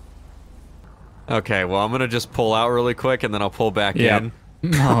 Okay, well, I'm gonna just pull out really quick and then I'll pull back in.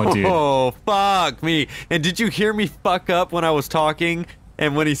 Oh, dude. Oh, fuck me. And did you hear me fuck up when I was talking?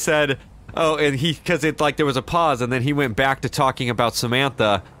 And when he said, oh, and because it, like, there was a pause and then he went back to talking about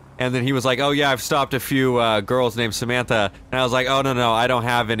Samantha. And then he was like, oh, yeah, I've stopped a few girls named Samantha. And I was like, oh, no, I don't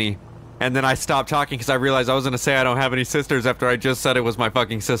have any. And then I stopped talking because I realized I was gonna say I don't have any sisters after I just said it was my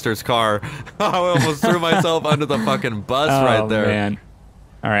fucking sister's car. I almost threw myself under the fucking bus right there. Oh, man.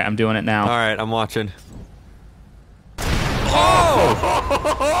 All right, I'm doing it now. All right, I'm watching.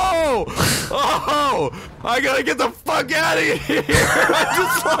 Oh! I gotta get the fuck out of here! I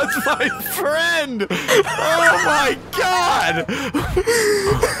just lost my friend! Oh my god!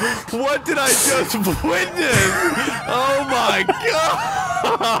 What did I just witness? Oh my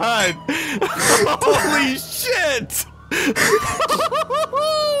god! Holy shit!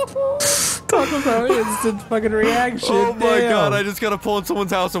 Talk about instant fucking reaction. Oh my Damn. god, I just gotta pull in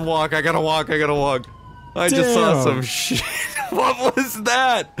someone's house and walk. I gotta walk. I just saw some shit. What was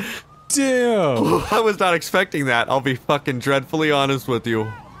that? Damn. I was not expecting that. I'll be fucking dreadfully honest with you.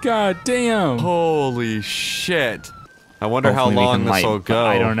 God damn. Holy shit. I wonder how long this will go.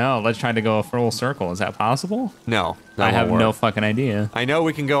 I don't know. Let's try to go a full circle. Is that possible? No. I have no fucking idea. I know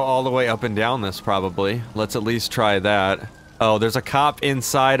we can go all the way up and down this probably. Let's at least try that. Oh, there's a cop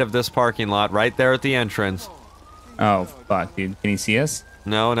inside of this parking lot right there at the entrance. Oh, fuck, dude. Can he see us?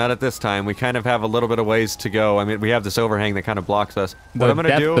 No, not at this time. We kind of have a little bit of ways to go. I mean, we have this overhang that kind of blocks us. What I'm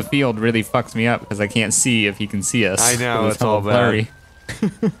gonna do? The field really fucks me up because I can't see if he can see us. I know, it's all blurry.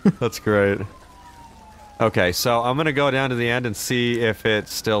 That's great. Okay, so I'm gonna go down to the end and see if it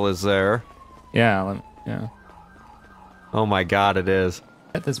still is there. Yeah, yeah. Oh my god, it is.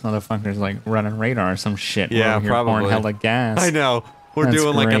 I bet this motherfucker's like running radar or some shit. Yeah, over here probably. pouring hella gas. I know. We're That's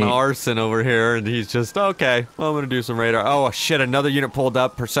doing like an great. arson over here, and he's just, okay, well, I'm gonna do some radar. Oh, shit, another unit pulled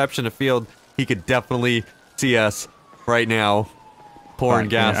up. Perception of field. He could definitely see us right now. Pouring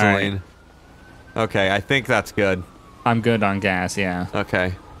gasoline. Right. Okay, I think that's good. I'm good on gas, yeah.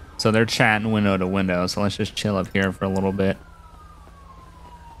 Okay. So they're chatting window to window, so let's just chill up here for a little bit.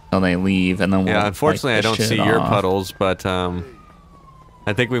 Until they leave, and then we'll... Yeah, unfortunately, I don't see your puddles, but, I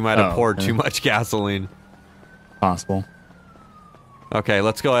think we might have poured okay. too much gasoline. Possible. Okay,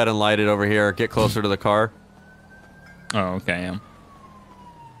 let's go ahead and light it over here. Get closer to the car. Oh, okay, yeah.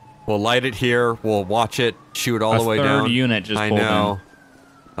 We'll light it here. We'll watch it shoot all the way down. A third unit just pulled know. in.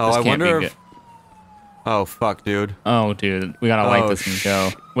 Oh, This I can't wonder be if... Oh, fuck, dude. Oh, dude. We gotta light this and go.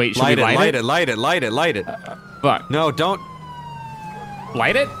 Wait, should we light it? Light it. Fuck. No, don't...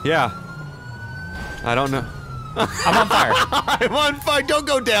 Light it? Yeah. I don't know. I'm on fire. I'm on fire. Don't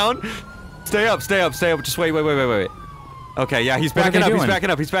go down. Stay up. Just wait. Okay, yeah, he's backing up.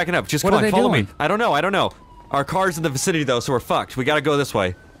 He's backing up. Just come on, follow me. I don't know. Our car's in the vicinity, though, so we're fucked. We gotta go this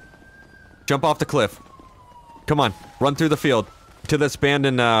way. Jump off the cliff. Come on. Run through the field to this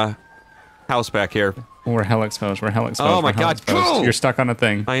abandoned house back here. We're hell exposed. Oh my god, go! You're stuck on a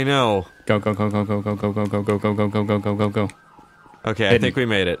thing. I know. Go. Okay, I think we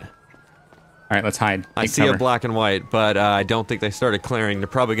made it. All right, let's hide. I see a black and white, but I don't think they started clearing. They're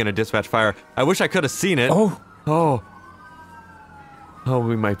probably going to dispatch fire. I wish I could have seen it. Oh,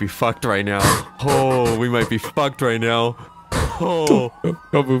 we might be fucked right now. Oh,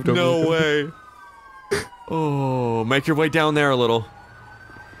 Don't move. No way. Oh, make your way down there a little.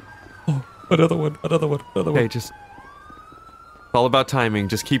 Oh, another one. Hey, just... It's all about timing.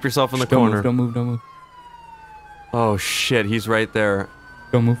 Just keep yourself in the corner. Don't move. Oh, shit, he's right there.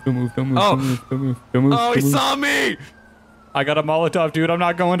 Don't move. Oh, he saw me! I got a Molotov, dude. I'm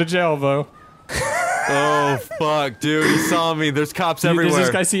not going to jail, though. Oh, fuck, dude. He saw me. There's cops everywhere. Does this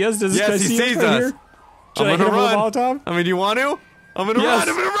guy see us? Yes, he sees us. Should I hit him with a Molotov? I mean, do you want to? I'm gonna run.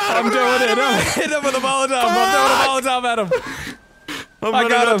 I'm doing it. Hit him with a Molotov. I'm throwing a Molotov at him. I'm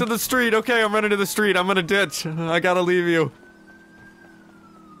running out to the street. Okay, I'm running to the street. I'm gonna ditch. I gotta leave you.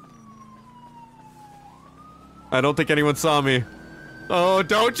 I don't think anyone saw me. Oh,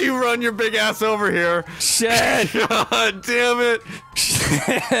 don't you run your big ass over here. Shit. God damn it.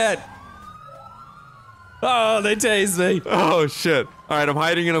 Shit. Oh, they tased me. Oh, shit. All right, I'm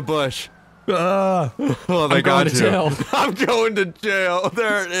hiding in a bush. Oh, they I'm going got to you. jail. I'm going to jail.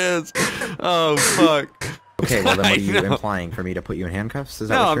 There it is. Oh, fuck. Okay, well then what are you I know. implying? For me to put you in handcuffs? Is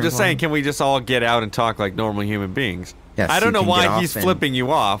that No, what I'm you're just saying, implying? can we just all get out and talk like normal human beings? Yes, I don't you know can why get he's off and- flipping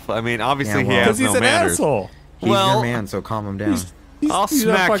you off. I mean, obviously Yeah, he well- has 'Cause he's no an manners. asshole. He's Well, your man, so calm him down. I'll He's a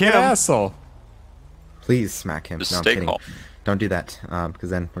smack fucking him. asshole. Please smack him. Just No, I'm stay kidding. calm. Don't do that,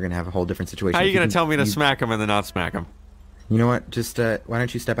 because then we're gonna have a whole different situation. How are you If going can- to tell me to you- smack him and then not smack him? You know what? Just why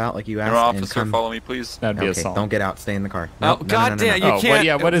don't you step out like you asked No, and officer, come? follow me, please. That'd be Okay, assault. don't get out. Stay in the car. Oh, No, no, goddamn, no, no, no. you can't.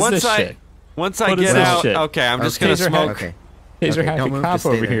 Yeah, what is once this I, shit? Once I What is get this out, shit? okay, I'm just going to Taser smoke. Okay. Taser Okay, happy don't move, cop just stay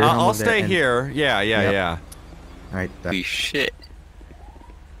over there. here. Don't I'll move there stay and- here. Yeah. All right. Holy shit.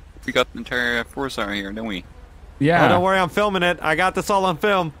 We got the entire force out here, don't we? Yeah. Oh, don't worry, I'm filming it. I got this all on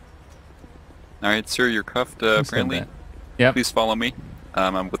film. Alright, sir, you're cuffed, said apparently. that? Yep. Please follow me.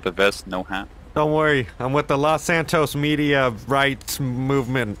 I'm with the vest, no hat. Don't worry, I'm with the Los Santos Media Rights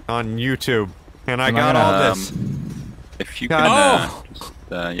Movement on YouTube, and I Am I got gonna- all this. If you God. can, just,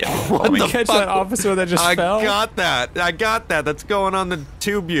 yeah, follow What me. the Catch fuck? that officer that just I fell? got that. I got that. That's going on the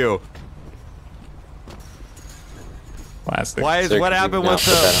tube view. Plastic. Why is Sir, what could you happened not with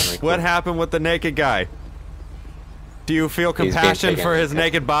put that on the record? what happened with the naked guy? Do you feel He's being compassion taken for into his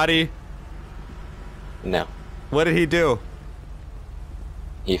naked body? No. What did he do?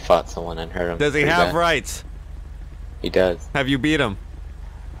 He fought someone and hurt him. Does he pretty have bad. rights? He does. Have you beat him?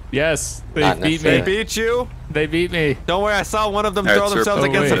 Yes, they Not beat They me. necessarily. beat you? They beat me. Don't worry, I saw one of them Alright, throw sir, themselves pull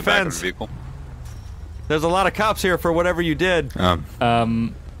against to the the back of fence. the vehicle. There's a lot of cops here for whatever you did.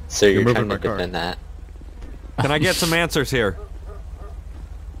 So you're moving trying to my car. defend that. Can I get some answers here?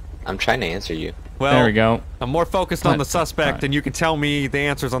 I'm trying to answer you. Well, There we go. I'm more focused on What? the suspect, Alright. and you can tell me the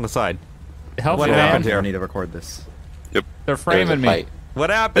answers on the side. Help What me, happened man. here? I need to record this. They're There was a framing me. fight. What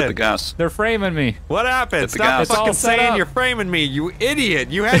Hit the happened? gas. They're framing me. What happened? Hit the Stop gas. It's all fucking set saying up. you're framing me, you idiot!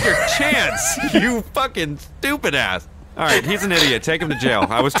 You had your chance, you fucking stupid ass. All right, he's an idiot. Take him to jail.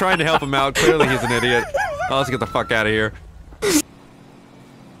 I was trying to help him out. Clearly, he's an idiot. Oh, let's get the fuck out of here.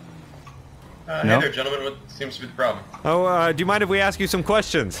 Hey No. there, gentlemen. What seems to be the problem? Oh, do you mind if we ask you some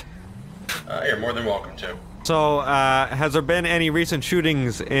questions? You're more than welcome to. So, has there been any recent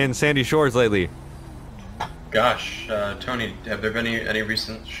shootings in Sandy Shores lately? Gosh, Tony, have there been any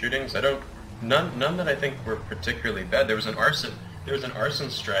recent shootings? None that I think were particularly bad. There was an arson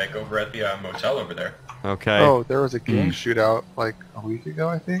strike over at the motel over there. Okay. Oh, there was a gang shootout like a week ago,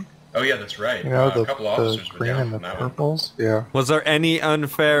 I think. Oh yeah, that's right. You know, A couple officers were green down and the from that one. purples. Yeah. Was there any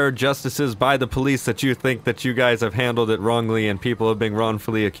unfair justices by the police that you think that you guys have handled it wrongly and people have been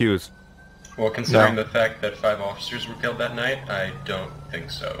wrongfully accused? Well, considering No. the fact that 5 officers were killed that night, I don't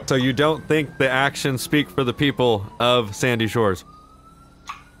think so. So you don't think the actions speak for the people of Sandy Shores?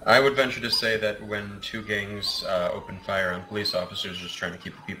 I would venture to say that when 2 gangs open fire on police officers just trying to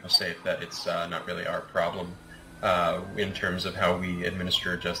keep the people safe, that it's not really our problem in terms of how we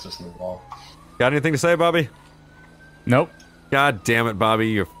administer justice in the law. Got anything to say, Bobby? Nope. God damn it, Bobby,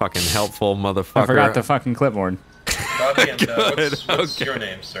 you're fucking helpful motherfucker. I forgot the fucking clipboard. Bobby, and Good, what's okay. your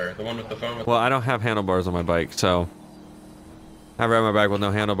name, sir? The one with the phone with Well, I don't have handlebars on my bike, so I ride my bike with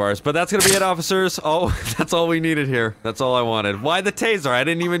no handlebars. But that's gonna be it, officers. Oh, that's all we needed here. That's all I wanted. Why the taser? I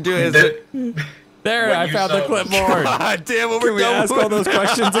didn't even do it. Is it? There, What I you found the saw was- clipboard. God damn it, Can we're we done ask all those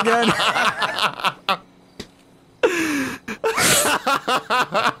questions again?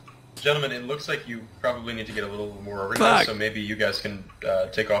 Gentlemen, it looks like you probably need to get a little more Fuck. organized, so maybe you guys can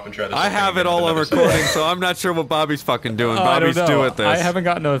take off and try this. I again have it with all on another recording, set. so I'm not sure what Bobby's fucking doing. Oh, I don't Bobby's know. doing this. I haven't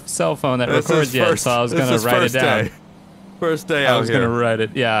gotten a cell phone that This records is yet, first- so I was this gonna is write it first down. day. First day I out was here. gonna write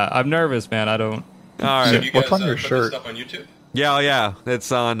it. Yeah, I'm nervous, man. I don't. All right. So do you guys What's on your put shirt? this stuff on YouTube? Yeah, oh yeah.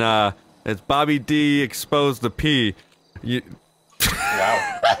 It's on, it's Bobby D exposed the P. You,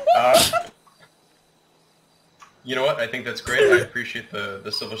 Wow. You know what? I think that's great. I appreciate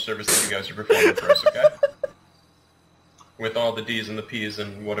the civil service that you guys are performing for us, okay? With all the D's and the P's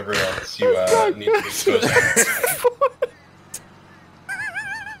and whatever else you need to expose.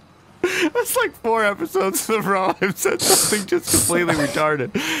 That's like 4 episodes in a row. I've said something just completely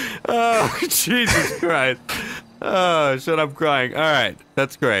retarded. Oh, Jesus Christ. Oh, shit, I'm crying. All right,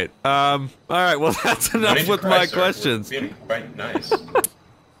 that's great. All right, well, that's No need enough to with cry, my sir. questions. We're being quite nice.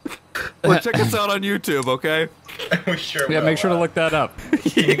 Well, check us out on YouTube, okay? We sure Yeah, will. make sure to look that up.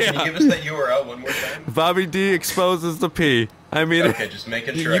 Can you give us that URL one more time? Bobby D exposes the P. I mean, Okay, just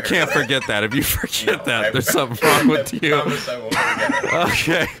making sure. I you heard can't that. forget that. If you forget No, that, I- there's something wrong with you. I promise I won't forget it.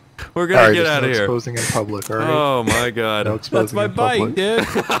 Okay, we're All gonna right, get just out no of here. exposing in public. All right. Oh my God. No exposing That's my in bike, public. dude.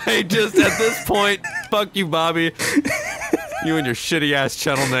 I just, at this point, fuck you, Bobby. You and your shitty ass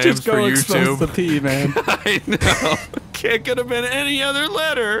channel names Just for go expose YouTube. the P, man. I know. It could have been any other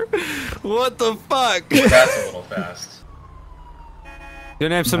letter. What the fuck? That's a little fast. Your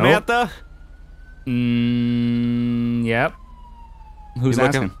name's Samantha? Yep. Who's You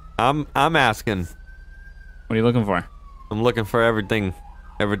asking? looking? I'm asking. What are you looking for? I'm looking for everything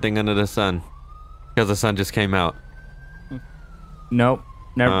under the sun. Because the sun just came out. Nope.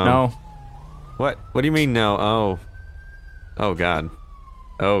 Never. No. What? What do you mean no? Oh. Oh God.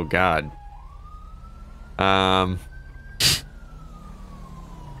 Oh God.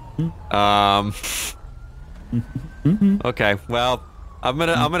 Okay. Well, I'm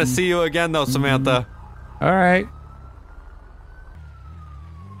gonna see you again though, Samantha. All right.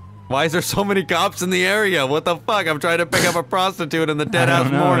 Why is there so many cops in the area? What the fuck? I'm trying to pick up a prostitute in the dead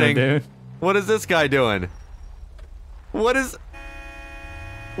ass morning. Dude. What is this guy doing? What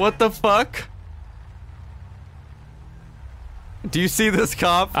the fuck? Do you see this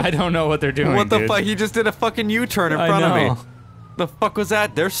cop? I don't know what they're doing. What the dude. fuck? He just did a fucking U-turn in front of me. The fuck was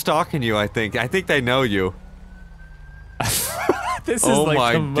that? They're stalking you, I think. I think they know you. This is oh like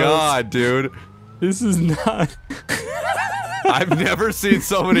my the God, dude. This is not... I've never seen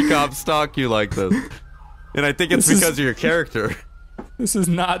so many cops stalk you like this. And I think it's because of your character. This is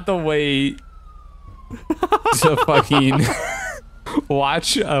not the way to fucking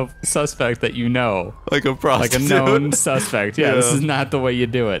watch a suspect that you know. Like a prostitute. Like a known suspect. Yeah, this is not the way you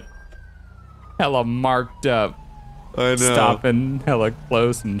do it. Hella marked up. I know. Stopping hella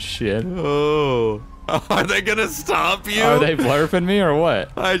close and shit. Oh. Are they gonna stop you? Are they blurping me or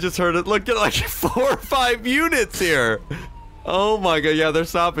what? I just heard it. Look at like 4 or 5 units here. Oh my God. Yeah, they're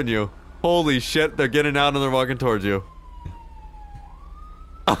stopping you. Holy shit. They're getting out and they're walking towards you.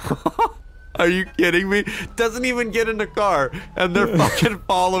 Are you kidding me? Doesn't even get in the car and they're fucking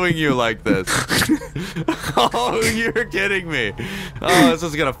following you like this. Oh, you're kidding me. Oh, this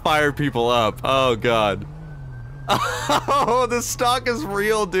is gonna fire people up. Oh God. Oh, the stock is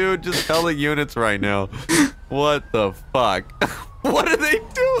real, dude. Just telling units right now. What the fuck? What are they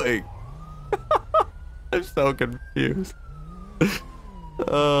doing? I'm so confused.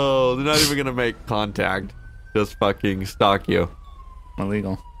 Oh, they're not even gonna make contact. Just fucking stalk you.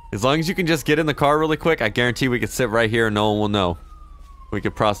 Illegal. As long as you can just get in the car really quick, I guarantee we could sit right here and no one will know. We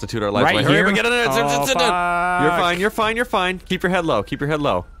could prostitute our lives right away. here? Hurry up and get in there. Oh, Sit down. You're fine. You're fine. You're fine. Keep your head low. Keep your head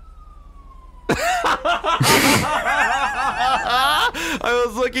low. I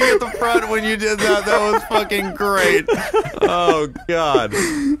was looking at the front when you did that. That was fucking great. Oh God.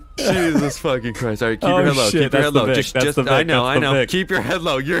 Jesus fucking Christ. All right, keep your head low. Shit, Keep your head low. Just I know. Keep your head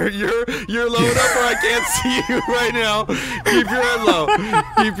low. You're low enough where I can't see you right now. Keep your head low.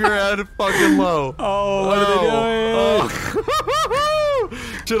 Keep your head fucking low. Oh, what are they doing? Oh.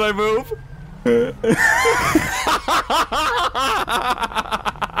 Should I move?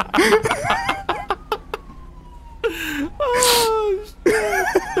 Oh,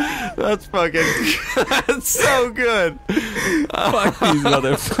 shit. That's fucking. That's so good. Fuck these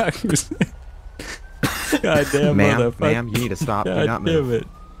motherfuckers. Goddamn motherfucker. Ma'am, you need to stop. God Do not move. damn it.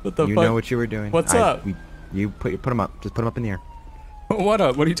 What the you fuck? know what you were doing. What's up? You put them up. Just put them up in the air. What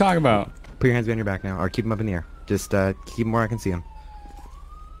up? What are you talking about? Put your hands behind your back now, or keep them up in the air. Just keep them where I can see them.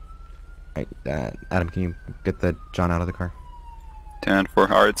 Right, Adam, can you get the John out of the car? 10-4,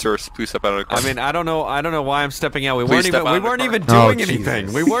 alright, sir. Please step out of the car. I mean, I don't know why I'm stepping out. We Please weren't even step out doing of the car.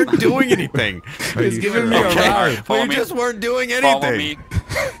 anything. We weren't doing anything. He's giving me a ride. We just weren't doing Follow anything.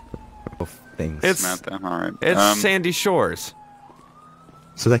 me. Things. It's Samantha, alright. It's Sandy Shores.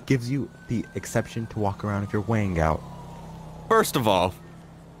 So that gives you the exception to walk around if you're weighing out. First of all,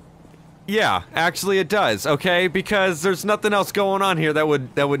 yeah, actually it does, okay? Because there's nothing else going on here that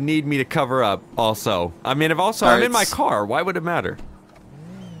would need me to cover up also. I mean, if also I'm in my car, why would it matter?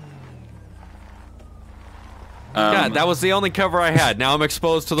 Yeah, that was the only cover I had. Now I'm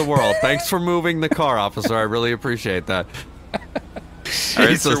exposed to the world. Thanks for moving the car, officer. I really appreciate that.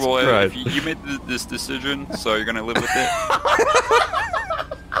 Alright, sir, well, if you made this decision, so you're gonna live with it.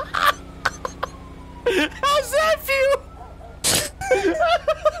 How's that feel?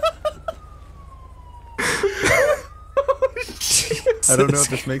 I don't know if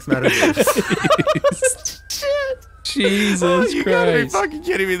this makes matters worse. Shit. Jesus you Christ. gotta be fucking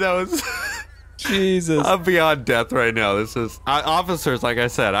kidding me. That was... Jesus. I'm beyond death right now. This is... officers, like I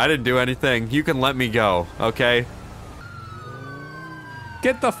said, I didn't do anything. You can let me go, okay?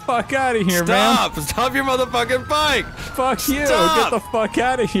 Get the fuck out of here, man. Stop your motherfucking bike! Fuck you. Stop. Get the fuck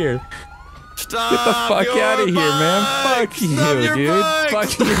out of here. Stop Get the fuck out of here, man. Fuck you, dude.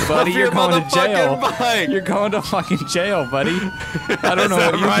 Fuck you, buddy. You're going to jail. You're going to fucking jail, buddy. I don't know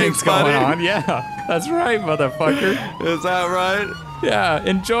what you think's going on. Yeah, that's right, motherfucker. Is that right? Yeah,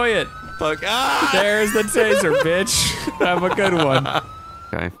 enjoy it. Fuck. Ah! There's the taser, bitch. Have a good one.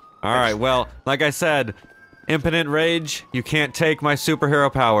 Okay. All right. Well, like I said, impotent rage. You can't take my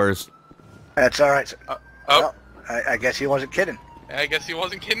superhero powers. That's all right. Well, I guess he wasn't kidding. I guess he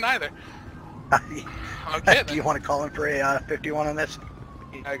wasn't kidding either. Do you want to call him for a 51 on this?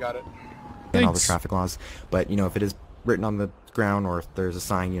 I got it. And all the traffic laws. But, you know, if it is written on the ground or if there's a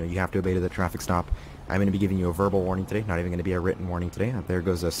sign, you know, you have to obey to the traffic stop. I'm going to be giving you a verbal warning today, not even going to be a written warning today. There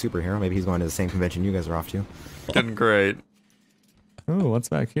goes a superhero. Maybe he's going to the same convention you guys are off to. Great. Oh, what's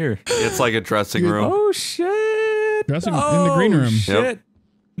back here? It's like a dressing room. Oh, shit. Dressing in the green room. Shit.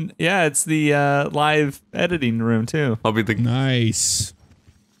 Yep. Yeah, it's the live editing room, too. I'll be the... Nice.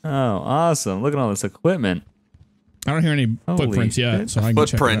 Oh, awesome. Look at all this equipment. I don't hear any footprints yet, so I can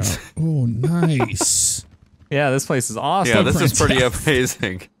check it out. Oh, nice. Yeah, this place is awesome. Yeah, this is pretty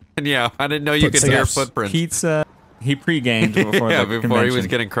amazing. And yeah, I didn't know you could hear footprints. Pizza. He pre-gamed before yeah, the before he was convention.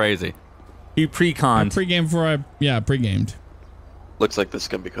 getting crazy. He pre-conned. Pre-gamed before I... Yeah, pre-gamed. Looks like this is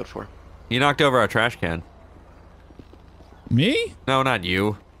gonna be code 4. You knocked over our trash can. Me? No, not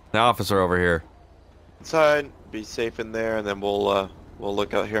you. The officer over here. Inside, be safe in there, and then we'll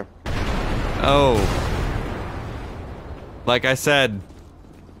look out here. Oh. Like I said,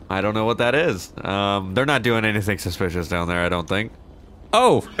 I don't know what that is. They're not doing anything suspicious down there, I don't think.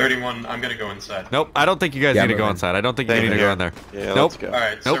 Oh! 31, I'm gonna go inside. Nope, I don't think you guys need to go inside. I don't think you need to go in there. Yeah, nope. let's go.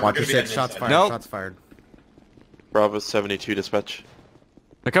 Alright, nope. so Watch your six. Shots fired. Nope. Shots fired. Bravo 72 dispatch.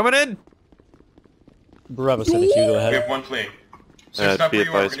 They're coming in. Bravo 72, go We ahead. have one fleeing. So stop Be where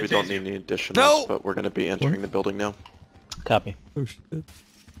you are, advised, we're we gonna don't tase need you. any additions, No! but we're gonna be entering the building now. Copy. Oh, shit.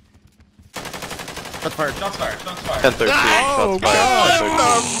 Shots fired. Shots fired, shots fired. 10-13, Oh,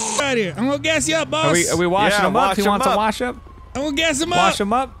 shots fired. Right here. I'm gonna gas you up, boss. Are we washing him up? He wants a wash up? I'm gonna gas him up. Wash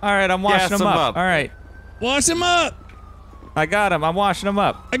him up? All right, I'm washing Gas him him up. up. All right. Wash him up. I got him. I'm washing him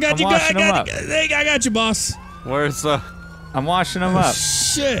up. I got I'm you. washing him up. I got you, boss. Where's the... I'm washing him up.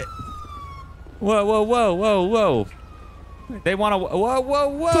 Shit. Whoa, whoa, whoa, whoa, whoa. They want to... Whoa, whoa,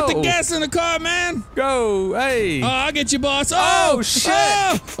 whoa. Put the gas in the car, man. Go. Hey. Oh, I'll get you, boss. Oh, shit.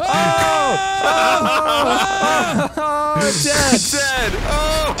 Dead.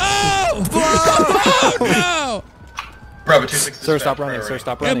 Oh. Oh, no. Bravo 26 Sir, stop running. Sir,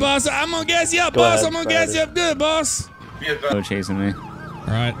 stop Hey, running. boss, I'm gonna gas you up, Go boss. ahead, I'm gonna gas you up good, boss. Be advised. Oh, chasing me. All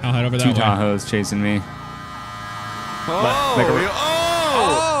right, I'll head over that Two way. Tahoes chasing me.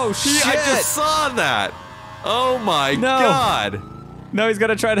 Oh, shit. I just saw that. Oh my god. No, he's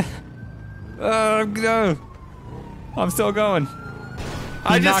gonna try to... no. I'm still going.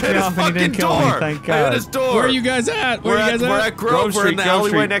 I just knocked hit me his off and he fucking didn't kill me, door. thank I hit God. his door. Where are you guys at? Where We're are you guys We're at? at Grove. We're in the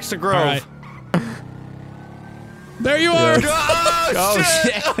alleyway next to Grove. All right. There you are. Oh,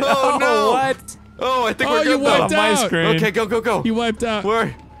 shit. Oh, no. What? Oh, I think Oh, we're you good though. wiped out. Screen. Okay, go, go, go. You wiped out.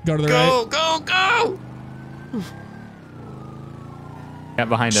 Where? Go to the Go, right. go, go. Yeah,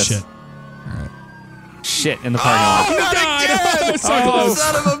 behind us. Shit. Shit, in the parking lot. Oh, not God. again. So close.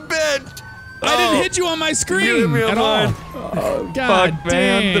 Son of a bitch. I didn't hit you on my You hit screen me on at all. mine. God Fuck,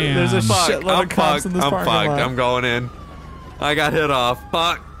 man. damn. There's a Fuck, shitload I'm of cops fucked. in this I'm parking fucked. lot. I'm going in. I got hit off.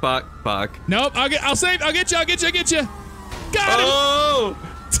 Fuck, fuck, fuck. Nope. I'll save. I'll get you. I'll get you. I'll get you. Got him. Oh.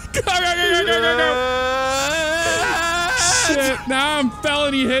 Go, go, go, go, go, go. Shit. Now I'm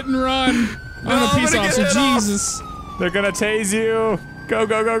felony hit and run. I'm a peace officer. Jesus. They're gonna tase you. Go,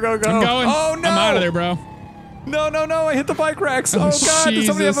 go, go, go, go. I'm going. Oh, no. I'm out of there, bro. No, no, no. I hit the bike racks. Oh, God. Did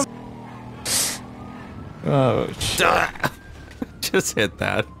somebody have a... Oh, shit. Just hit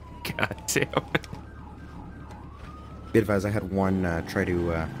that. God damn it. Be advised, I had one try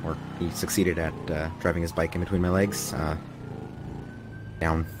to, or he succeeded at driving his bike in between my legs.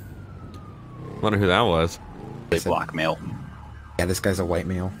 Down. Wonder who that was. Big black male. Yeah, this guy's a white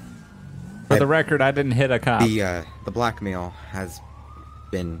male. For the record, I didn't hit a cop. The black male has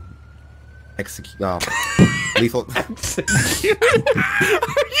been lethal.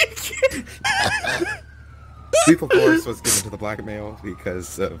 Lethal force was given to the black male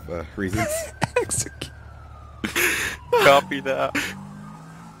because of reasons. Copy that.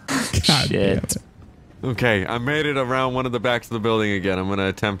 God Shit. Okay, I made it around one of the backs of the building again. I'm gonna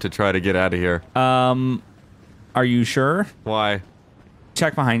attempt to try to get out of here. Are you sure? Why?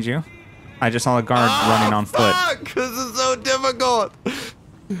 Check behind you. I just saw a guard running on foot. Fuck! This is so difficult.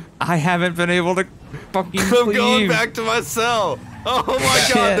 I haven't been able to fucking I'm leave. going back to my cell. Oh my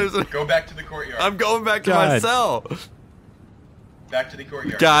god, there's a... Go back to the courtyard. I'm going back to my cell. Back to the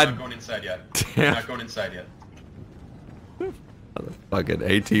courtyard. God. I'm not going inside yet. Damn. I'm not going inside yet. Fucking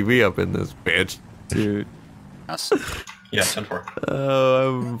ATV up in this bitch. Dude. Yeah, 10-4.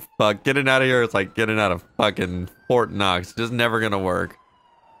 Oh, fuck. Getting out of here is like getting out of fucking Fort Knox. Just never gonna work.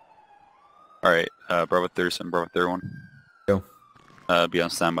 Alright, Bravo 31, Bravo 31. Go. Be on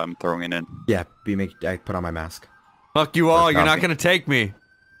standby, I'm throwing it in. Yeah, I put on my mask. Fuck you all, you're not gonna take me.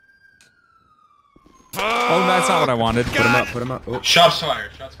 Oh, that's not what I wanted. Put him up, put him up. Oh. Shots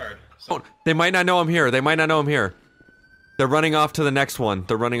fired, shots fired. Oh, they might not know I'm here. They might not know I'm here. They're running off to the next one.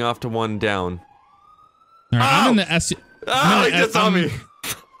 They're running off to one down. All right, I'm in the SUV. Oh, he just saw me.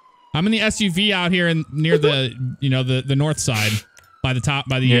 I'm in the SUV out here and near the, the north side, by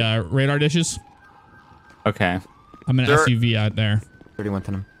the radar dishes. Okay. I'm in an SUV out there. 31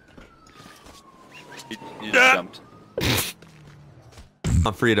 to him. You just jumped.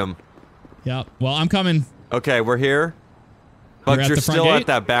 On freedom. Yep. Well, I'm coming. Okay, we're here. But you're the front still gate? at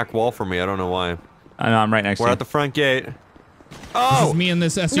that back wall for me. I don't know why. I know, I'm right next to you. We're at the front gate. Oh! This is me in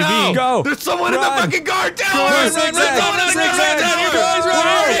this SUV. No! Go! There's someone in the fucking guard down! Run!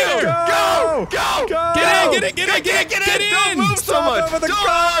 Go! Get in! Don't move so much! Go!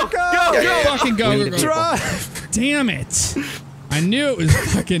 Fucking go! Drive! Damn it! I knew it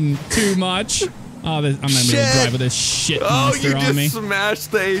was fucking too much. Oh, I'm not gonna be able to drive with this shit monster on me. You just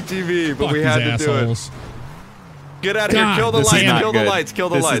smashed the ATV, but Fuck we had these to do assholes. it. Get out of here! Kill the lights! Kill the lights! Kill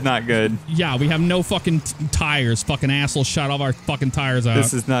the lights! This is not good. Yeah, we have no fucking tires. Fucking asshole shot all of our fucking tires out.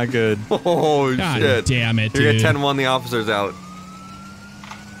 This is not good. Oh God shit! Damn it, You're dude. gonna 10-1 the officers out.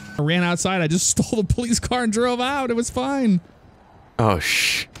 I ran outside. I just stole the police car and drove out. It was fine. Oh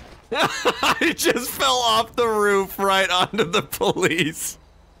shh! I just fell off the roof right onto the police.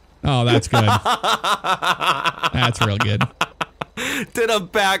 Oh, that's good. That's real good. Did a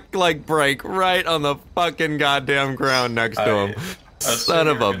back brake right on the fucking goddamn ground next to him. Son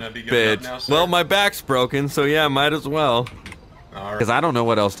of a bitch. now, Well, my back's broken, so yeah, might as well. Because I don't know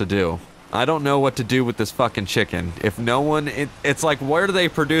what else to do. I don't know what to do with this fucking chicken. If no one, it's like, where do they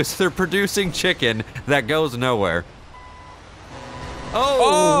produce? They're producing chicken that goes nowhere.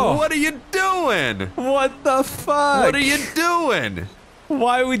 Oh, what are you doing? What the fuck? What are you doing?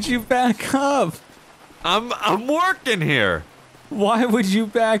 Why would you back up? I'm working here. Why would you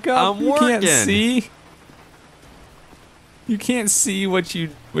back up? I'm you working. Can't see. You can't see what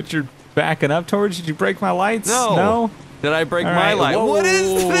you're backing up towards. Did you break my lights? No. No. Did I break All my right. light? What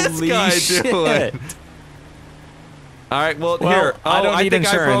is this Holy guy shit. doing? All right, well here. I don't need think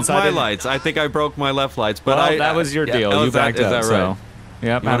insurance. I broke my lights. I think I broke my left lights, but Well, that was your deal. You backed is up. that right? So.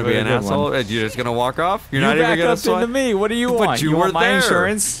 Yep. You want to be an good asshole? one. You're just gonna walk off? You're you not even back gonna up swipe? into me. What do you But want? you want were my there.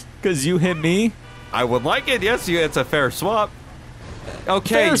 insurance? Because you hit me. I would like it. Yes, it's a fair swap.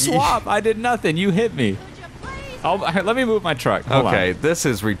 Okay. Fair swap. I did nothing. You hit me. Let me move my truck. Hold Okay, on. this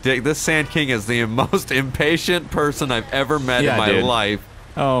is ridiculous. This Sand King is the most impatient person I've ever met in my life.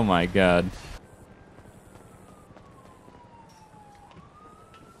 Oh my god.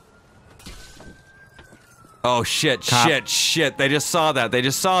 Oh shit, shit. They just saw that. They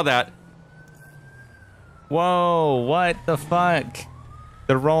just saw that. Whoa, what the fuck?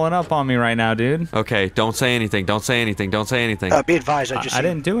 They're rolling up on me right now, dude. Okay, don't say anything. Don't say anything. Don't say anything. Be advised, I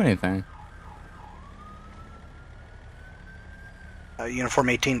didn't do anything. Uniform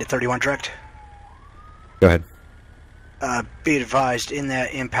 18 to 31 direct. Go ahead. Be advised, in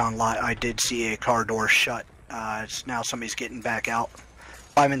that impound lot, I did see a car door shut. It's now somebody's getting back out.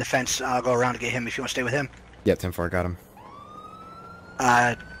 I'm in the fence. I'll go around to get him if you want to stay with him. Yeah, 10-4, got him.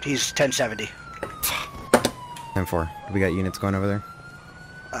 He's 1070. 10-4. We got units going over there?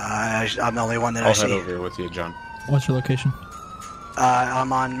 I'm the only one that I I'll see. head over here with you, John. What's your location?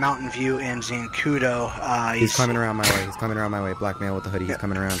 I'm on Mountain View in Zancudo. He's climbing around my way. He's climbing around my way. Black male with the hoodie. He's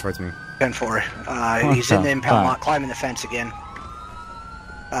coming around towards me. 10-4. He's in the impound lot, climbing the fence again.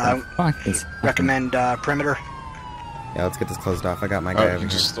 Recommend perimeter. Yeah, let's get this closed off. I got my guy over he here.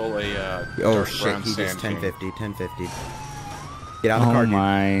 just stole a oh dark shit, brown he just Sand 1050, 1050. Get out of the car, dude.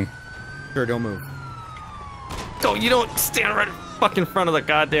 My. Sure, don't move. You don't stand right fucking front of the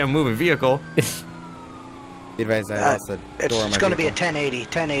goddamn moving vehicle. Be advised, I lost the door on my It's going to be a vehicle.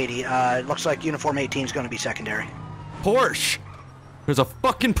 1080. It looks like Uniform 18 is going to be secondary. Porsche. There's a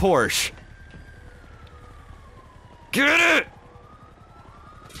fucking Porsche. Get it!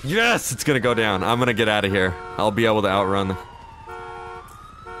 Yes, it's gonna go down. I'm gonna get out of here. I'll be able to outrun.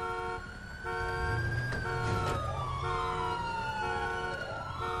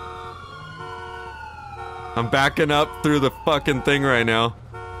 I'm backing up through the fucking thing right now.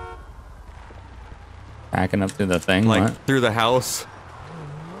 Backing up through the thing? Like, what? through the house.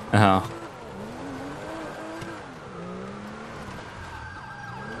 Oh.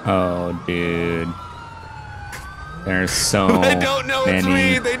 Oh, dude. There's so I don't know it's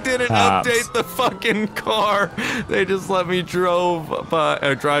many me. They didn't cops. update the fucking car. They just let me drive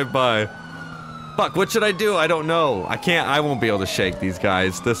by. Fuck, what should I do? I don't know. I won't be able to shake these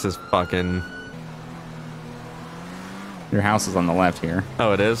guys. This is fucking... Your house is on the left here.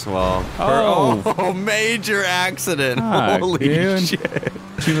 Oh, it is? Well... Oh! Major accident. Fuck, Holy dude. shit.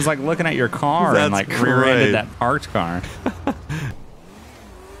 She was like looking at your car and like rear-ended that parked car.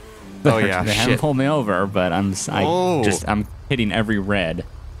 Oh yeah, they haven't pulled me over, but I'm hitting every red.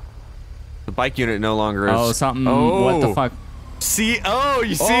 The bike unit no longer is... Oh, something... What the fuck? See? Oh,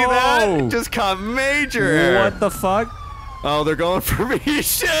 you see that? Just caught major error. What the fuck? Oh, they're going for me.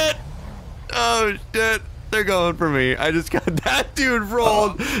 Shit. Oh, shit. They're going for me. I just got... That dude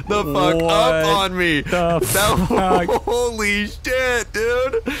rolled the fuck up on me. Holy shit,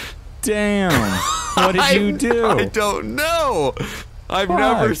 dude. Damn. What did you do? I don't know. I've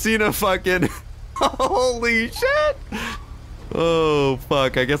never seen a fucking... Holy shit. Oh,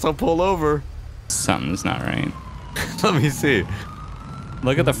 fuck. I guess I'll pull over. Something's not right. Let me see.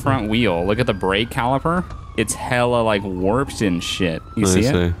 Look at the front wheel. Look at the brake caliper. It's hella like warped and shit. You see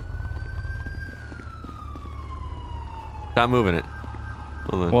it? Stop moving it.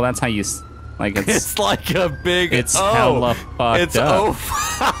 Hold on. Well, that's how you like. It's like a big. It's hella fucked up.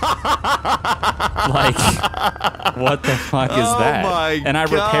 Like, what the fuck is that? My and I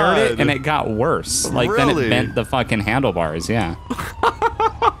repaired it, and it got worse. Like then it bent the fucking handlebars. Yeah.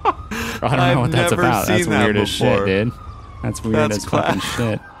 I don't know what that's about. That's weird as shit, dude. That's weird as fucking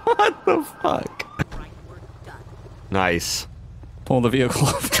shit. What the fuck? Nice. Pull the vehicle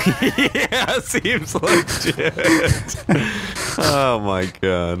up. Yeah, seems legit. Oh my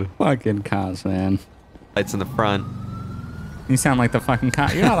god. Fucking cops, man. Lights in the front. You sound like the fucking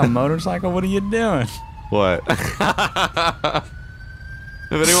cop. You're not on a motorcycle. What are you doing? What? If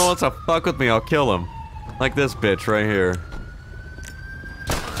anyone wants to fuck with me, I'll kill him. Like this bitch right here.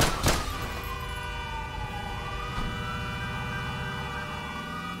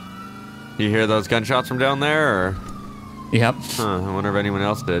 You hear those gunshots from down there, or? Yep. Huh, I wonder if anyone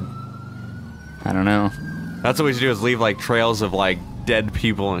else did. I don't know. That's what we should do, is leave, like, trails of, like, dead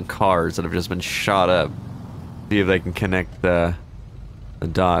people and cars that have just been shot up. See if they can connect the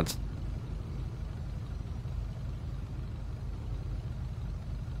dots.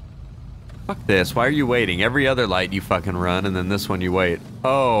 Fuck this. Why are you waiting? Every other light you fucking run, and then this one you wait.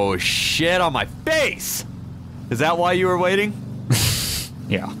 Oh, shit on my face! Is that why you were waiting?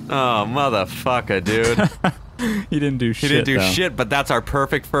 Yeah. Oh, motherfucker, dude. He didn't do shit. He didn't do shit, but that's our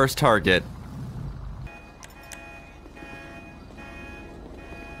perfect first target.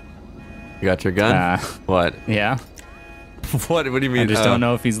 You got your gun? What? Yeah. What do you mean? I just don't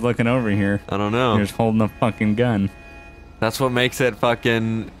know if he's looking over here. I don't know. You're just holding a fucking gun. That's what makes it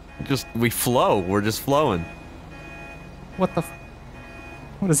fucking... we flow. We're just flowing. What the...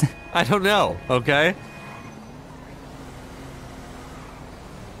 What is it? I don't know, okay?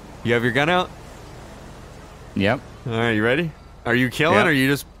 You have your gun out? Yep. Alright, you ready? Are you killing, or are you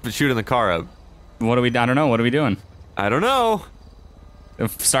just shooting the car up? What are we... I don't know. What are we doing? I don't know.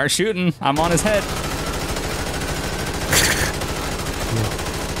 Start shooting. I'm on his head.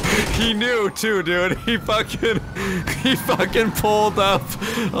 He knew too, dude. He fucking pulled up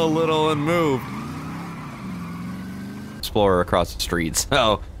a little and moved. Explorer across the street.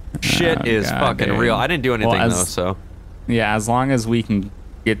 So shit is fucking real. I didn't do anything though, so. Yeah, as long as we can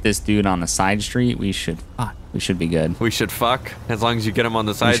get this dude on the side street, we should be good. We should fuck? As long as you get him on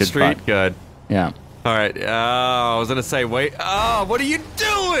the side street? Fuck. Good. Yeah. Alright, I was gonna say, wait. Oh, what are you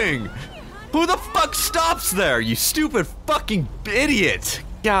doing? Who the fuck stops there, you stupid fucking idiot?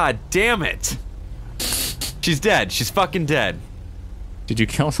 God damn it. She's dead. She's fucking dead. Did you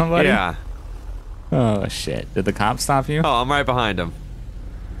kill somebody? Yeah. Oh, shit. Did the cops stop you? Oh, I'm right behind them.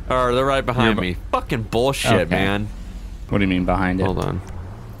 Or they're right behind me. Fucking bullshit, man. What do you mean behind it? Hold on.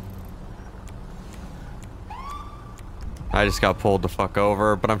 I just got pulled the fuck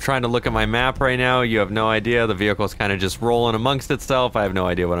over, but I'm trying to look at my map right now. You have no idea. The vehicle's kind of just rolling amongst itself. I have no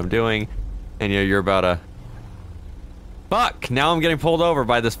idea what I'm doing. And you're about to... Fuck! Now I'm getting pulled over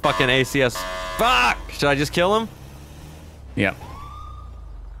by this fucking ACS. Fuck! Should I just kill him? Yep.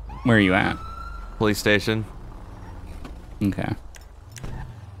 Where are you at? Police station. Okay.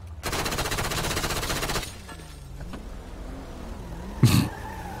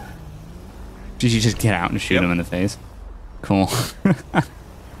 Did you just get out and shoot him in the face? Cool.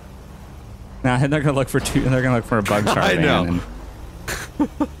 Nah, they're gonna look for they're gonna look for a bug car. I know.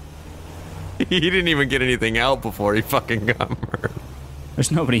 And He didn't even get anything out before he fucking got murdered. There's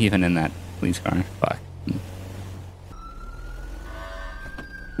nobody even in that police car. Fuck.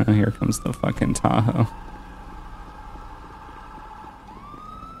 Oh, here comes the fucking Tahoe.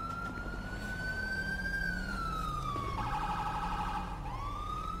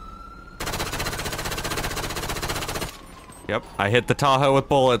 Yep, I hit the Tahoe with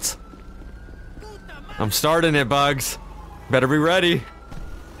bullets. I'm starting it, Bugs. Better be ready.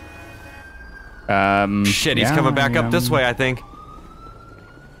 Shit, he's coming back up this way, I think.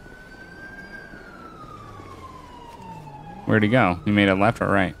 Where'd he go? He made a left or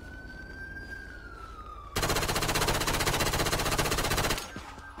right?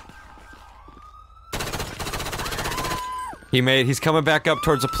 He's coming back up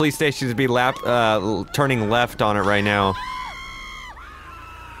towards the police station to be turning left on it right now.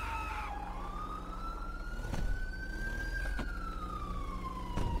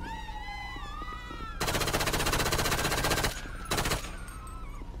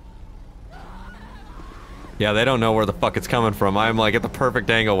 Yeah, they don't know where the fuck it's coming from. I'm like at the perfect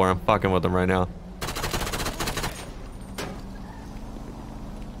angle where I'm fucking with them right now.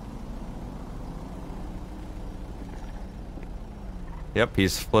 Yep,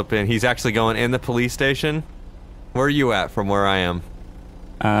 he's flipping. He's actually going in the police station. Where are you at from where I am?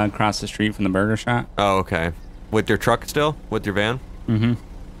 Across the street from the burger shop. Oh, okay. With your truck still? With your van? Mm-hmm.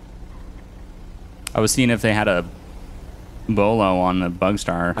 I was seeing if they had a bolo on the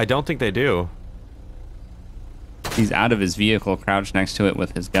Bugstar. I don't think they do. He's out of his vehicle, crouched next to it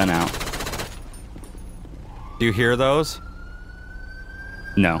with his gun out. Do you hear those?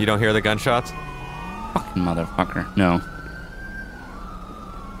 No. You don't hear the gunshots? Fucking motherfucker. No.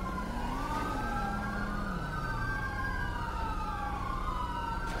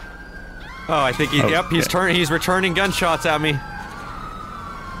 Oh, I think yep, he's returning gunshots at me.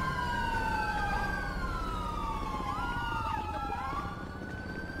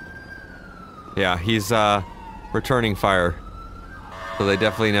 Yeah, he's returning fire. So they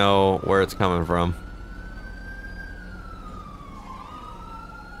definitely know where it's coming from.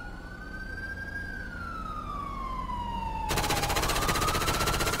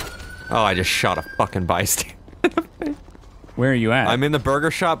 Oh, I just shot a fucking bystander. Where are you at? I'm in the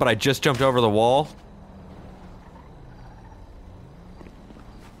burger shop, but I just jumped over the wall.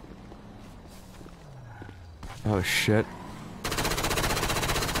 Oh shit.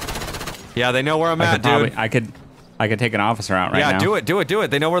 Yeah, they know where I'm at, dude. I could take an officer out right now. Yeah, do it.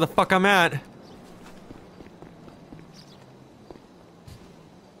 They know where the fuck I'm at.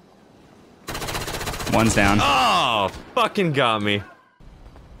 One's down. Oh, fucking got me.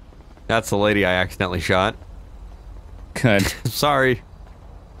 That's the lady I accidentally shot. Good. Sorry.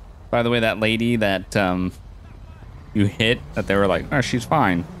 By the way, that lady that you hit, that they were like, oh, she's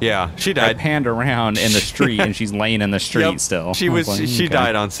fine. Yeah, she died. I panned around in the street, and she's laying in the street still. She was. Like, she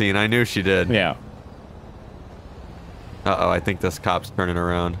died on scene. I knew she did. Yeah. Uh-oh, I think this cop's turning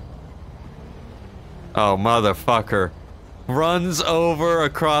around. Oh, motherfucker. Runs over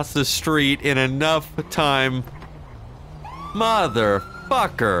across the street in enough time.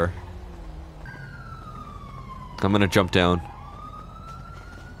 Motherfucker. I'm gonna jump down.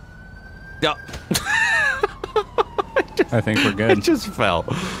 Yeah. I think we're good. It just fell.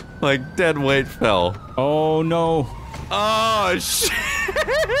 Like, dead weight fell. Oh, no. Oh, shit!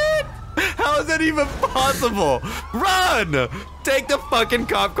 How is that even possible? Run! Take the fucking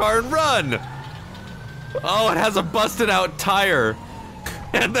cop car and run! Oh, it has a busted out tire.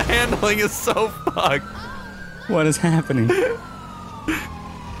 And the handling is so fucked. What is happening?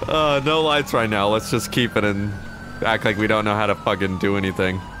 No lights right now. Let's just keep it and act like we don't know how to fucking do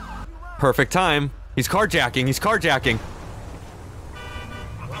anything. Perfect time. He's carjacking. He's carjacking.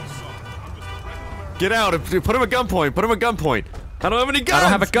 Get out. Put him at gunpoint. Put him at gunpoint. I don't have any guns. I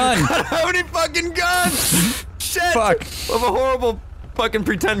don't have a gun. I don't have any fucking guns. Shit. Fuck. I'm a horrible fucking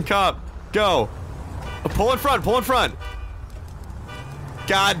pretend cop. Go. Pull in front. Pull in front.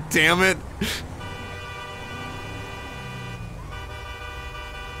 God damn it.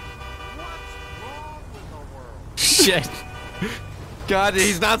 Shit. God,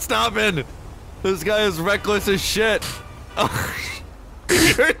 he's not stopping. This guy is reckless as shit. Oh,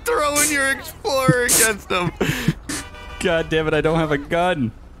 you're throwing your Explorer against him. God damn it, I don't have a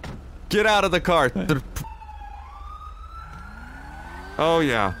gun. Get out of the car. Oh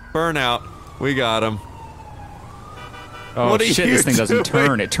yeah, burnout. We got him. Oh what shit, this thing doesn't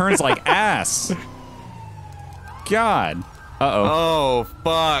turn. It turns like ass. God. Uh-oh. Oh,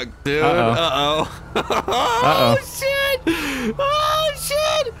 fuck, dude. Uh-oh. Oh, shit. Oh,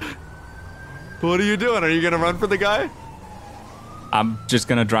 shit. What are you doing? Are you going to run for the guy? I'm just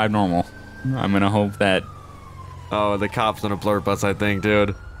going to drive normal. I'm going to hope that... Oh, the cop's going to blurp us, I think,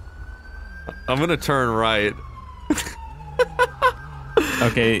 dude. I'm going to turn right.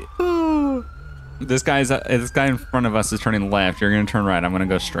 Okay. This guy in front of us is turning left. You're going to turn right. I'm going to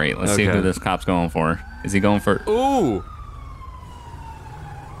go straight. Let's see who this cop's going for. Is he going for... Ooh.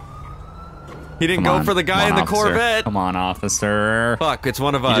 He didn't go for the guy in the Corvette. Come on, officer. Fuck, it's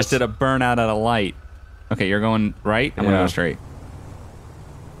one of us. You just did a burnout at a light. Okay, you're going right. I'm gonna go straight.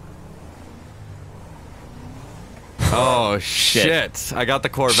 Oh shit! I got the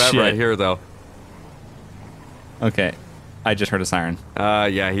Corvette right here though. Okay, I just heard a siren.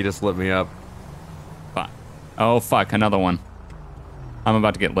 Yeah, he just lit me up. Fuck. Oh fuck, another one. I'm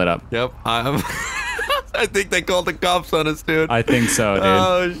about to get lit up. Yep, I think they called the cops on us, dude. I think so, dude.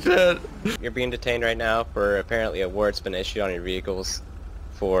 Oh shit! You're being detained right now for apparently a warrant's been issued on your vehicles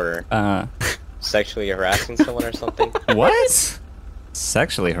for sexually harassing someone or something. What?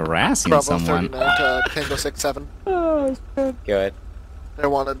 Sexually harassing Bravo someone? 39 to Tango 67. Oh, shit. Good. They're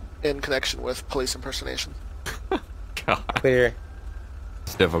wanted in connection with police impersonation. God. Clear.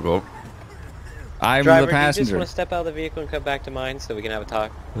 It's difficult. I'm Driver, the do you just passenger. want to step out of the vehicle and come back to mine so we can have a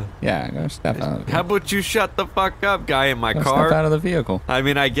talk? Yeah, go step out. How about you shut the fuck up, guy in my Go car? step out of the vehicle. I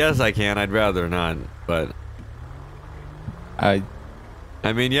mean, I guess I can. I'd rather not, but. I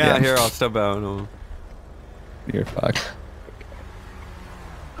mean, yeah. Here, I'll step out. No. You're fucked.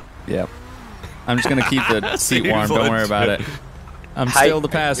 Yep. I'm just gonna keep the seat warm. Don't worry about it. I'm still the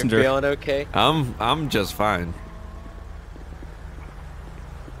passenger. You're feeling okay? I'm just fine.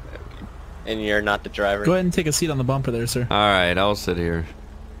 And you're not the driver? Go ahead and take a seat on the bumper there, sir. All right, I'll sit here.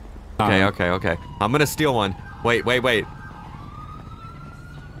 Okay, okay. I'm gonna steal one. Wait.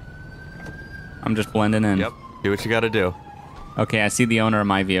 I'm just blending in. Yep. Do what you gotta do. Okay, I see the owner of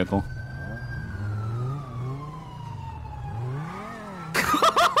my vehicle.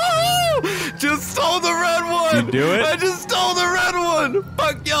 Just stole the red one! You do it? I just stole the red one!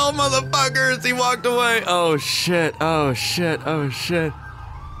 Fuck y'all motherfuckers! He walked away! Oh shit, oh shit, oh shit.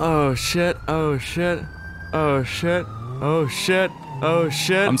 Oh shit, oh shit. Oh shit, oh shit, oh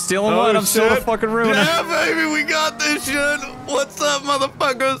shit. I'm stealing one, I'm still the fucking ruiner. Yeah, baby, we got this shit! What's up,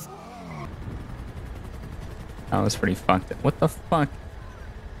 motherfuckers? That was pretty fucked. What the fuck?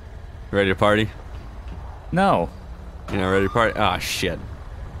 Ready to party? No. You're not ready to party? Ah, shit.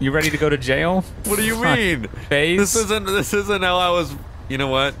 You ready to go to jail? What do you mean? Phase? This isn't how I was. You know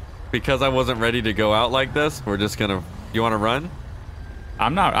what? Because I wasn't ready to go out like this, we're just gonna. You want to run?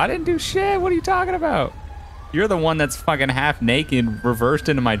 I'm not. I didn't do shit. What are you talking about? You're the one that's fucking half naked, reversed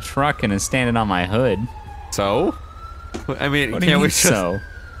into my truck, and is standing on my hood. So? I mean, what do you can't we mean, just? So?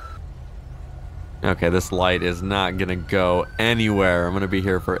 Okay, this light is not gonna go anywhere. I'm gonna be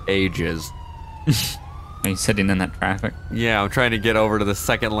here for ages. Are you sitting in that traffic? Yeah, I'm trying to get over to the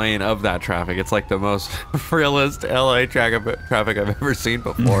second lane of that traffic. It's like the most realist LA traffic I've ever seen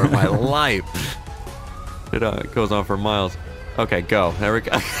before in my life. It goes on for miles. Okay, go. There we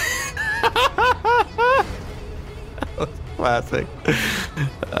go. That was classic.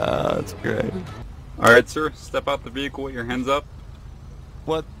 That's great. Alright, sir. Step out the vehicle with your hands up.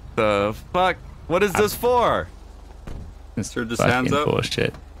 What the fuck? What is this for? Sir, just hands up.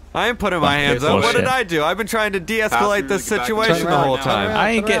 Bullshit. I ain't putting my hands up. What did I do? I've been trying to de-escalate this situation the whole time.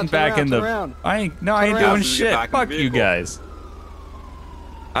 I ain't getting back in the. I ain't doing shit. Fuck you guys.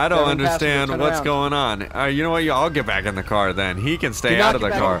 I don't understand what's going on. You know what? I'll get back in the car then. He can stay out of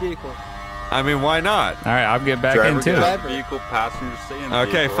the car. I mean, why not? All right, I'll get back in too. Vehicle, passenger, stay in the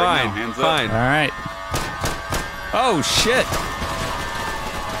Okay, vehicle fine, right now. Hands fine. up. All right. Oh shit.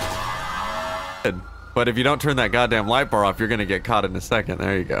 But if you don't turn that goddamn light bar off, you're gonna get caught in a second.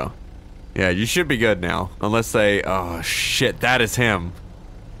 There you go. Yeah, you should be good now. Unless they... Oh, shit. That is him.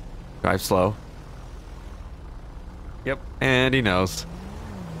 Drive slow. Yep. And he knows.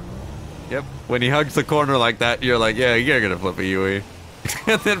 Yep. When he hugs the corner like that, you're like, yeah, you're gonna flip a Yui.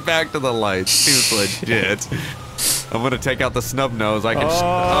 And then back to the lights. Seems legit. I'm gonna take out the snub nose. I can...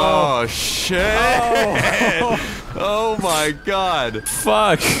 Oh, shit. Oh my god.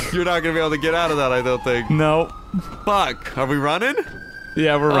 Fuck. You're not gonna be able to get out of that, I don't think. No. Fuck. Are we running?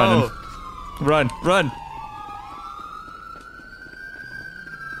 Yeah, we're running. Run.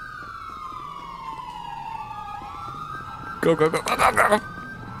 Go.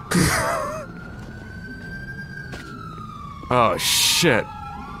 Oh, shit.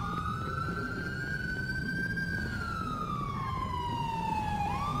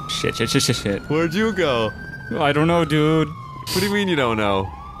 Shit. Where'd you go? I don't know, dude. What do you mean you don't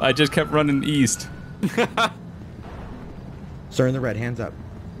know? I just kept running east. Sir in the red, hands up.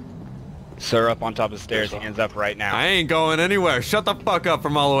 Sir, up on top of the stairs, hands up right now. I ain't going anywhere. Shut the fuck up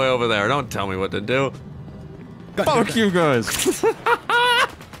from all the way over there. Don't tell me what to do. Fuck you guys.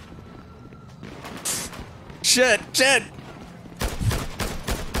 Shit.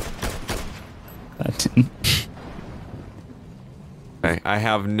 That didn't. Okay, I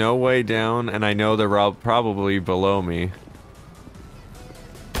have no way down, and I know they're all probably below me.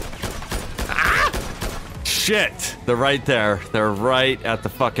 shit! They're right there. They're right at the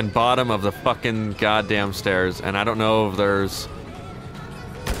fucking bottom of the fucking goddamn stairs, and I don't know if there's...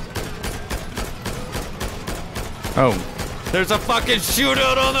 Oh. There's a fucking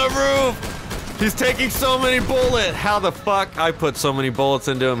shootout on the roof! He's taking so many bullets! How the fuck? I put so many bullets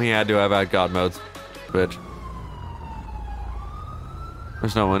into him, he had to have had God modes. Bitch.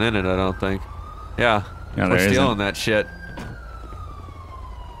 There's no one in it, I don't think. Yeah. No, we're there stealing isn't. that shit.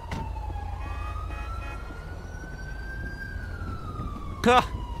 Ha!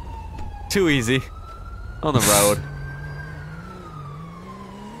 Too easy. On the road.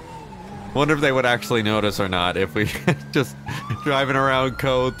 Wonder if they would actually notice or not if we just driving around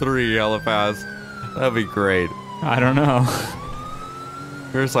code 3 hella fast. That'd be great. I don't know.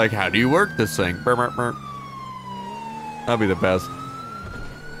 We're just like, how do you work this thing? Burr, burr, burr. That'd be the best.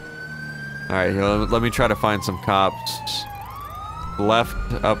 Alright, here, let me try to find some cops.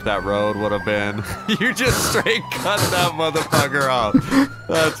 Left up that road would have been. You just straight cut that motherfucker off.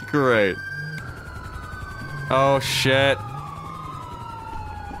 That's great. Oh shit.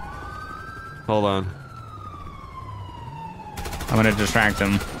 Hold on. I'm gonna distract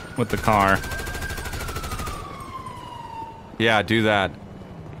him with the car. Yeah, do that.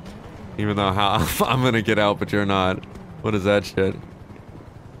 Even though I'm gonna get out, but you're not. What is that shit?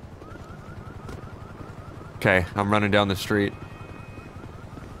 Okay, I'm running down the street.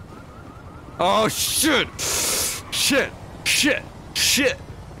 Oh shit! Shit! Shit! Shit!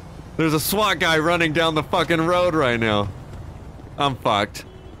 There's a SWAT guy running down the fucking road right now. I'm fucked.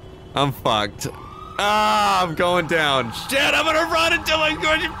 I'm fucked. Ah, I'm going down. Shit, I'm gonna run until I'm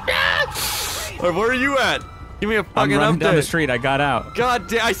going to... Where are you at? Give me a fucking I'm running update. down the street. I got out. God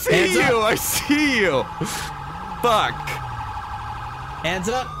damn, I see you! I see you! Fuck. Hands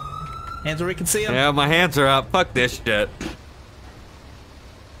up. Hands where we can see them. Yeah, my hands are up. Fuck this shit.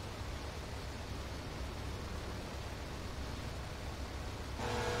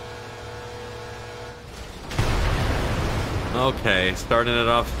 Okay, starting it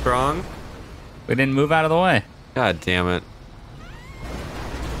off strong. We didn't move out of the way. God damn it.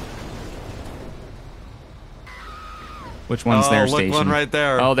 Which one's their look, station? one right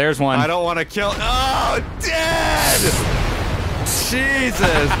there. Oh, there's one. I don't want to kill. Oh, dead! Jesus,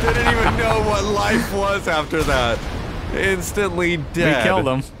 didn't even know what life was after that. Instantly dead. We killed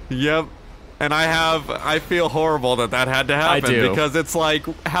him. Yep. And I feel horrible that had to happen. I do. Because it's like,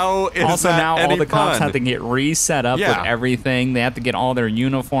 how is also that now any all the cops fun? have to get reset up with everything. They have to get all their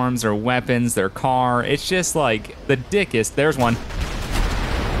uniforms, their weapons, their car. It's just like the dickest. There's one.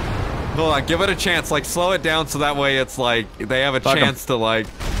 Hold on, give it a chance. Like, slow it down so that way it's like they have a chance to like.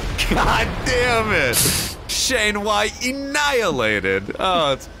 God damn it! Shane White annihilated.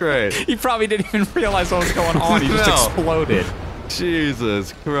 Oh, it's great. He probably didn't even realize what was going on. He just exploded.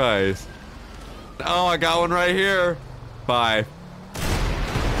 Jesus Christ. Oh, I got one right here. Bye.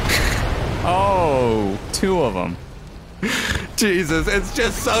 Oh, two of them. Jesus, it's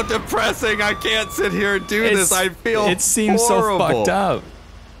just so depressing. I can't sit here and do this. I feel It seems horrible. so fucked up.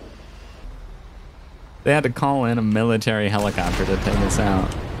 They had to call in a military helicopter to take us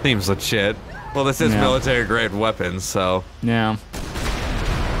out. Seems legit. Well, this is military grade weapons, so. Yeah.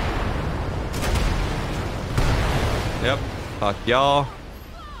 Yep. Fuck y'all.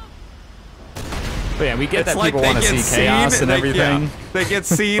 But yeah, we get It's that like people they want to get see chaos seen, and everything. Yeah, they get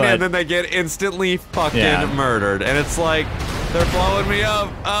seen But- and then they get instantly fucking murdered. And it's like, they're blowing me up.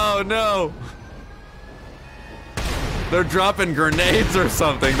 Oh no. They're dropping grenades or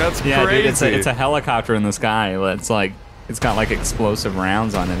something. That's Yeah, crazy. dude, it's a helicopter in the sky. It's like it's got like explosive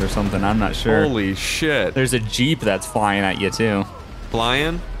rounds on it or something. I'm not sure. Holy shit. There's a Jeep that's flying at you too.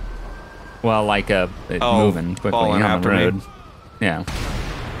 Flying? Well, like moving quickly falling on the after me. road. Yeah.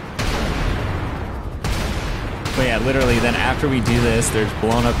 But yeah, literally, then after we do this, there's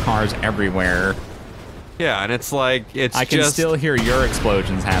blown up cars everywhere. Yeah, and it's like, I can still hear your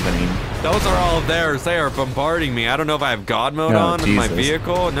explosions happening. Those are all theirs. They are bombarding me. I don't know if I have God mode on in my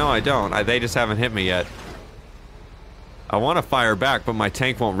vehicle. No, I don't. They just haven't hit me yet. I want to fire back, but my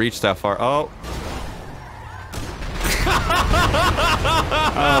tank won't reach that far. Oh.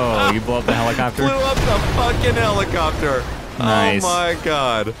 Oh, you blew up the helicopter? Blew up the fucking helicopter. Nice. Oh my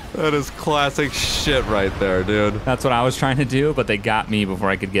god. That is classic shit right there, dude. That's what I was trying to do, but they got me before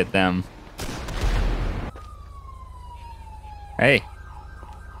I could get them. Hey.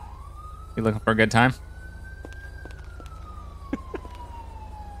 You looking for a good time?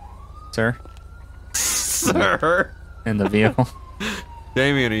 Sir? Sir? In the vehicle?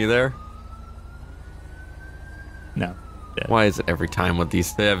 Damien, are you there? No. Dead. Why is it every time with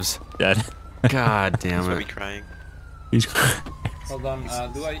these thieves? Dead. God damn He's it. gonna be crying. He's crying. Hold on,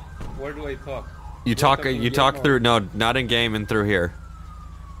 where do I talk? You talk through. No, not in game and through here.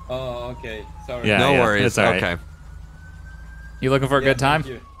 Oh, okay. Sorry. Yeah, no worries. It's all right. Okay. You looking for a good time?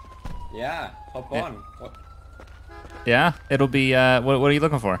 Yeah, hop on. What? Yeah, it'll be. What are you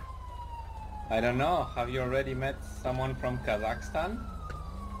looking for? I don't know. Have you already met someone from Kazakhstan?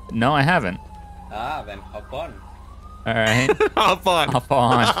 No, I haven't. Ah, then hop on. All right. Hop on. Hop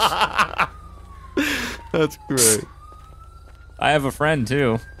on. That's great. I have a friend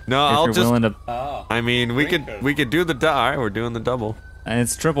too. No, if I'll you're just. willing to, I mean, we could do the all right, we're doing the double. and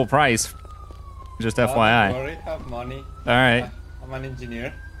it's triple price. Just Don't FYI. worry, have money. All right. I'm an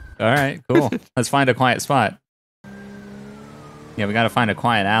engineer. All right. Cool. Let's find a quiet spot. Yeah, we gotta find a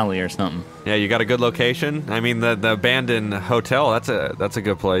quiet alley or something. Yeah, you got a good location. I mean, the abandoned hotel. That's a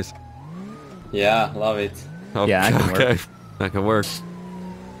good place. Yeah, love it. Oh, Yeah, that can work. That can work.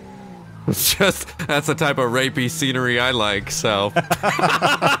 It's just that's the type of rapey scenery I like. So.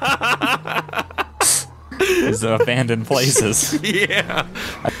 These abandoned places. Yeah.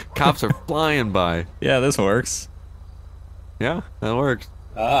 Cops are flying by. Yeah, this works. Yeah, that works.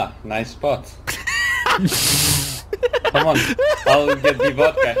 Ah, nice spot. Come on, I'll get the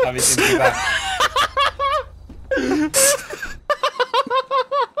vodka, have it in the back.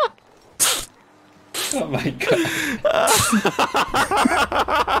 Oh my god.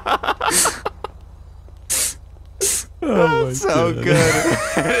 Oh my so good.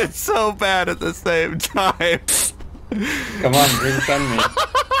 It's so bad at the same time. Come on, drink on me.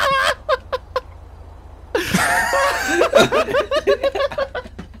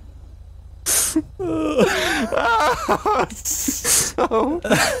 So.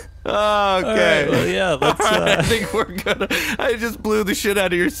 Okay. Right, well, yeah, let's. I think we're gonna. I just blew the shit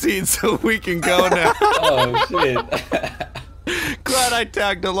out of your seat, so we can go now. Oh shit. Glad I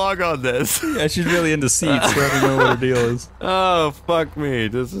tagged along on this. Yeah, she's really into seats, so I don't know what her deal is. Oh, fuck me.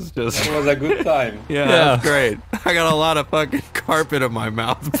 This is just... It was a good time. Yeah, that's great. I got a lot of fucking carpet in my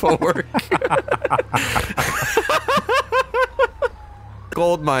mouth for work.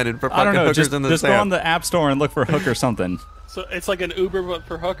 Gold mining for fucking hookers in the just sand. go on the App Store and look for hook or something. So it's like an Uber but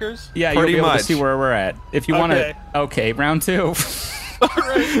for hookers? Yeah, you'll be able to see where we're at. If you want Okay. to... Okay, round two.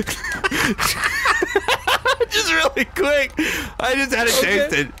 Alright. Just really quick. I just had to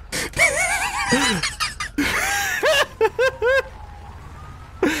taste it.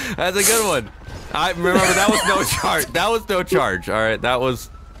 That's a good one. I remember that was no charge. That was no charge. All right, that was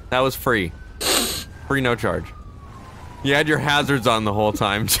free. Free, no charge. You had your hazards on the whole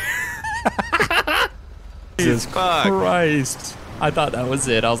time. Jesus Christ. I thought that was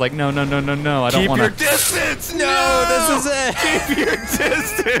it. I was like, no. I don't want to. Keep your distance. No, this is it. Keep your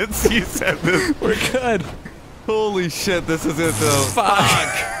distance. You said this. We're good. Holy shit, this is it though.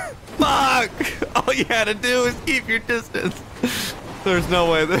 Fuck. All you had to do is keep your distance. There's no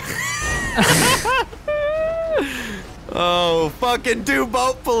way that. Oh, fucking do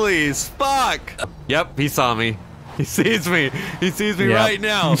boat police. Fuck. Yep, he saw me. He sees me. He sees me right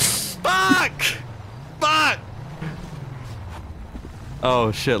now. Fuck.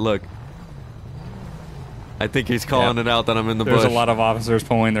 Oh shit, look. I think he's calling it out that I'm in the bush. There's a lot of officers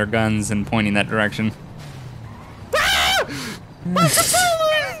pulling their guns and pointing that direction. Fuck the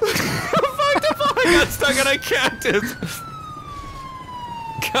fuck! I got stuck in a cactus.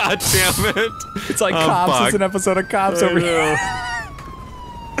 God damn it! It's like Cops. It's an episode of Cops over here.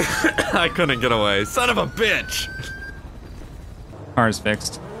 I couldn't get away. Son of a bitch! Car's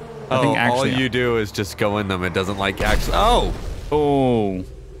fixed. I Oh, think actually, all you do is just go in them. It doesn't like actually. Oh! Oh.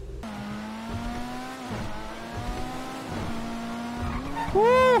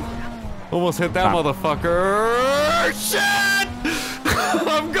 Woo! Almost hit that motherfucker. Shit!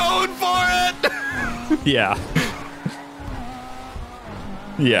 I'm going for it! Yeah.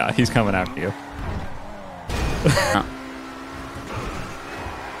 Yeah, he's coming after you.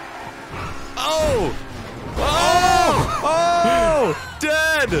 Oh! Oh! Oh!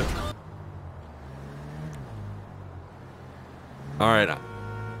 Dead! Alright.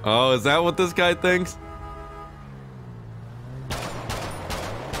 Oh, is that what this guy thinks?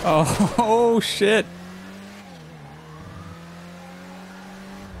 Oh, shit.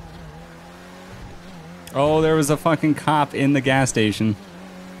 Oh, there was a fucking cop in the gas station.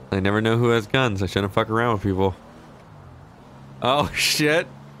 I never know who has guns. I shouldn't fuck around with people. Oh, shit.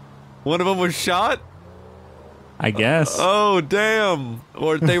 One of them was shot? I guess. Oh, damn.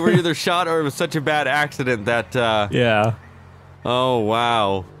 Or they were either shot or it was such a bad accident that, Yeah. Oh,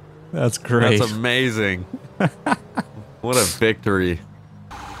 wow. That's great. That's amazing. What a victory.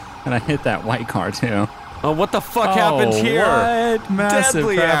 And I hit that white car, too. Oh, what the fuck happened here? What? Massive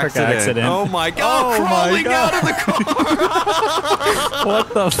Deadly traffic accident. Oh my god, Oh crawling my God. out of the car!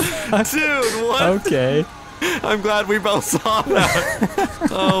 What the fuck? Dude, what? Okay. I'm glad we both saw that.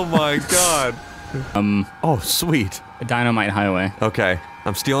 Oh my god. Oh, sweet. A Dynamite Highway. Okay,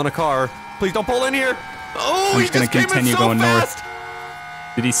 I'm stealing a car. Please don't pull in here. Oh, I'm he just gonna came in continue so going fast.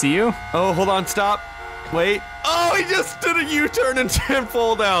 north. Did he see you? Oh, hold on, stop. Wait. Oh, he just did a U-turn and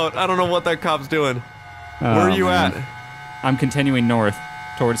pulled out. I don't know what that cop's doing. Where are you at? I'm continuing north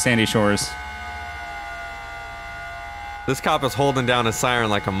towards Sandy Shores. This cop is holding down his siren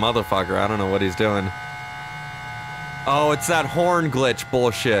like a motherfucker. I don't know what he's doing. Oh, it's that horn glitch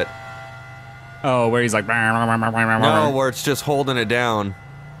bullshit. Oh, where he's like... No, where it's just holding it down.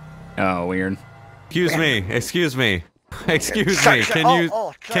 Oh, weird. Excuse me. Excuse me. Excuse me.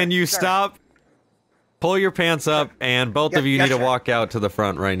 Can you stop? Pull your pants up, and both of you need to walk out to the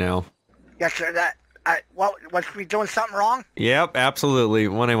front right now. Yes, sir. Was we doing something wrong? Yep, absolutely.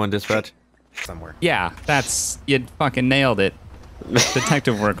 1A1 dispatch. Somewhere. Yeah, you fucking nailed it.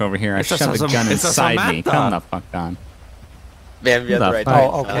 Detective work over here. I shoved the gun inside me. Come the fuck on. Man, you have the right.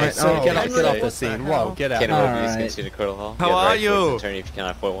 Oh, okay. So get off the scene. Whoa, get out. Can't abuse the court of law. How are you? Attorney, if you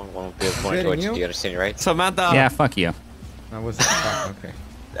cannot afford one will be appointed towards you. Do you understand your rights? Samantha. Yeah, fuck you. I wasn't okay.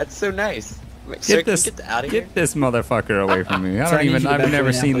 That's so nice. Wait, sir, Get this motherfucker away from me. I've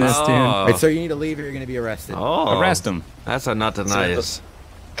never seen this dude. Wait, so you need to leave or you're going to be arrested. Oh. Arrest him. That's a not nice.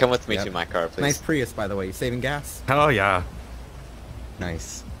 Come with me to my car, please. Nice Prius, by the way. You saving gas? Oh, yeah.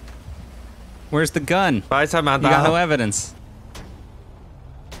 Nice. Where's the gun? Bye, Samantha. You got no evidence.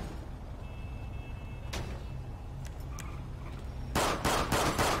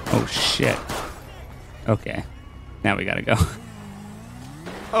 Oh, shit. Okay. Now we gotta go.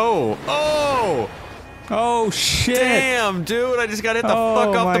 Oh, oh! Oh, shit! Damn, dude, I just got hit the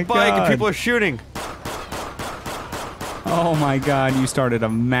fuck off the bike and people are shooting. Oh my god, you started a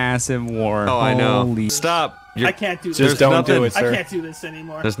massive war. Oh, I know. Holy Stop. I can't do this. Just don't do it, sir. I can't do this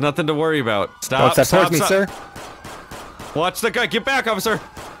anymore. There's nothing to worry about. Stop, Don't step towards me, sir. Watch the guy. Get back, officer.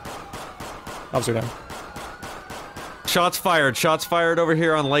 Officer down. Shots fired. Shots fired over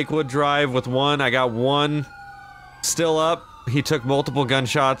here on Lakewood Drive with one. I got one still up. He took multiple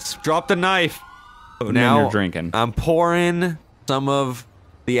gunshots. Dropped the knife. Now you're drinking. I'm pouring some of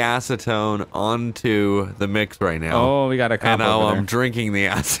the acetone onto the mix right now. Oh, we got a cop over there. And now over I'm drinking the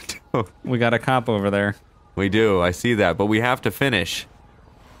acetone. We got a cop over there. We do. I see that. But we have to finish.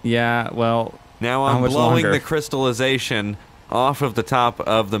 Yeah, well... Now I'm blowing the crystallization off of the top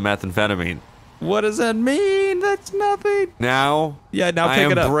of the methamphetamine. What does that mean? That's nothing. Now... Yeah, now I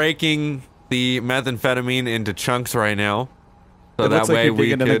pick it up. am breaking the methamphetamine into chunks right now. So it that looks way like you're we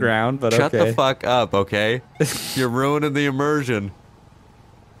digging in the ground, but shut okay. the fuck up, okay? You're ruining the immersion.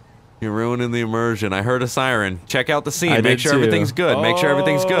 You're ruining the immersion. I heard a siren. Check out the scene. Make sure everything's good. Make sure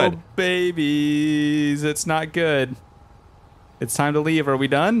everything's good. Babies, it's not good. It's time to leave. Are we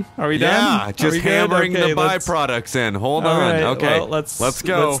done? Are we done? Yeah, just hammering the byproducts in. Hold on. Right, okay, well, let's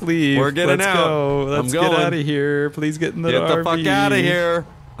go. Let's leave. We're getting let's out. Go. Let's I'm going. get out of here. Please get in the RV. Get the fuck out of here.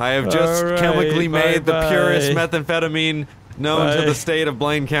 I have just chemically made the purest bye. methamphetamine known to the state of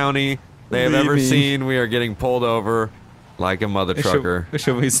Blaine County they have ever seen. We are getting pulled over like a mother trucker.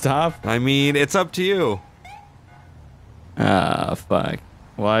 Should we stop? I mean, it's up to you. Ah, fuck.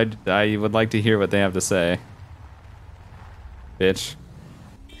 Well, I would like to hear what they have to say. Bitch.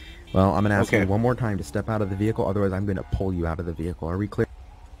 Well, I'm going to ask you one more time to step out of the vehicle, otherwise I'm going to pull you out of the vehicle. Are we clear?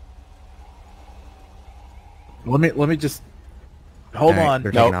 Let me just... Hold on.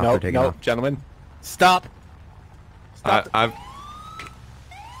 No, gentlemen. Stop. I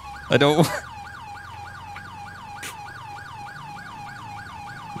don't...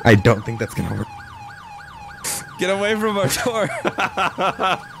 I don't think that's going to work. Get away from our door.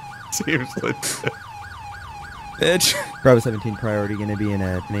 Seems legit. Bitch. Bravo 17 priority going to be in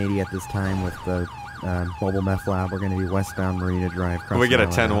an 80 at this time with the mobile meth lab. We're going to be westbound Marina Drive. Can we get a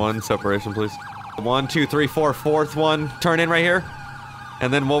 10-1 separation, please? 1, 2, 3, 4, fourth one. Turn in right here.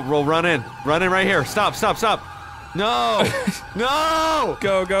 And then we'll run in. Run in right here. Stop. No! No!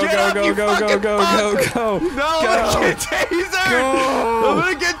 Go. No, I get tasered! Go. I'm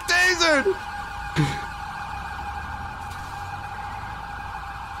gonna get tasered!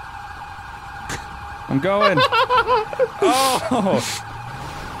 I'm going. Oh!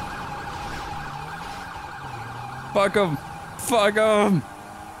 Fuck him! Fuck him!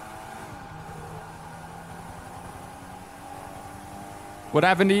 What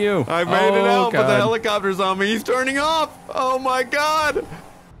happened to you? I made it out, but the helicopter's on me. He's turning off! Oh my god!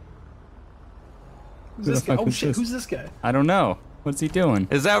 Who's this guy? Oh shit, who's this guy? I don't know. What's he doing?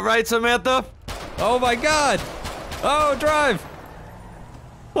 Is that right, Samantha? Oh my god! Oh, drive!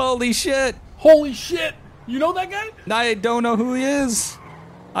 Holy shit! Holy shit! You know that guy? I don't know who he is.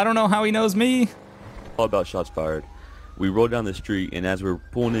 I don't know how he knows me. All about shots fired. We rode down the street, and as we were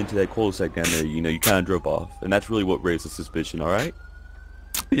pulling into that cul-de-sac down there, you kind of drove off, and that's really what raised the suspicion. All right?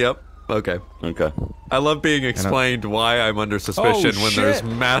 Yep. Okay. Okay. I love being explained why I'm under suspicion when there's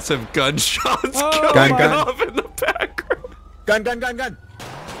massive gunshots going off in the background. Gun.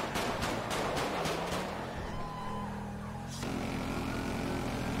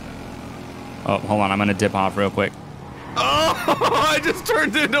 Oh, hold on. I'm gonna dip off real quick. Oh, I just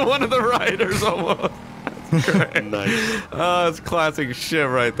turned into one of the riders almost. That's great. Nice. Oh, it's classic shit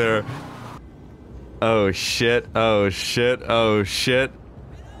right there. Oh shit. Oh shit. Oh shit.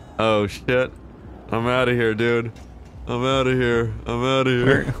 Oh shit. I'm out of here, dude. I'm out of here. I'm out of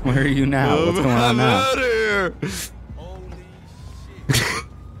here. Where are you now? What's going on now? I'm out of here.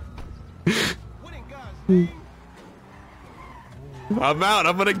 I'm out.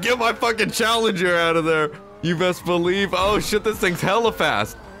 I'm gonna get my fucking Challenger out of there. You best believe. Oh shit, this thing's hella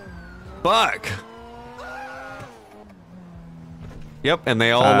fast. Fuck. Yep, and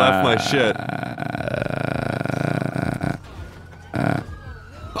they all left my shit.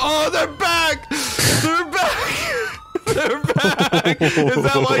 Oh, they're back! They're back! They're back! Is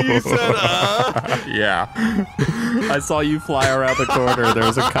that why you said, Yeah. I saw you fly around the corner. There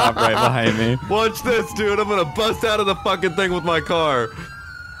was a cop right behind me. Watch this, dude. I'm gonna bust out of the fucking thing with my car.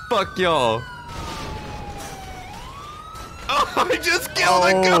 Fuck y'all. Oh, I just killed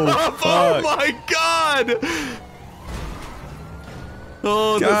a cop! Fuck. Oh my god!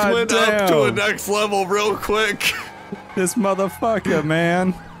 Oh, God this went damn. up to a next level real quick. This motherfucker,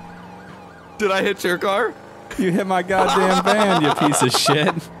 man. Did I hit your car? You hit my goddamn van, you piece of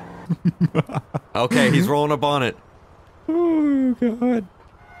shit. Okay, he's rolling up on it. Oh, God.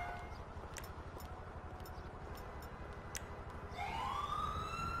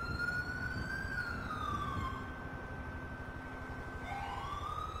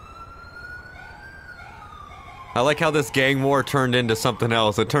 I like how this gang war turned into something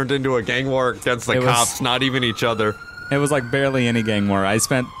else. It turned into a gang war against the cops, not even each other. It was like barely any gang war. I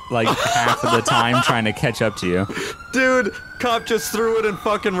spent like half of the time trying to catch up to you. Dude, cop just threw it in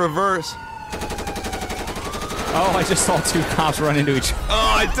fucking reverse. Oh, I just saw two cops run into each other.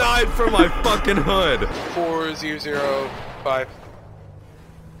 Oh, I died from my fucking hood. 4005.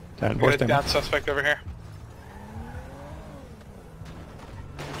 Down, Got a down suspect over here.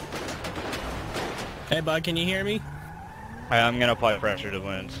 Hey, bud, can you hear me? I'm gonna apply pressure to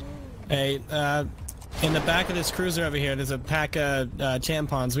wounds. Hey, in the back of this cruiser over here, there's a pack of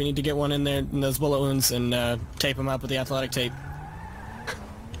tampons. We need to get one in there in those bullet wounds and tape them up with the athletic tape.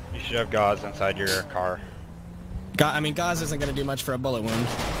 You should have gauze inside your car. I mean, gauze isn't going to do much for a bullet wound.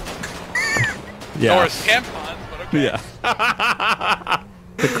 Or tampons, but okay. Yeah.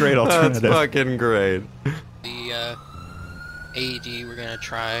 The great alternative. That's fucking great. The AED, we're going to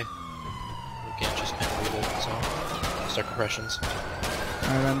try. We can't just kind of leave it, so start compressions.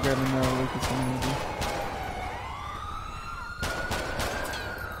 Alright, I'm grabbing the Lucas and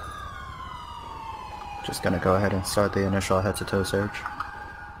Just gonna go ahead and start the initial head-to-toe search.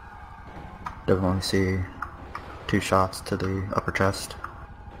 Definitely see 2 shots to the upper chest.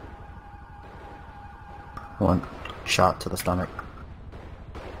 1 shot to the stomach.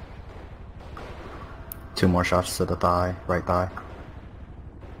 2 more shots to the thigh, right thigh.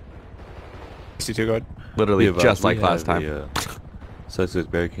 62, go ahead. Literally just like last time.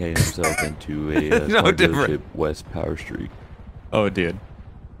 Suspect barricading himself into a No car different. dealership West Power Street. Oh, dude.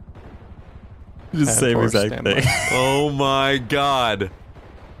 Just same exact thing. Oh my god.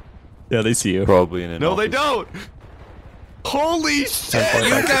 Yeah, they see you. Probably in an No, they office. don't. Holy shit!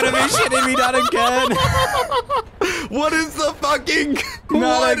 You gotta be shitting me, not again! What is the fucking...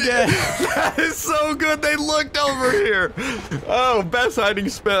 Not again! That is so good, they looked over here! Oh, best hiding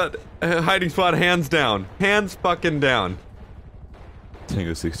spot, hands down. Hands fucking down.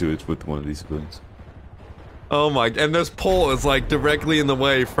 Tango 62 is with one of these civilians. Oh my, and this pole is like directly in the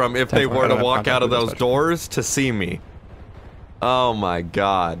way from if they were to walk out of those doors to see me. Oh my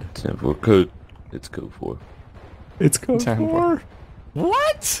god. 10-4 code. It's code 4. It's code 4.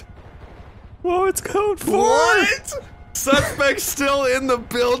 What? Whoa, it's code 4. What? Suspect's still in the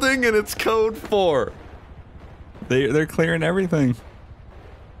building and it's code 4. They're clearing everything.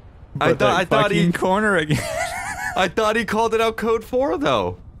 I thought he corner again. I thought he called it out code 4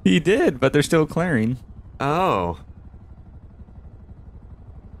 though. He did, but they're still clearing. Oh.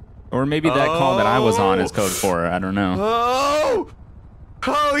 Or maybe that call that I was on is code 4. I don't know. Oh!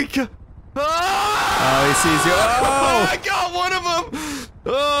 Holy cow! Oh, he sees you. Oh! I got one of them!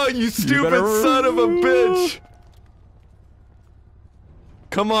 Oh, you stupid son of a bitch!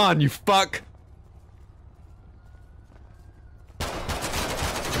 Come on, you fuck! Oh,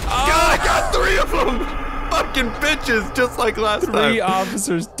 I got 3 of them! Fucking bitches, just like last time. 3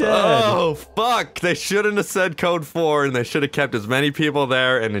 officers dead. Oh, fuck. They shouldn't have said code 4, and they should have kept as many people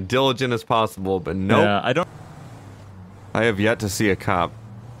there and as diligent as possible, but nope. Yeah, I have yet to see a cop.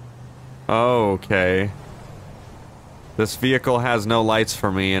 Oh, okay. This vehicle has no lights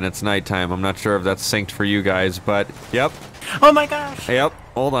for me, and it's nighttime. I'm not sure if that's synced for you guys, but yep. Oh my gosh! Yep,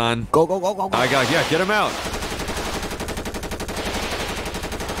 hold on. Go, go, go, go, go. Yeah, get him out.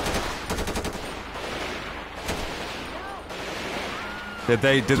 Did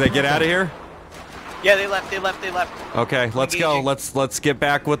they get out of here? Yeah, they left. Okay, let's go. Let's get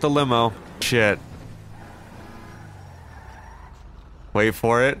back with the limo. Shit. Wait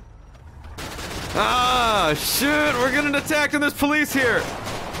for it. Ah, shit! We're getting attacked and there's police here!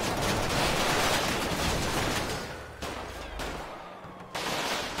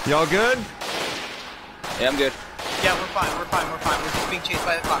 Y'all good? Yeah, I'm good. Yeah, we're fine. We're just being chased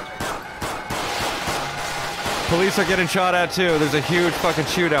by the cops right now. Police are getting shot at too. There's a huge fucking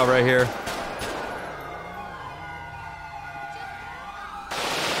shootout right here.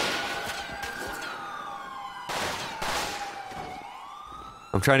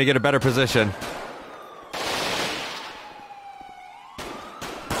 I'm trying to get a better position.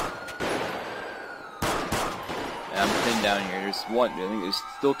 I'm pinned down here. There's one. I think there's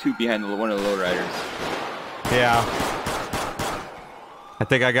still 2 behind one of the lowriders. Yeah. I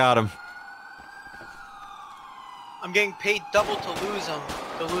think I got him. I'm getting paid double to lose them,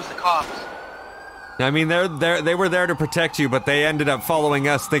 to lose the cops. I mean, they were there to protect you, but they ended up following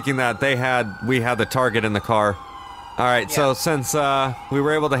us, thinking that we had the target in the car. All right, yeah. So since we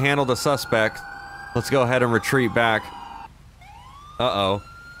were able to handle the suspect, let's go ahead and retreat back. Uh-oh.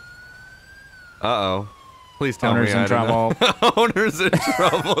 Uh-oh. Please tell me I don't know. Owner's in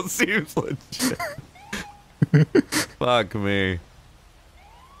trouble. Seems legit. Fuck me.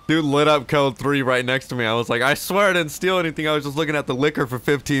 Dude lit up code 3 right next to me. I was like, I swear I didn't steal anything. I was just looking at the liquor for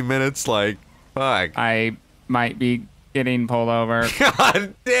 15 minutes. Like, fuck. I might be getting pulled over.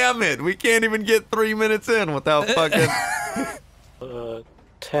 God damn it. We can't even get 3 minutes in without fucking...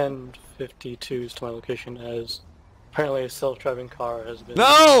 10:52 to my location as apparently a self-driving car has been...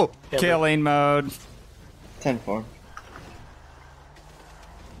 No! Killing mode. 10-4.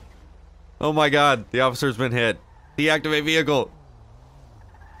 Oh my god. The officer's been hit. Deactivate vehicle.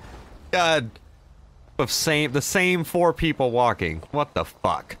 God. The same 4 people walking. What the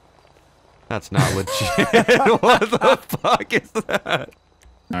fuck? That's not legit. What the fuck is that?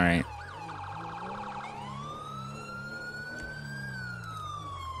 Alright.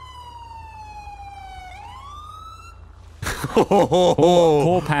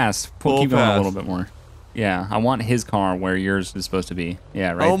 Pull past. Keep going a little bit more. Yeah, I want his car where yours is supposed to be.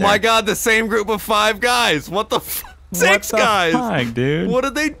 Yeah, right there. Oh my god, the same group of 5 guys. What the f- 6 guys. What the fuck, dude? What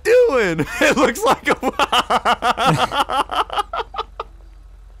are they doing? It looks like a...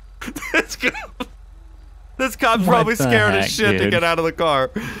 This cop's probably scared as shit to get out of the car.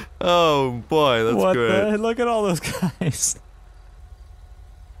 Oh boy, that's good. Look at all those guys.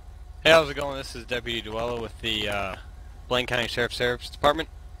 Hey, how's it going? This is Deputy Duello with the Blaine County Sheriff's Department.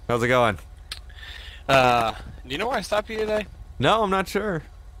 How's it going? Do you know why I stopped you today? No, I'm not sure.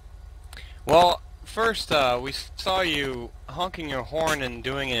 Well, first, we saw you honking your horn and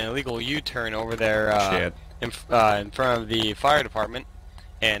doing an illegal U-turn over there in front of the fire department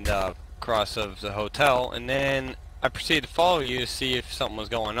and across of the hotel, and then I proceeded to follow you to see if something was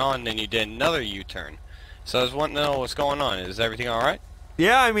going on, and then you did another U-turn. So I was wanting to know what's going on. Is everything alright?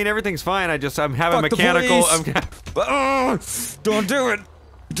 Yeah, I mean, everything's fine. I'm having mechanical... Oh, don't do it!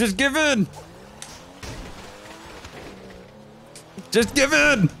 Just give in! Just give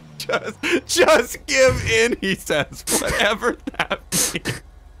in! Just give in, he says. Whatever that means.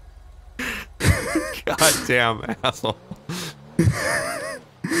 Goddamn asshole.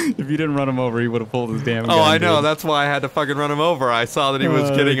 If you didn't run him over, he would have pulled his damn gun. Oh, I know. Dude. That's why I had to fucking run him over. I saw that he was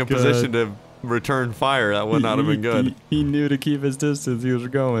getting in position to return fire. That would not have been good. He knew to keep his distance. He was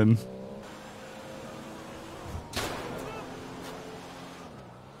going.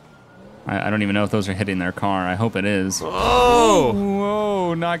 I don't even know if those are hitting their car. I hope it is. Oh!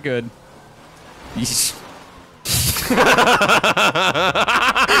 Whoa, not good. No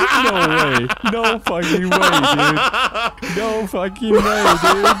way. No fucking way, dude. No fucking way,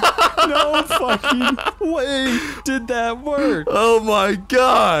 dude. No fucking way did that work. Oh my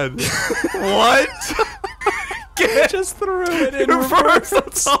god. What? Just threw it in reverse.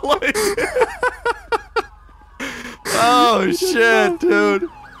 That's all I did. Oh shit, dude.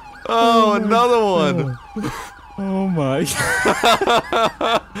 Oh, another one. Oh my.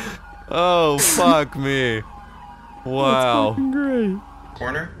 Oh fuck me. Wow. That's fucking great.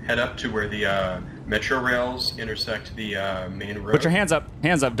 Corner, head up to where the metro rails intersect the main road. Put your hands up.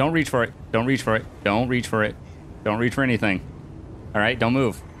 Hands up. Don't reach for it. Don't reach for it. Don't reach for it. Don't reach for anything. All right. Don't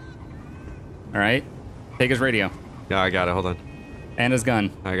move. All right. Take his radio. Yeah, I got it. Hold on. And his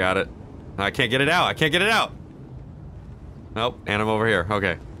gun. I got it. I can't get it out. I can't get it out. Nope. And I'm over here.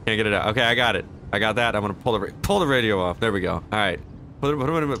 Okay. Can't get it out. Okay, I got it. I got that. I'm gonna pull the radio off. There we go. All right. Put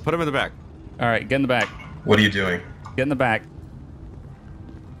him in the back. All right. Get in the back. What are you doing? Get in the back.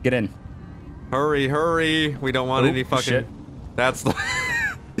 Get in. Hurry, hurry. We don't want any fucking... Shit. That's the...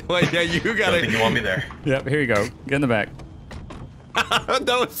 Wait, yeah, you gotta... I don't think you want me there. Yep, here you go. Get in the back.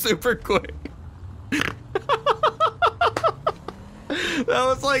 That was super quick. That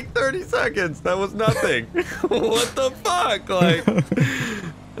was like 30 seconds. That was nothing. What the fuck? Like...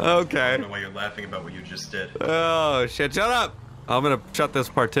 Okay. I don't know why you're laughing about what you just did. Oh, shit. Shut up. I'm gonna shut this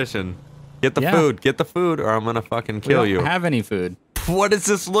partition. Get the food. Get the food, or I'm gonna fucking kill you. We don't have any food. What does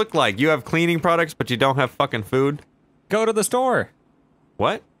this look like? You have cleaning products, but you don't have fucking food? Go to the store.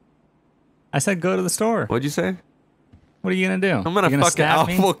 What? I said go to the store. What'd you say? What are you gonna do? I'm gonna fucking...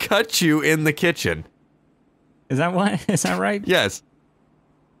 I will cut you in the kitchen. Is that what? Is that right? Yes.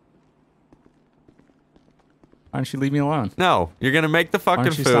 Why don't you leave me alone? No, you're gonna make the fucking Why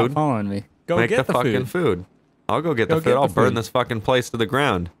don't you food. Stop following me. Go make get the fucking food. I'll go get the food. I'll burn this fucking place to the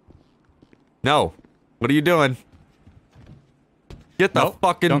ground. No. What are you doing? Get the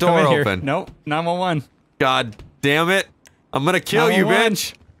fucking door open. Nope. 911. God damn it. I'm gonna kill you,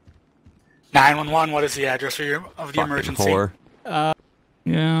 bitch. 911, what is the address of the Fucking emergency? Whore.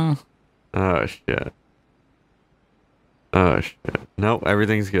 Yeah. Oh, shit. Oh, shit. Nope,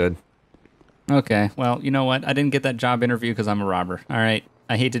 everything's good. Okay, well, you know what? I didn't get that job interview because I'm a robber. All right.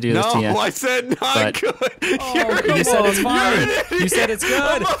 I hate to do this to you. No, I said not good. You said it's fine. You said it's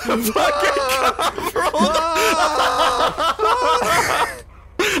good.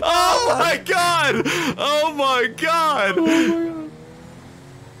 Oh my god! Oh my god!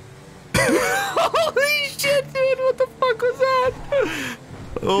 Holy shit, dude! What the fuck was that?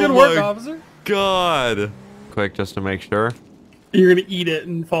 Oh Good work, officer. God! Quick, just to make sure. You're gonna eat it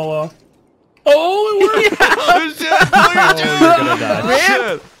and fall off. Oh, it worked! Oh shit! Oh, you're gonna die.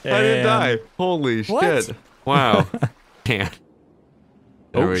 Shit! I didn't die. Holy shit! Wow. Can't.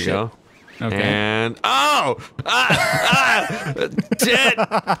 There we go. Okay. And shit!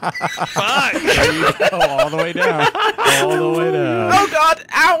 Fuck! All the way down. All the way down. Oh god!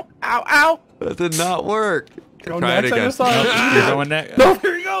 Ow! Ow! Ow! That did not work. Go Try it next, I again. just saw it. You're going next. No,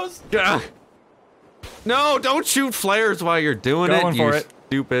 here he goes. No, don't shoot flares while you're doing Going it, for you it.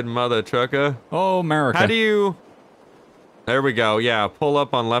 stupid mother trucker. Oh, America. How do you... There we go. Yeah, pull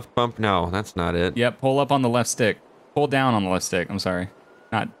up on left bump. No, that's not it. Yep, pull up on the left stick. Pull down on the left stick. I'm sorry.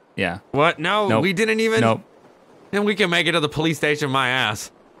 Not... Yeah. What? No, Nope. we didn't even... Nope. Then we can make it to the police station, my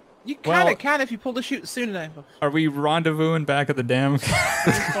ass. You kinda can if you pull the chute soon enough. Are we rendezvousing back at the dam?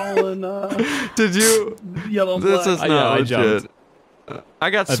 Falling, Did you... yellow and This black. is I not jumped. legit. I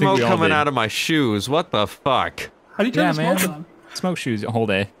got I think smoke we all coming did. out of my shoes. What the fuck? How do you turn Yeah, the man. smoke on? Smoke shoes whole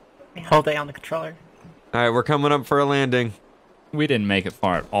day. Whole day on the controller. All right, we're coming up for a landing. We didn't make it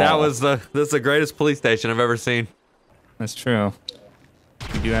far at all. This is the greatest police station I've ever seen. That's true.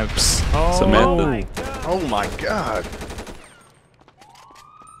 We do have... Samantha. Oh my god.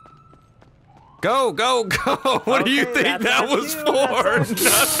 Go, go, go! What do you think that was for?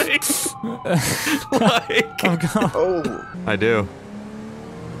 Nothing. Like, I'm going. Oh. I do.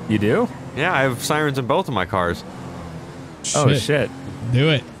 You do? Yeah, I have sirens in both of my cars. Oh, shit. Do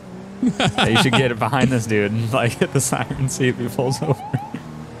it. Yeah, you should get it behind this dude and like hit the siren, see if he pulls over.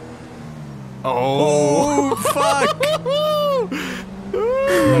 Oh, fuck! What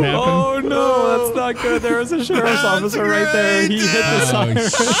happened? Oh no, that's not good. There was a sheriff's officer right there. He hit the siren.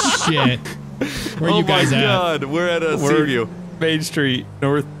 Oh, shit. Where are you guys my at? God, we're at a Seaview. Main Street,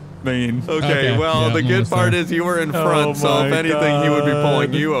 North Main. Okay, well, yeah, the good almost part there. is you were in front, Oh so if my anything, he would be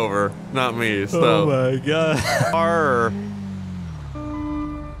pulling God. you over, not me. Oh So, my god. Arr.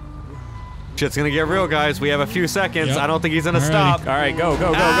 Shit's gonna get real, guys. We have a few seconds. Yep. I don't think he's gonna Alrighty. stop. All right, go,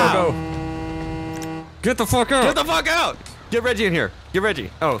 go, go, go, go. Get the fuck out. Get the fuck out! Get Reggie in here. Get Reggie.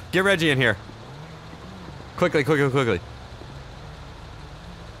 Oh, get Reggie in here. Quickly, quickly, quickly.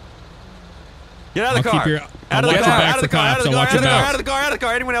 Get out of the I'll car. keep your- Out of I'll the watch car. your back Out of the for car. Out of cops. the I'll car. watch Out of your the car. back. Out of the car. Out of the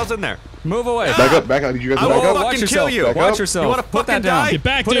car. Anyone else in there? Move away. Back up, back up. Did you guys I back will up? fucking kill you. Back Watch up. yourself. You wanna Put that fucking down. die? Get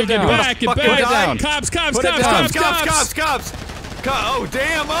back, Put dude. it Get down. back. Get Fucking back. die. Cops, cops, Put it cops, down. cops, cops. Cops. Oh,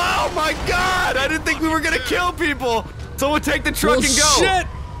 damn. Oh, my God. I didn't think we were going to kill people. Someone take the truck and go. Shit.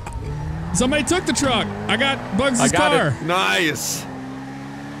 Somebody took the truck. I got Bugs' car. It. Nice.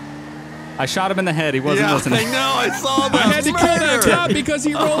 I shot him in the head. He wasn't listening. I know. I saw that. I had to kill that cop because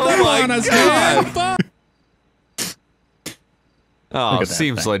he rolled up on us, man. Fuck. Oh,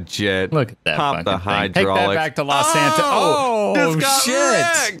 seems legit. Look at that. Pop the hydraulic. Take that back to Los Santos. Oh, this got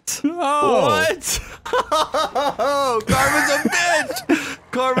shit. Wrecked. Oh. What? Karma's a bitch.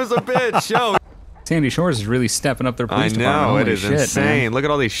 Karma's a bitch. Yo. Sandy Shores is really stepping up their police department. I know, Holy it is shit, insane. Man. Look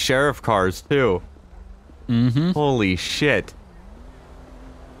at all these sheriff cars, too. Mm-hmm. Holy shit.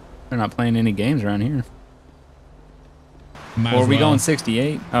 They're not playing any games around here. Might or are we well. going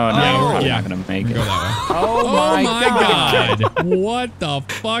 68? Oh, no, we're not going to make it. Go that way. Oh, my God. What the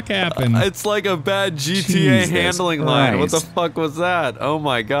fuck happened? It's like a bad GTA handling line. What the fuck was that? Oh,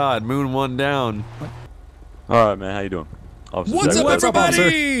 my God. Moon one down. All right, man. How you doing? Officer What's Jack. up,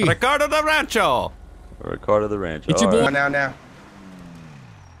 everybody? Ricardo the Rancho. Ricardo the Rancho. It's your boy. Now.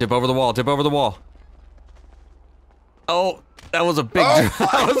 Dip over the wall. Dip over the wall. Oh, that was a big drop.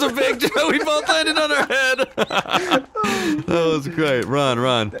 That was a big drop. We both landed on our head. That was great.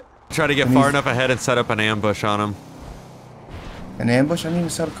 Run. Try to get far enough ahead and set up an ambush on him. An ambush? I didn't even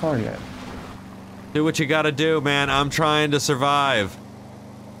sell the car yet. Do what you gotta do, man. I'm trying to survive.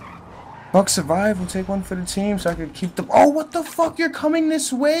 Fuck survive. We'll take one for the team so I can keep them. Oh, what the fuck? You're coming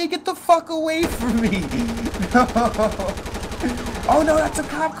this way? Get the fuck away from me. No. Oh no, that's a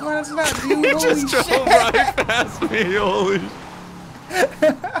cop car. That's not you. He just drove right past me. Holy.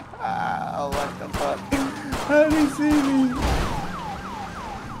 Oh, what the fuck? How did he see me?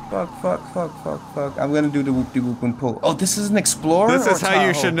 Fuck. I'm gonna do the whoop-de-whoop and pull. Oh, this is an Explorer? This is or how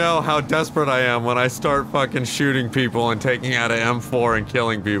you Tahoe? should know how desperate I am when I start fucking shooting people and taking out an M4 and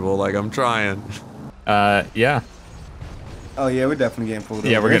killing people. Like, I'm trying. Yeah. Oh yeah, we're definitely getting pulled over.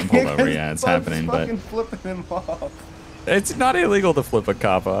 Yeah, we're getting pulled over. Yeah, it's happening, but fucking flipping him off. it's not illegal to flip a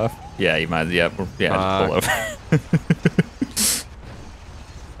cop off. Yeah, you might. Yeah, just pull over.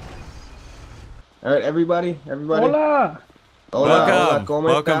 All right, everybody. Hola.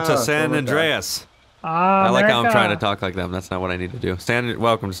 Welcome to San Andreas. I like how I'm America. trying to talk like them. That's not what I need to do.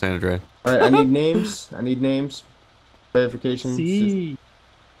 Welcome to San Andreas. All right, I need names. Verification. Sí.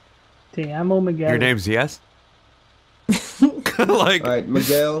 Te amo, Miguel. Your name's Yes? Like. All right,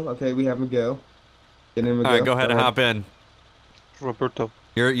 Miguel. Okay, we have Miguel. Get in, Miguel. All right, go ahead and hop in. Roberto.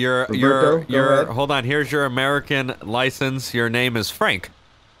 Hold on. Here's your American license. Your name is Frank.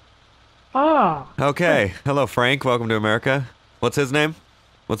 Ah. Okay. Hello, Frank. Welcome to America. What's his name?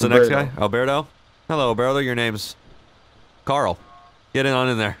 What's the next guy? Alberto. Hello, Alberto. Your name's Carl. Get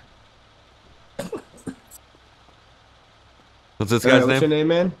in there. What's this guy's name? What's your name,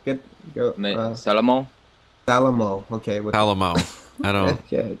 man? Salamo. Salamo. Okay. Salamo. I don't.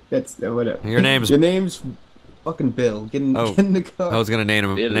 Okay. That's whatever. Your name's fucking Bill. Get in the car. I was gonna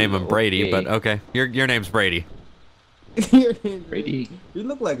name him Brady, but okay. Your name's Brady. Your name's Brady. You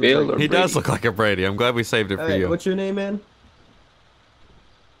look like Bill. Brady. He does look like a Brady. I'm glad we saved it for you. What's your name, man?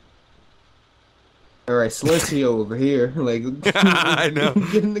 All right, Silencio over here. Like, I know.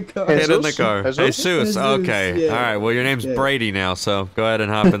 Get in the car. Get in the car. Jesus. Okay. Yeah. All right. Well, your name's Brady now, so go ahead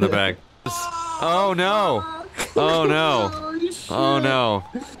and hop in the back. Oh no. Oh no. Oh no.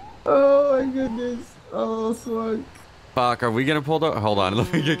 Oh my goodness. Oh fuck. Fuck. Are we gonna pull the? Hold on.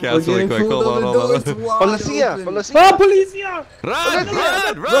 Let me get gas really quick. Hold on. Policia. Ah, policia.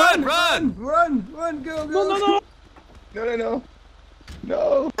 Run. Go.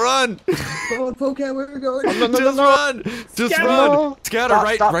 No. Run. Come on, Polecat, where are we going? Just run. Just run. Scatter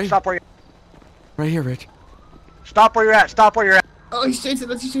right. Stop where you're Right here, Rich. Stop where you're at. Oh, he's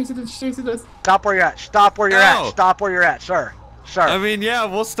chasing us. Stop where you're at. Stop where you're at, sir. I mean, yeah,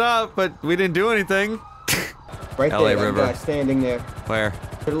 we'll stop, but we didn't do anything. Right LA there, that River. guy standing there. Where?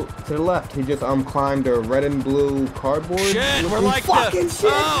 To the left. He just climbed a red and blue cardboard. Shit, we're like this.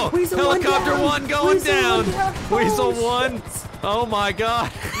 Oh, helicopter one going down. Weasel one. Oh my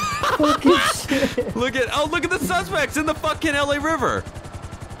god. Look at the suspects in the fucking LA River.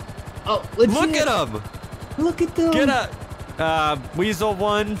 Oh, legit. Look at them. Look at them. Get a Weasel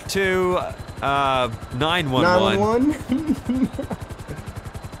 1 to 911.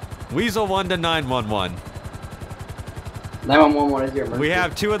 Weasel 1 to 911. 911, what is your emergency? We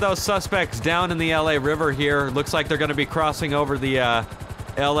have 2 of those suspects down in the LA River here. Looks like they're going to be crossing over the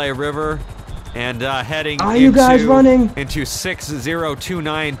LA River and heading into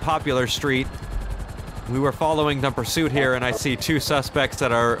 6029 Popular Street. We were following the pursuit here, and I see 2 suspects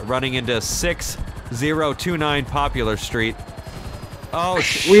that are running into 6029 Popular Street. Oh,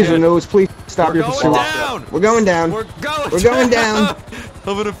 Weezer knows, please stop We're your going pursuit. down. We're going down. We're going We're going down.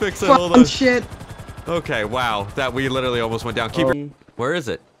 I'm gonna fix it. Fuck Hold on. shit. Okay, wow. That we literally almost went down. Keep it. Where is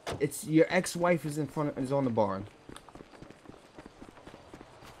it? It's your ex-wife is is on the barn.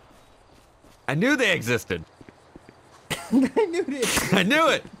 I knew they existed. I knew this. I knew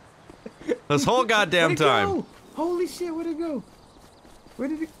it. This whole goddamn Where'd it time. go? Holy shit, where'd it go? Where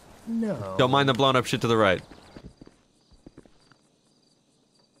did it... No. Don't mind the blown up shit to the right.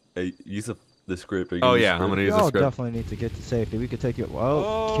 Hey, use the script. Oh yeah, I'm gonna use the Y'all script. definitely need to get to safety. We could take it.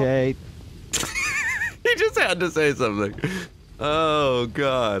 Okay. He just had to say something. Oh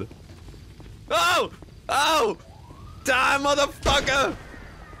god. Oh! Oh! Die, motherfucker!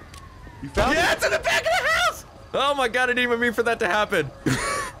 You found it? It's in the back of the house! Oh my god, I didn't even mean for that to happen.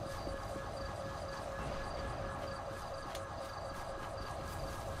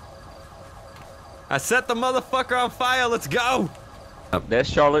 I set the motherfucker on fire. Let's go. That's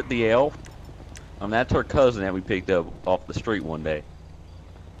Charlotte the elf. That's her cousin that we picked up off the street one day.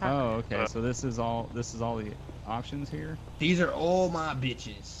 Oh, okay. So this is all the options here. These are all my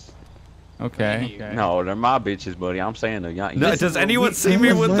bitches. Okay. No, they're my bitches, buddy. I'm saying they're not. No, does anyone see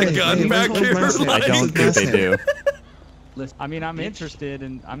me with the gun back here? I don't think they do. I mean, I'm interested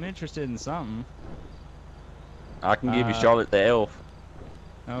in something. I can give you Charlotte the elf.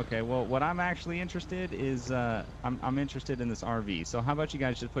 Okay, well, what I'm actually interested is, I'm interested in this RV. So how about you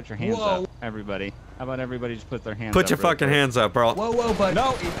guys just put your hands up, everybody? How about everybody just put their hands up? Put your fucking hands up, bro. Whoa, buddy.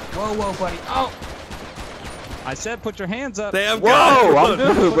 No. Whoa, buddy. Oh. I said put your hands up. They have Whoa, I'm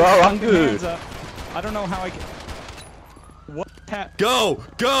good, bro. I'm good. I don't know how I can... What happened? Go!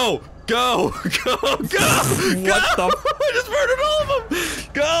 Go! Go! Go! Go! What the... I just murdered all of them!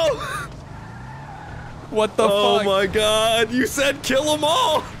 Go! What the fuck? Oh my god, you said kill them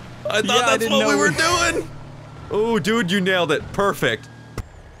all! I thought that's what we were doing! Oh, dude, you nailed it. Perfect.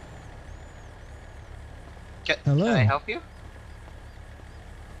 Hello. Can I help you?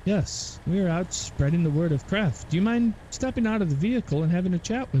 Yes, we are out spreading the word of craft. Do you mind stepping out of the vehicle and having a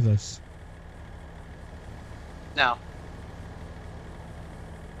chat with us? No.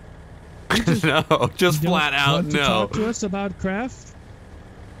 No, just You don't flat out want to no. talk to us about craft?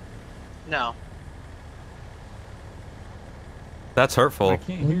 No. That's hurtful. I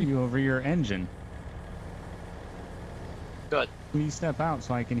can't hear you over your engine. Good. Please step out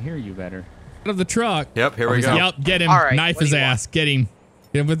so I can hear you better. Out of the truck. Yep, here we go. Yep, get him. All right, Knife what his do you ass. Get him.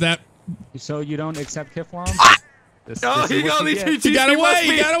 Get him with that. So you don't accept Kiflom? Oh, he got away! He got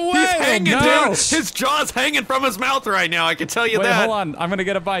away! He's hanging, No. dude. His jaw's hanging from his mouth right now. I can tell you Wait, that. hold on. I'm gonna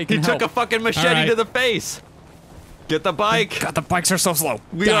get a bike. He and took help. a fucking machete All right. to the face. Get the bike. God, the bikes are so slow.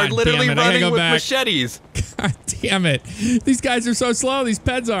 We are God literally damn it, I gotta running go with back. machetes. God damn it. These guys are so slow. These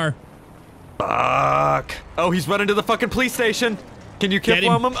peds are. Fuck. Oh, he's running to the fucking police station. Can you Get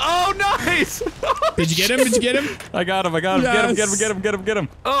kill him. him? Oh, nice. Did you get him? Did you get him? I got him. Yes. Get him.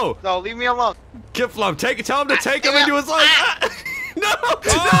 Oh. No, leave me alone. Kiflum, tell him to take him into his life. No,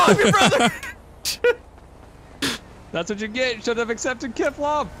 I'm your brother. That's what you get. You should have accepted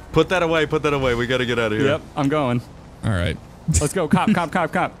Kiflom. Put that away. We gotta get out of here. Yep, I'm going. All right. Let's go. Cop.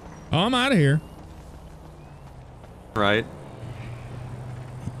 Oh, I'm out of here. Right.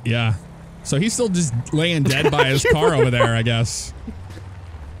 Yeah. So he's still just laying dead by his car over there, I guess.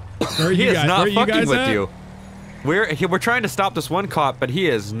 Where are He you is guys? not Where are you fucking guys with at? you. We're trying to stop this one cop, but he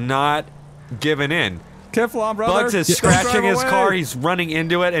is not giving in. Kiflom, brother. Bugs is scratching his car. He's running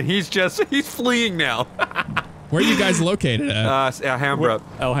into it, and he's fleeing now. Where are you guys located at? Alhambra.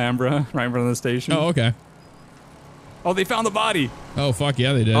 Alhambra, right in front of the station. Oh, okay. Oh, they found the body. Oh, fuck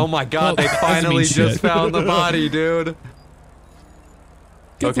yeah, they did. Oh my god, Well, they that doesn't mean finally just shit. found the body, dude.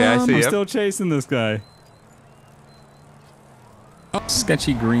 Okay, I see I'm him. still chasing this guy.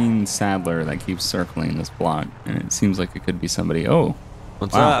 Sketchy green saddler that keeps circling this block, and it seems like it could be somebody. Oh,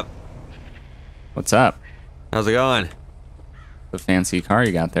 What's wow. up? What's up? How's it going? The fancy car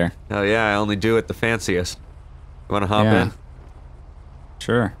you got there. Oh yeah, I only do it the fanciest. You wanna hop Yeah. in?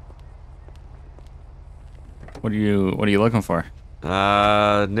 Sure. What are you looking for?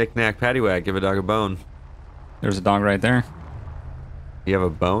 Knick-knack, paddywhack, give a dog a bone. There's a dog right there. You have a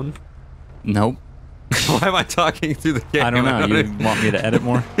bone? Nope. Why am I talking through the camera? I don't know. You want me to edit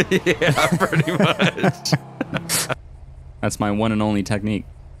more? Yeah, pretty much. That's my one and only technique.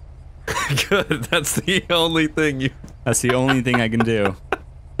 Good. That's the only thing you. That's the only thing I can do.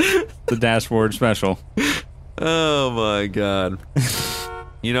 The dashboard special. Oh my god.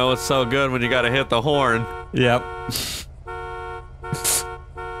 You know it's so good when you gotta hit the horn. Yep.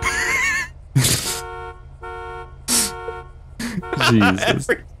 Jesus.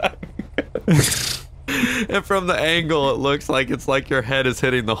 And from the angle, it looks like it's like your head is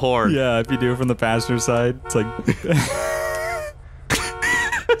hitting the horn. Yeah, if you do it from the passenger side, it's like.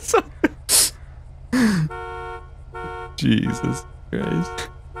 Jesus Christ.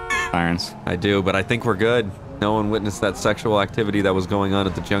 Irons. I do, but I think we're good. No one witnessed that sexual activity that was going on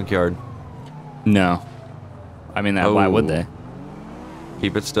at the junkyard. No. I mean, why would they?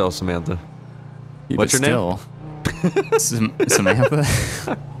 Keep it still, Samantha. Keep What's it your still. name?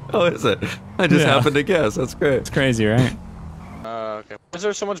 Samantha? Oh, is it? I just happened to guess. That's great. It's crazy, right? Okay. Why is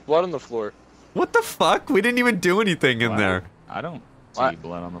there so much blood on the floor? What the fuck? We didn't even do anything in there. I don't see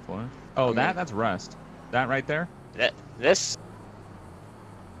blood on the floor. Oh, that's rust. That right there? This?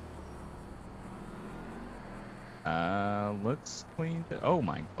 Looks clean.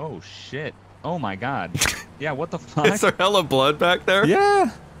 Oh shit. Oh my god. Yeah, what the fuck? Is there hella blood back there?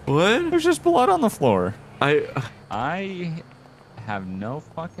 Yeah. What? There's just blood on the floor. I have no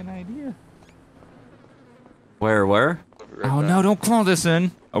fucking idea. Where? Oh no, don't call this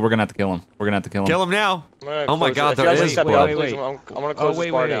in. Oh, we're gonna have to kill him. We're gonna have to kill him. Kill him now. Oh my god, there is. is Wait, blood. I'm gonna close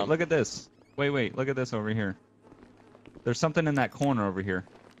this bar down. Look at this. Wait, look at this over here. There's something in that corner over here.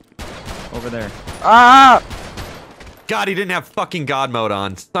 Over there. Ah! God, he didn't have fucking God mode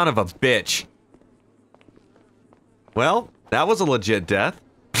on. Son of a bitch. Well, that was a legit death.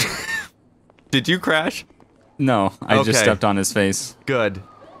 Did you crash? No, I just stepped on his face. Good.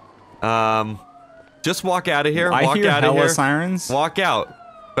 Just walk out of here. I Walk hear out of hella here. sirens. Walk out.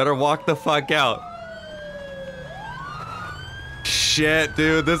 Better walk the fuck out. Shit,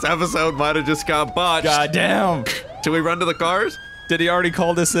 dude, this episode might have just got botched. God damn. Should we run to the cars? Did he already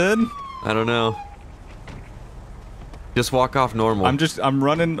call this in? I don't know. Just walk off normal. I'm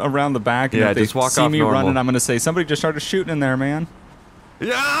running around the back. And yeah, if they just walk see off me normal. running, I'm gonna say somebody just started shooting in there, man.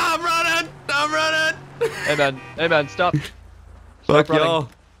 Yeah, I'm running. I'm running. Hey man, stop. Fuck running. y'all.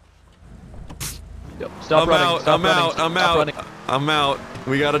 Stop running. I'm out. I'm out.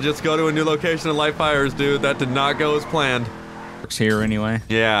 We gotta just go to a new location and light fires, dude. That did not go as planned. Works here anyway.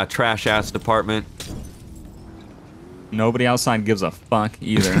 Yeah, trash ass department. Nobody outside gives a fuck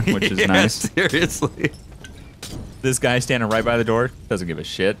either, which is yeah, nice. Seriously. This guy standing right by the door doesn't give a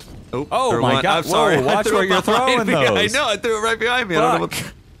shit. Oh Threw my one. god! I'm sorry. Whoa, watch where you're throwing me. those. I know. I threw it right behind me. I don't know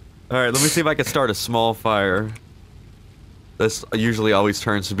what. All right, let me see if I can start a small fire. This usually always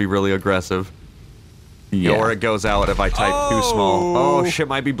turns to be really aggressive. Yeah. Or it goes out if I type too small. Oh, shit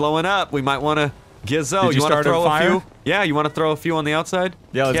might be blowing up. We might want to... Gizzo, Did you want to start a throw a fire? few? Yeah, you want to throw a few on the outside?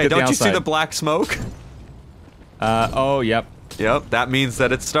 Yeah, let's get the don't you see outside. the black smoke? Oh, yep. Yep, that means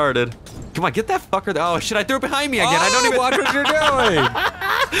that it started. Come on, get that fucker. Oh, shit, I threw it behind me again. I don't even... watch what you're doing.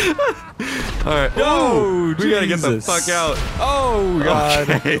 All right. No, we gotta get the Jesus. fuck out. Oh, God.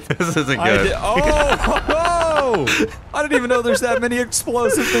 Okay, this isn't good. I didn't even know there's that many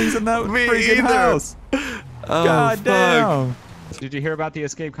explosive things in that Me freaking either. house. Oh, God fuck. damn. Did you hear about the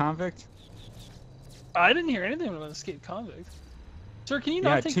escaped convict? I didn't hear anything about an escaped convict. Sir, can you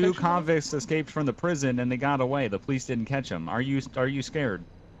not take two pictures of convicts escaped from the prison and they got away. The police didn't catch them. Are you scared?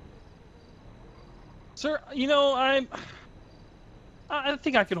 Sir, you know, I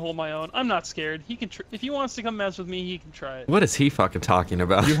think I can hold my own. I'm not scared. He can. If he wants to come mess with me, he can try it. What is he fucking talking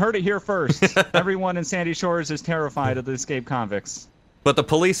about? You heard it here first. Everyone in Sandy Shores is terrified of the escaped convicts. But the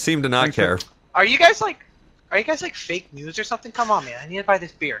police seem to not care. Are you guys like fake news or something? Come on, man. I need to buy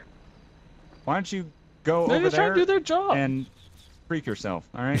this beer. Why don't you go They're over just trying there to do their job and freak yourself,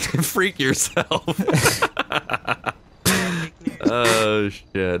 all right? Freak yourself. Oh,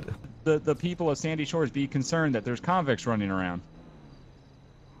 shit. The people of Sandy Shores be concerned that there's convicts running around.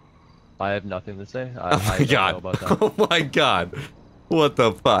 I have nothing to say. Oh my god. Know about that. Oh my god. What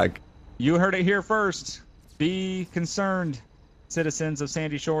the fuck? You heard it here first. Be concerned, citizens of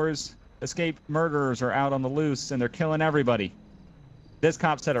Sandy Shores. Escaped murderers are out on the loose and they're killing everybody. This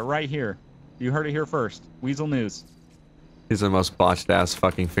cop said it right here. You heard it here first. Weasel News. These are the most botched ass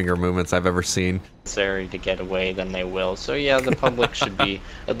fucking finger movements I've ever seen. Necessary to get away, then they will. So yeah, the public should be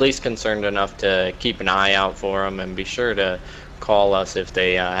at least concerned enough to keep an eye out for them and be sure to call us if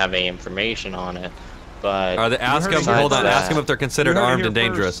they have any information on it. But Are they ask them? Hold on. Ask them if they're considered armed and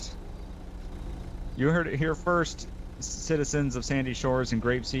dangerous. You heard it here first, citizens of Sandy Shores and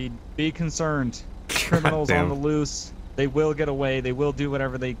Grapeseed. Be concerned. Criminals on the loose. They will get away. They will do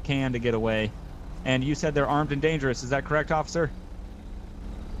whatever they can to get away. And you said they're armed and dangerous. Is that correct, officer?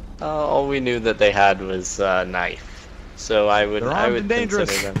 all we knew that they had was a knife. So I would consider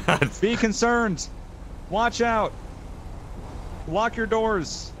them. Be concerned. Watch out. Lock your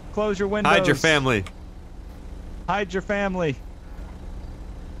doors. Close your windows. Hide your family. Hide your family.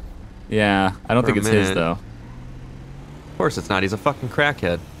 Yeah, I don't think it's his though. Of course it's not. He's a fucking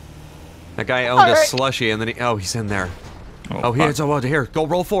crackhead. That guy owned a slushie, and then he's in there. Oh, here. Go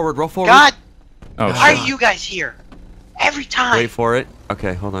roll forward. God! Oh, Why are you guys here? Every time! Wait for it.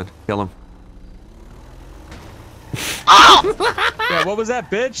 Okay, hold on. Kill him. Oh! Yeah, what was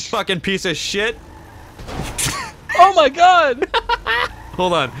that, bitch? Fucking piece of shit. Oh my god!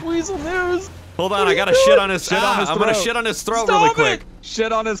 Hold on. Weasel news! Hold on, I gotta shit on his throat. I'm gonna shit on his throat really quick.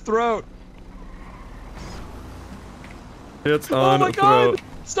 Shit on his throat. It's on my throat. god!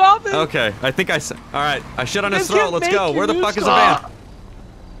 Stop it! Okay, I think I said. Alright, I shit on his This throat. can't Let's make go. you Where the use fuck is the stop.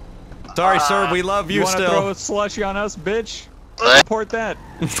 van? Sorry, sir, we love you wanna still. throw a slushy on us, bitch? Report that.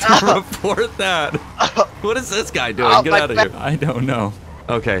 Report that. What is this guy doing? Get out of here. I don't know.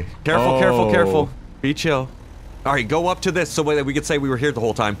 Okay, careful. Be chill. Alright, go up to this so that we could say we were here the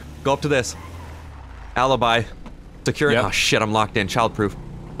whole time. Go up to this. Alibi. Secure. Yep. Oh shit, I'm locked in. Childproof.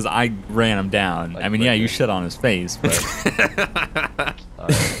 Because I ran him down. I mean, yeah, you shit on his face, but...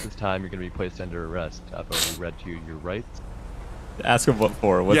 This time you're going to be placed under arrest after we read to you your rights. Ask him what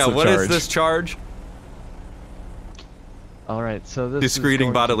for. What's the charge? What is this charge? Alright, so this Discreting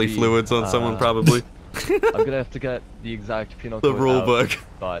is bodily fluids on someone, probably. I'm going to have to get the exact penal The code rule out, book.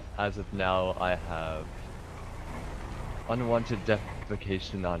 But as of now, I have unwanted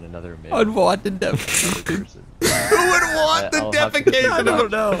defecation on another male. Unwanted defecation. Who would want the defecation? I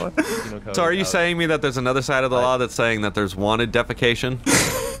don't know. So are you saying me that there's another side of the law that's saying that there's wanted defecation?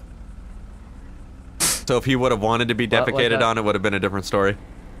 So if he would have wanted to be defecated on, it would have been a different story.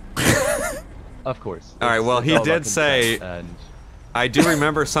 Of course. All right, well, he did say, and I do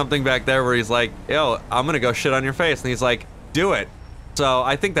remember something back there where he's like, yo, I'm going to go shit on your face. And he's like, do it. So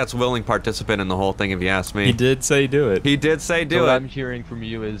I think that's willing participant in the whole thing, if you ask me. He did say do it. He did say do so it. what I'm hearing from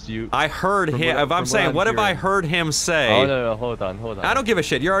you is you... I heard him. If I'm saying, what have I heard him say? Oh, no, hold on. I don't give a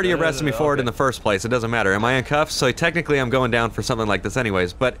shit. You already arrested me for it in the first place. It doesn't matter. Am I in cuffs? So technically I'm going down for something like this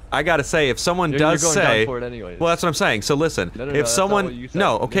anyways. But I gotta say, if someone does you're going say... down for it anyways. Well, that's what I'm saying. So listen. No, if that's someone... not what you said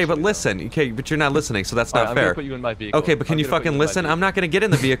No, okay, but initially, listen. Okay, but you're not listening, so that's not I'm fair. gonna put you in my vehicle. Okay, but can you fucking listen? I'm not gonna get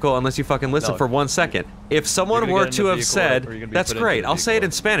in the vehicle unless you fucking listen No. for 1 second. If someone gonna were get in to the have vehicle, said... or you're gonna be That's put into great. the I'll say it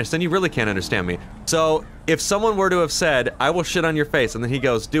in Spanish. Then you really can't understand me. So if someone were to have said, I will shit on your face, and then he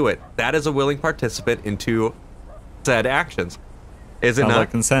goes, do it, that is a willing participant into said actions. Is it Sounds not?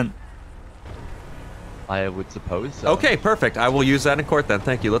 like consent. I would suppose so. Okay, perfect. I will use that in court then.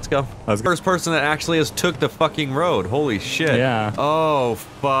 Thank you. Let's go. First person that actually has took the fucking road. Holy shit. Yeah. Oh,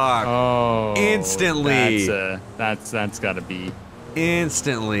 fuck. Oh. Instantly. That's gotta be.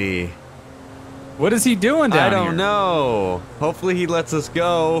 Instantly. What is he doing down I don't here? know. Hopefully he lets us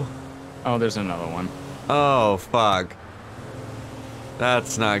go. Oh, there's another one. Oh, fuck.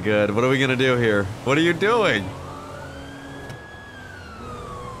 That's not good. What are we gonna do here? What are you doing?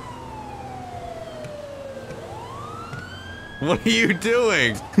 What are you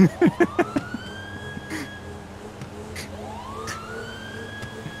doing?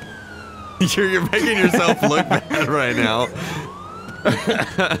 You're making yourself look bad right now.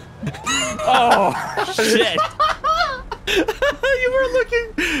 Oh, shit.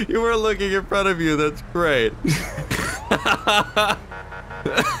 You were looking in front of you. That's great.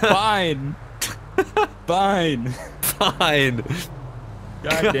 Fine. Fine. Fine.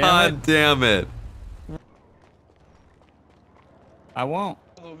 God damn it. I won't.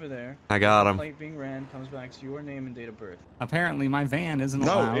 Over there. I got him. Plate being ran comes back to your name and date of birth. Apparently, my van isn't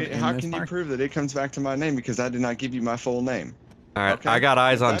No, allowed. how can you prove that it comes back to my name because I did not give you my full name? All right, Okay. I got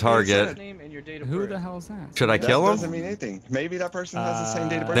eyes on That being target. said- Who the hell is that? Should I kill That him? doesn't mean anything. Maybe that person has the same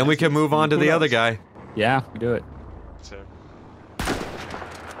date of birth. Then we as can you. move on to Who the other knows? guy. Yeah, we do it.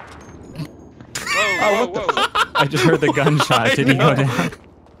 Whoa, whoa, whoa. I just heard the gunshot. Did he go down?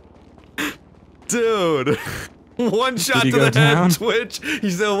 Dude. One shot he to go the down? head, Twitch. He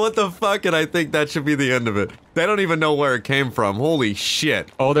said, what the fuck? And I think that should be the end of it. They don't even know where it came from. Holy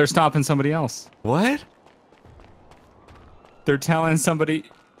shit. Oh, they're stopping somebody else. What? They're telling somebody.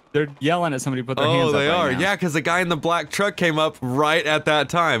 They're yelling at somebody to put their hands Oh, up they right are. now. Yeah, because the guy in the black truck came up right at that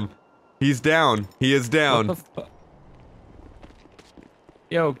time. He's down. He is down. What the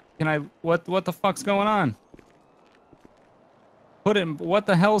Yo, can I? What the fuck's going on? Put him. What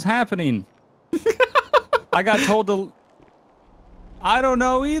the hell's happening? I got told to. I don't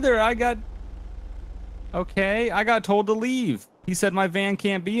know either. Okay, I got told to leave. He said my van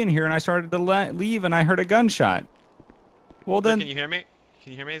can't be in here, and I started to leave, and I heard a gunshot. Well then. Can you hear me?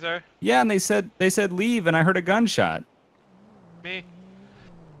 Can you hear me, sir? Yeah, and they said leave, and I heard a gunshot. Me?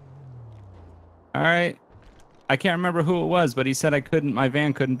 All right. I can't remember who it was, but he said my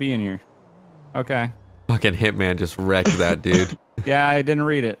van couldn't be in here. Okay. Fucking Hitman just wrecked that dude. Yeah, I didn't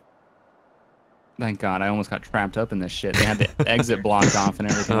read it. Thank God, I almost got trapped up in this shit. They had the exit blocked off and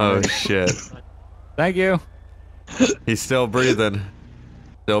everything. Oh already. shit. Thank you. He's still breathing.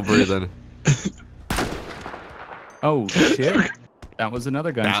 Still breathing. Oh shit. That was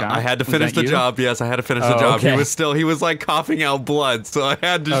another gunshot. I had to Was finish that the you? job. Yes, I had to finish the job. Okay. He was like coughing out blood, so I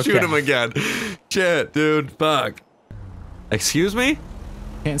had to shoot Okay. him again. Shit, dude. Fuck. Excuse me?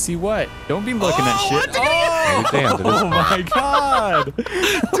 Can't see what? Don't be looking at shit. Oh, damn, oh my God.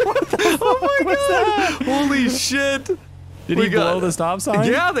 Oh my God. Holy shit. Did he blow the stop sign?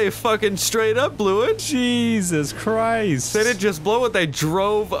 Yeah, they fucking straight up blew it. Jesus Christ. They didn't just blow it, they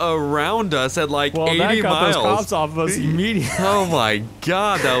drove around us at like 80 that got miles. those cops off of us immediately. Oh my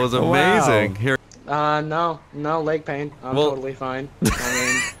God, that was amazing. Wow. Here. No leg pain. I'm Well- totally fine.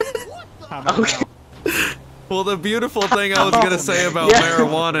 I Okay. Well, the beautiful thing I was gonna say about Yeah.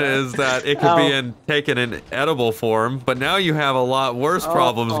 marijuana is that it could be taken in edible form, but now you have a lot worse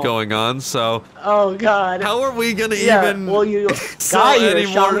problems going on. So oh God. how are we gonna Yeah, even well, you sell guy here any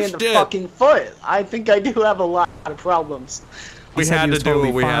shot more me in the shit? fucking foot. I think I do have a lot of problems. We He said had he to was do totally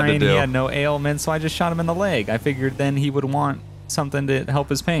what we had to fine, do. He had no ailments, so I just shot him in the leg. I figured then he would want something to help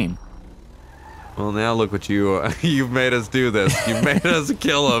his pain. Well, now look what you've made us do this. You've made us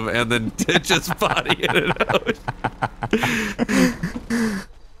kill him and then ditch his body in an ocean.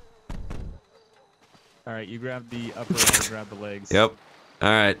 All right, you grab the upper, I'll grab the legs. Yep. All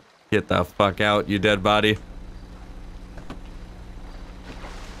right, get the fuck out, you dead body.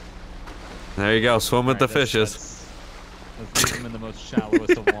 There you go. Swim with the fishes. Let's leave him in the most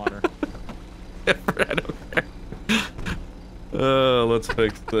shallowest of water. Let's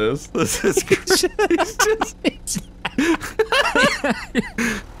fix this. This is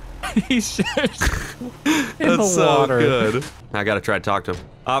He's just in That's the water. so good. I gotta try to talk to him.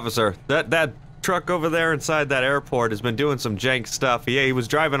 Officer, that truck over there inside that airport has been doing some jank stuff. Yeah, he was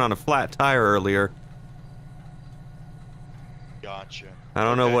driving on a flat tire earlier. Gotcha. I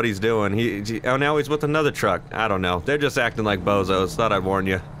don't know what he's doing. Oh, now he's with another truck. I don't know. They're just acting like bozos. Thought I'd warn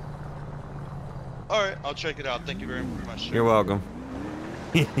you. Alright, I'll check it out. Thank you very much, sir. You're welcome.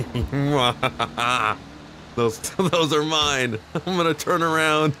 Those are mine. I'm gonna turn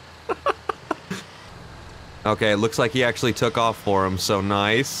around. Okay, it looks like he actually took off for him, so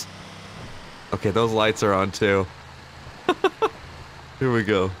nice. Okay, those lights are on too. Here we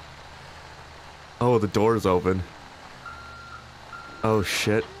go. Oh, the door's open. Oh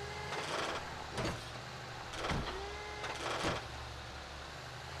shit.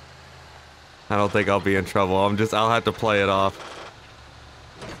 I don't think I'll be in trouble. I'll have to play it off.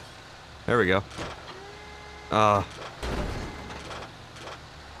 There we go. God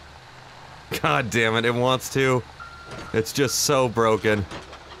damn it, it wants to. It's just so broken.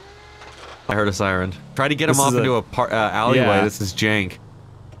 I heard a siren. Try to get him off into a alleyway. Yeah. This is jank.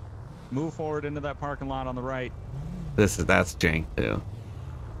 Move forward into that parking lot on the right. That's jank too.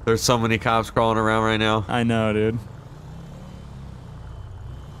 There's so many cops crawling around right now. I know, dude.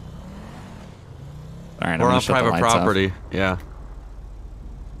 All right, We're on private property. Yeah.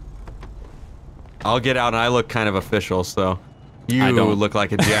 I'll get out and I look kind of official, so you look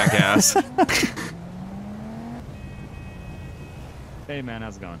like a jackass. Hey man,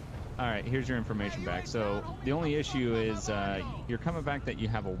 how's it going? All right, here's your information back. So the only issue is you're coming back that you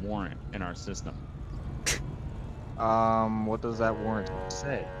have a warrant in our system. What does that warrant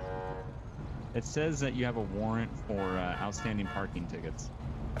say? It says that you have a warrant for outstanding parking tickets.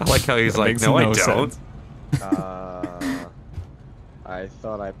 I like how he's like, no, I don't. Sense. I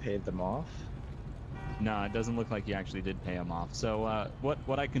thought I paid them off. No, it doesn't look like you actually did pay them off. So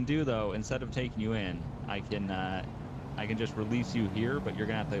what I can do though, instead of taking you in, I can just release you here, but you're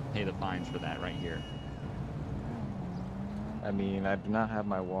gonna have to pay the fines for that right here. I mean, I do not have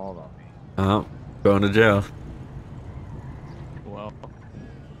my wallet on me. Oh, going to jail. Well,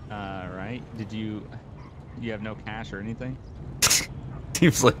 right. Did you have no cash or anything?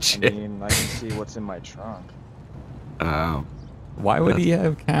 Seems legit. I mean, I can see what's in my trunk. Oh. Why would he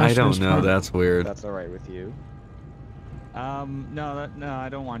have cash? I don't know. That's weird. That's all right with you. No, I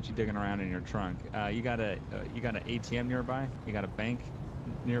don't want you digging around in your trunk. You got an ATM nearby? You got a bank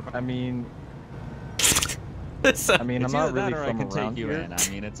nearby? I mean, I'm It's not either really that or I from can around take you here. in. I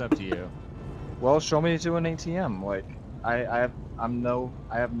mean, it's up to you. Well, show me to an ATM. Like, I have no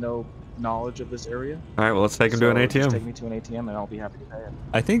knowledge of this area. All right, well, let's take him to an So just ATM. take me to an ATM, and I'll be happy to pay it.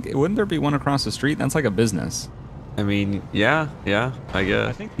 I think, wouldn't there be one across the street? That's like a business. I mean, yeah, I guess.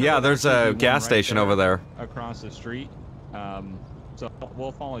 I think Yeah, there's a one gas right station over there. across the street. So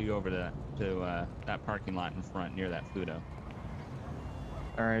we'll follow you over to that parking lot in front near that Fudo.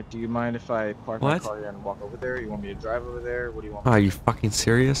 All Alright, do you mind if I park my car here and walk over there? You want me to drive over there? What do you want? Are you fucking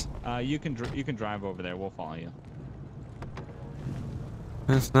serious? You can drive over there. We'll follow you.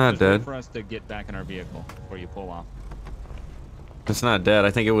 It's not Just wait dead. for us to get back in our vehicle before you pull off. It's not dead.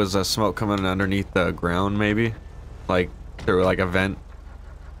 I think it was smoke coming underneath the ground, maybe. Like, through like a vent.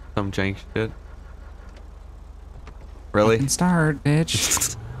 Some jank shit. Really? Fucking start,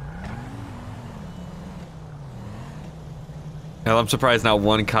 bitch. Hell, I'm surprised not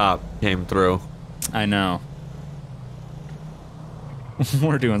one cop came through. I know.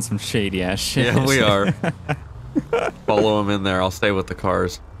 We're doing some shady ass shit. Yeah, we are. Follow him in there. I'll stay with the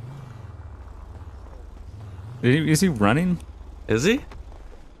cars. Is he running? Is he?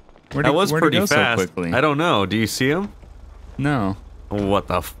 Where'd That was where'd he pretty go fast. so quickly? I don't know. Do you see him? No. What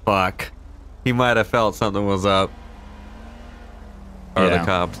the fuck? He might have felt something was up. Or the Yeah.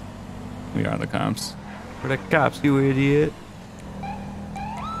 cops. We are the cops. We're the cops, you idiot.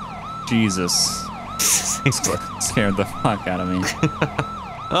 Jesus. Scared the fuck out of me.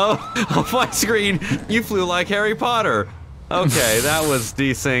 Oh, on my screen, you flew like Harry Potter. Okay, that was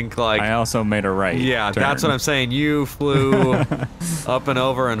desync. Like I also made a right. Yeah, turn. that's what I'm saying. You flew up and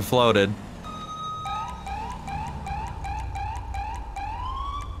over and floated.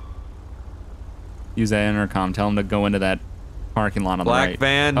 Use that intercom. Tell him to go into that parking lot on the Black right.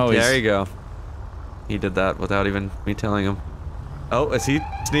 van. Oh, there you go. He did that without even me telling him. Oh, is he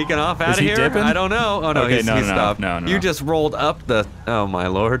sneaking off out Is of he here? dipping? I don't know. Oh no, Okay, he no, stopped. no. You just rolled up the. Oh my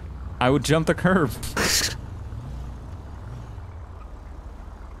lord. I would jump the curb.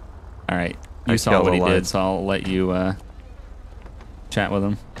 All right. You saw what he did, so I'll let you chat with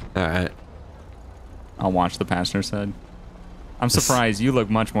him. All right. I'll watch the passenger side. I'm surprised. You look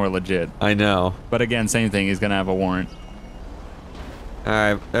much more legit. I know. But again, same thing. He's gonna have a warrant. All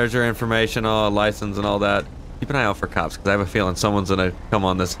right. There's your information, all license and all that. Keep an eye out for cops, because I have a feeling someone's gonna come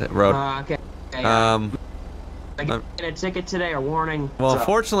on this road. Okay. I get a ticket today or warning. Well, So-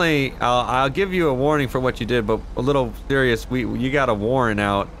 fortunately, I'll give you a warning for what you did, but a little serious. You got a warrant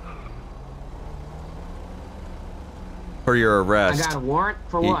out for your I arrest. got a warrant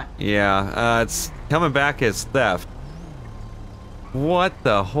for what? Yeah, it's coming back as theft. What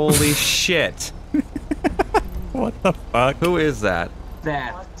the holy shit? What the fuck? Who is that?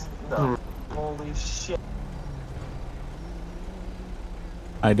 Theft. Holy shit.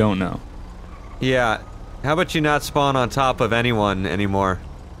 I don't know. Yeah, how about you not spawn on top of anyone anymore?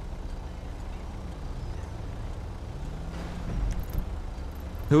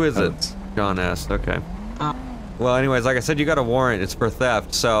 Who is it? John asked. Okay. Well, anyways, like I said, you got a warrant. It's for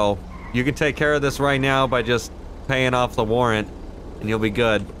theft, so you can take care of this right now by just paying off the warrant, and you'll be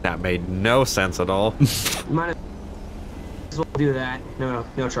good. That made no sense at all. Might as well do that. No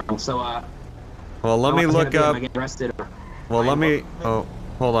trouble. So, Well, let me look up. I get arrested or... Well, let me. Oh,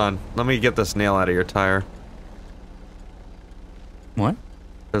 hold on. Let me get this nail out of your tire. What?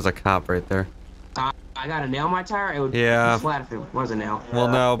 There's a cop right there. I got a nail in my tire. It would Yeah. be flat if it was a nail. Well,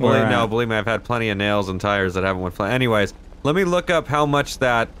 no, believe me, I've had plenty of nails and tires that haven't went flat. Anyways, let me look up how much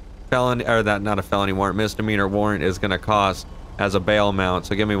that felony, or that not a felony warrant, misdemeanor warrant is gonna cost as a bail amount.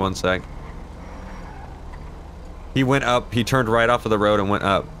 So give me 1 sec. He went up. He turned right off of the road and went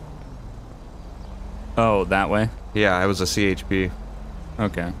up. Oh, that way? Yeah, it was a CHP.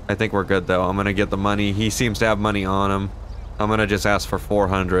 Okay. I think we're good though. I'm gonna get the money. He seems to have money on him. I'm gonna just ask for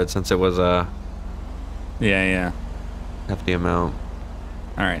 400 since it was a Yeah. hefty amount.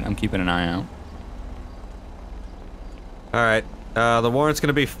 All right, I'm keeping an eye out. All right, the warrant's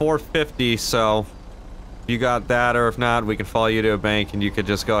gonna be 450. So if you got that, or if not, we can follow you to a bank and you could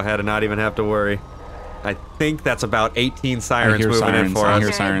just go ahead and not even have to worry. I think that's about 18 sirens moving in for I us.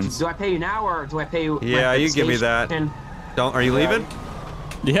 hear sirens. Do I pay you now or do I pay you? Yeah, you give me that. Don't. Are you leaving?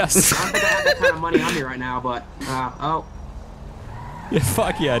 Yes. I don't think I have that kind of money on me right now, but oh. Yeah,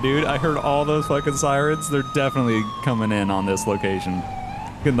 fuck yeah, dude. I heard all those fucking sirens. They're definitely coming in on this location.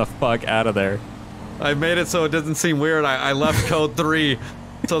 Getting the fuck out of there. I made it so it doesn't seem weird. I left code 3,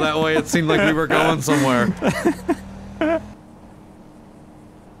 so that way it seemed like we were going somewhere.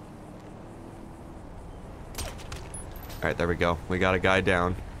 Alright, there we go. We got a guy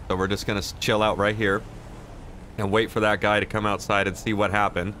down. So we're just gonna chill out right here and wait for that guy to come outside and see what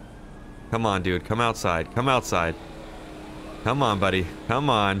happened. Come on, dude. Come outside. Come outside. Come on, buddy. Come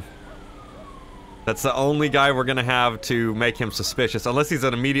on. That's the only guy we're gonna have to make him suspicious, unless he's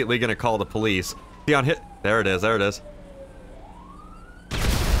immediately gonna call the police. See on hit. There it is. There it is.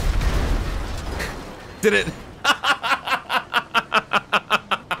 Did it?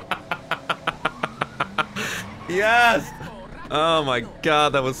 Yes! Oh my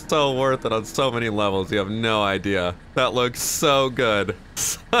god, that was so worth it on so many levels. You have no idea. That looks so good.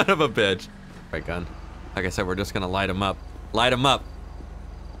 So Son of a bitch. Right gun. Like I said, we're just gonna light him up. Light him up.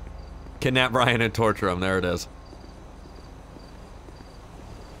 Kidnap Brian and torture him. There it is.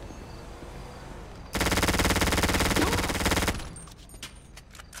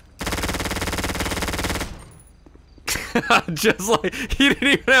 Just like, he didn't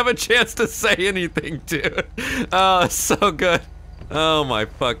even have a chance to say anything, dude. Oh, so good. Oh my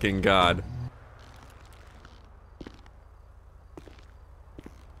fucking god.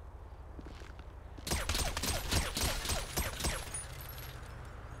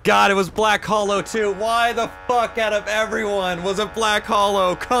 God, it was Black Hollow too. Why the fuck out of everyone was it Black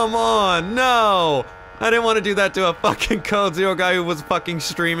Hollow? Come on, no. I didn't want to do that to a fucking Code Zero guy who was fucking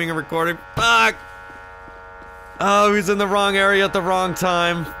streaming and recording. Fuck. Oh, he's in the wrong area at the wrong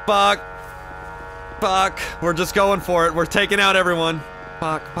time. Fuck. Fuck. We're just going for it. We're taking out everyone.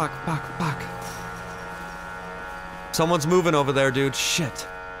 Fuck, fuck, fuck, fuck. Someone's moving over there, dude. Shit.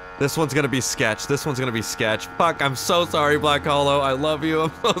 This one's gonna be sketch. This one's gonna be sketch. Fuck, I'm so sorry, Black Hollow. I love you.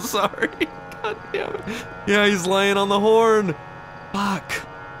 I'm so sorry. God damn it. Yeah, he's laying on the horn. Fuck.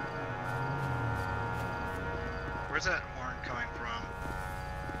 Where's that horn coming from?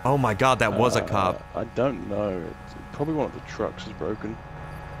 Oh my god, that was a cop. I don't know. It's probably one of the trucks is broken.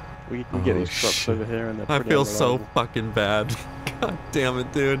 We get these trucks shit. over here and they're I pretty feel so unreliable. fucking bad. God damn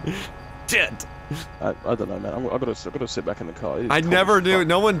it, dude. Shit. I don't know, man. I've got to sit back in the car. I never knew.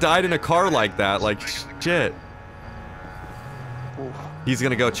 No one died in a car like that. Like, shit. He's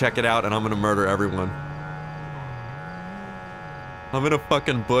gonna go check it out and I'm gonna murder everyone. I'm in a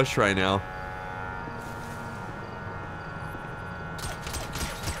fucking bush right now.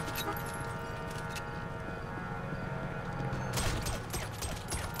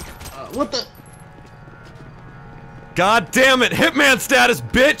 What the? God damn it! Hitman status,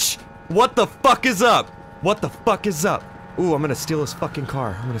 bitch! What the fuck is up? What the fuck is up? Ooh, I'm gonna steal his fucking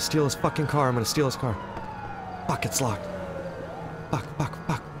car. I'm gonna steal his fucking car. I'm gonna steal his car. Fuck, it's locked. Fuck, fuck,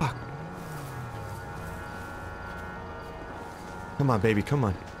 fuck, fuck. Come on, baby, come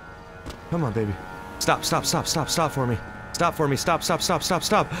on. Come on, baby. Stop, stop, stop, stop, stop for me. Stop for me, stop, stop, stop, stop,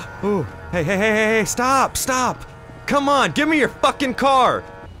 stop. Ooh, hey, hey, hey, hey, hey, stop, stop! Come on, give me your fucking car!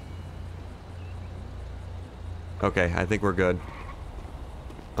 Okay, I think we're good.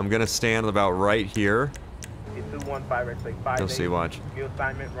 I'm gonna stand about right here. 215 You'll see, watch. Field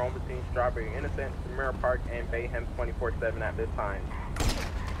assignment, roam between Strawberry Innocent, Mirror Park, and Bayhem 24/7 at this time.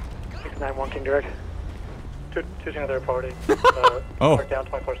 691 King Direct. Two single third party. Oh. Park down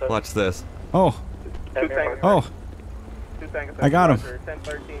 24/7. Watch this. Oh. Oh. I got him.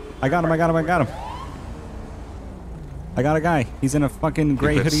 I got him, I got him, I got him. I got a guy. He's in a fucking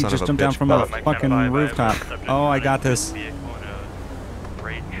gray Stupid hoodie, son just of a jumped down bitch. from a fucking rooftop. Oh, I got this.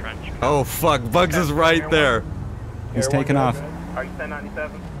 Oh fuck, Bugs is right there. He's taking off. Are you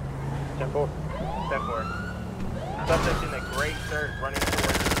 1097? 10-4. 10-4. Subject in a gray shirt running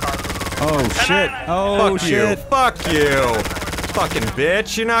towards the car. Oh shit. Oh Fuck shit. you. Fuck you. Fucking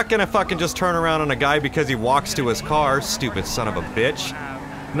bitch. You're not gonna fucking just turn around on a guy because he walks to his car, stupid son of a bitch.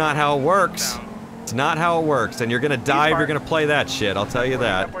 Not how it works. It's not how it works, and you're gonna die if you're gonna play that shit, I'll tell you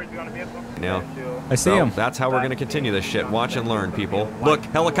that. No. I see him. That's how we're gonna continue this shit. Watch and learn, people. Look,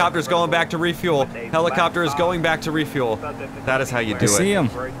 helicopter's going back to refuel. Helicopter is going back to refuel. That is how you do it. I see him.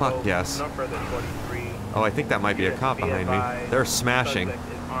 Fuck yes. Oh, I think that might be a cop behind me. They're smashing.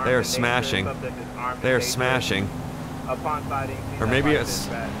 They're smashing. They're smashing. Or maybe it's...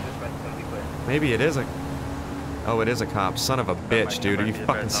 Maybe it is a... Oh, it is a cop. Son of a bitch, dude. Are you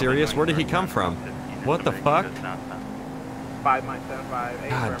fucking serious? Where did he come from? What the fuck?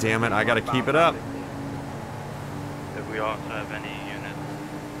 God damn it, I gotta keep it up. If we also have any units.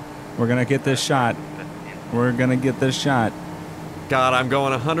 We're gonna get this shot. We're gonna get this shot. God, I'm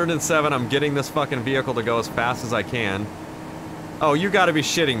going 107. I'm getting this fucking vehicle to go as fast as I can. Oh, you gotta be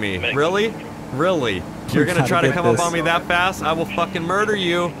shitting me. Really? Really? You're gonna try to come up on me that fast? I will fucking murder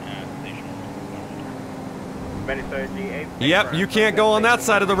you. Yep, you can't go on that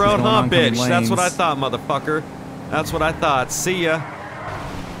side of the road, huh, bitch? That's what I thought, motherfucker. That's what I thought. See ya.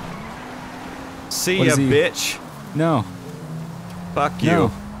 See ya, bitch. No. Fuck you.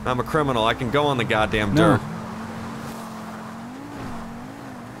 No. I'm a criminal. I can go on the goddamn dirt.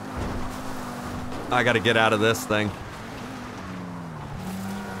 I gotta get out of this thing.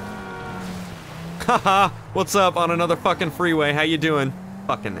 Haha, what's up on another fucking freeway? How you doing?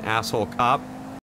 Fucking asshole cop.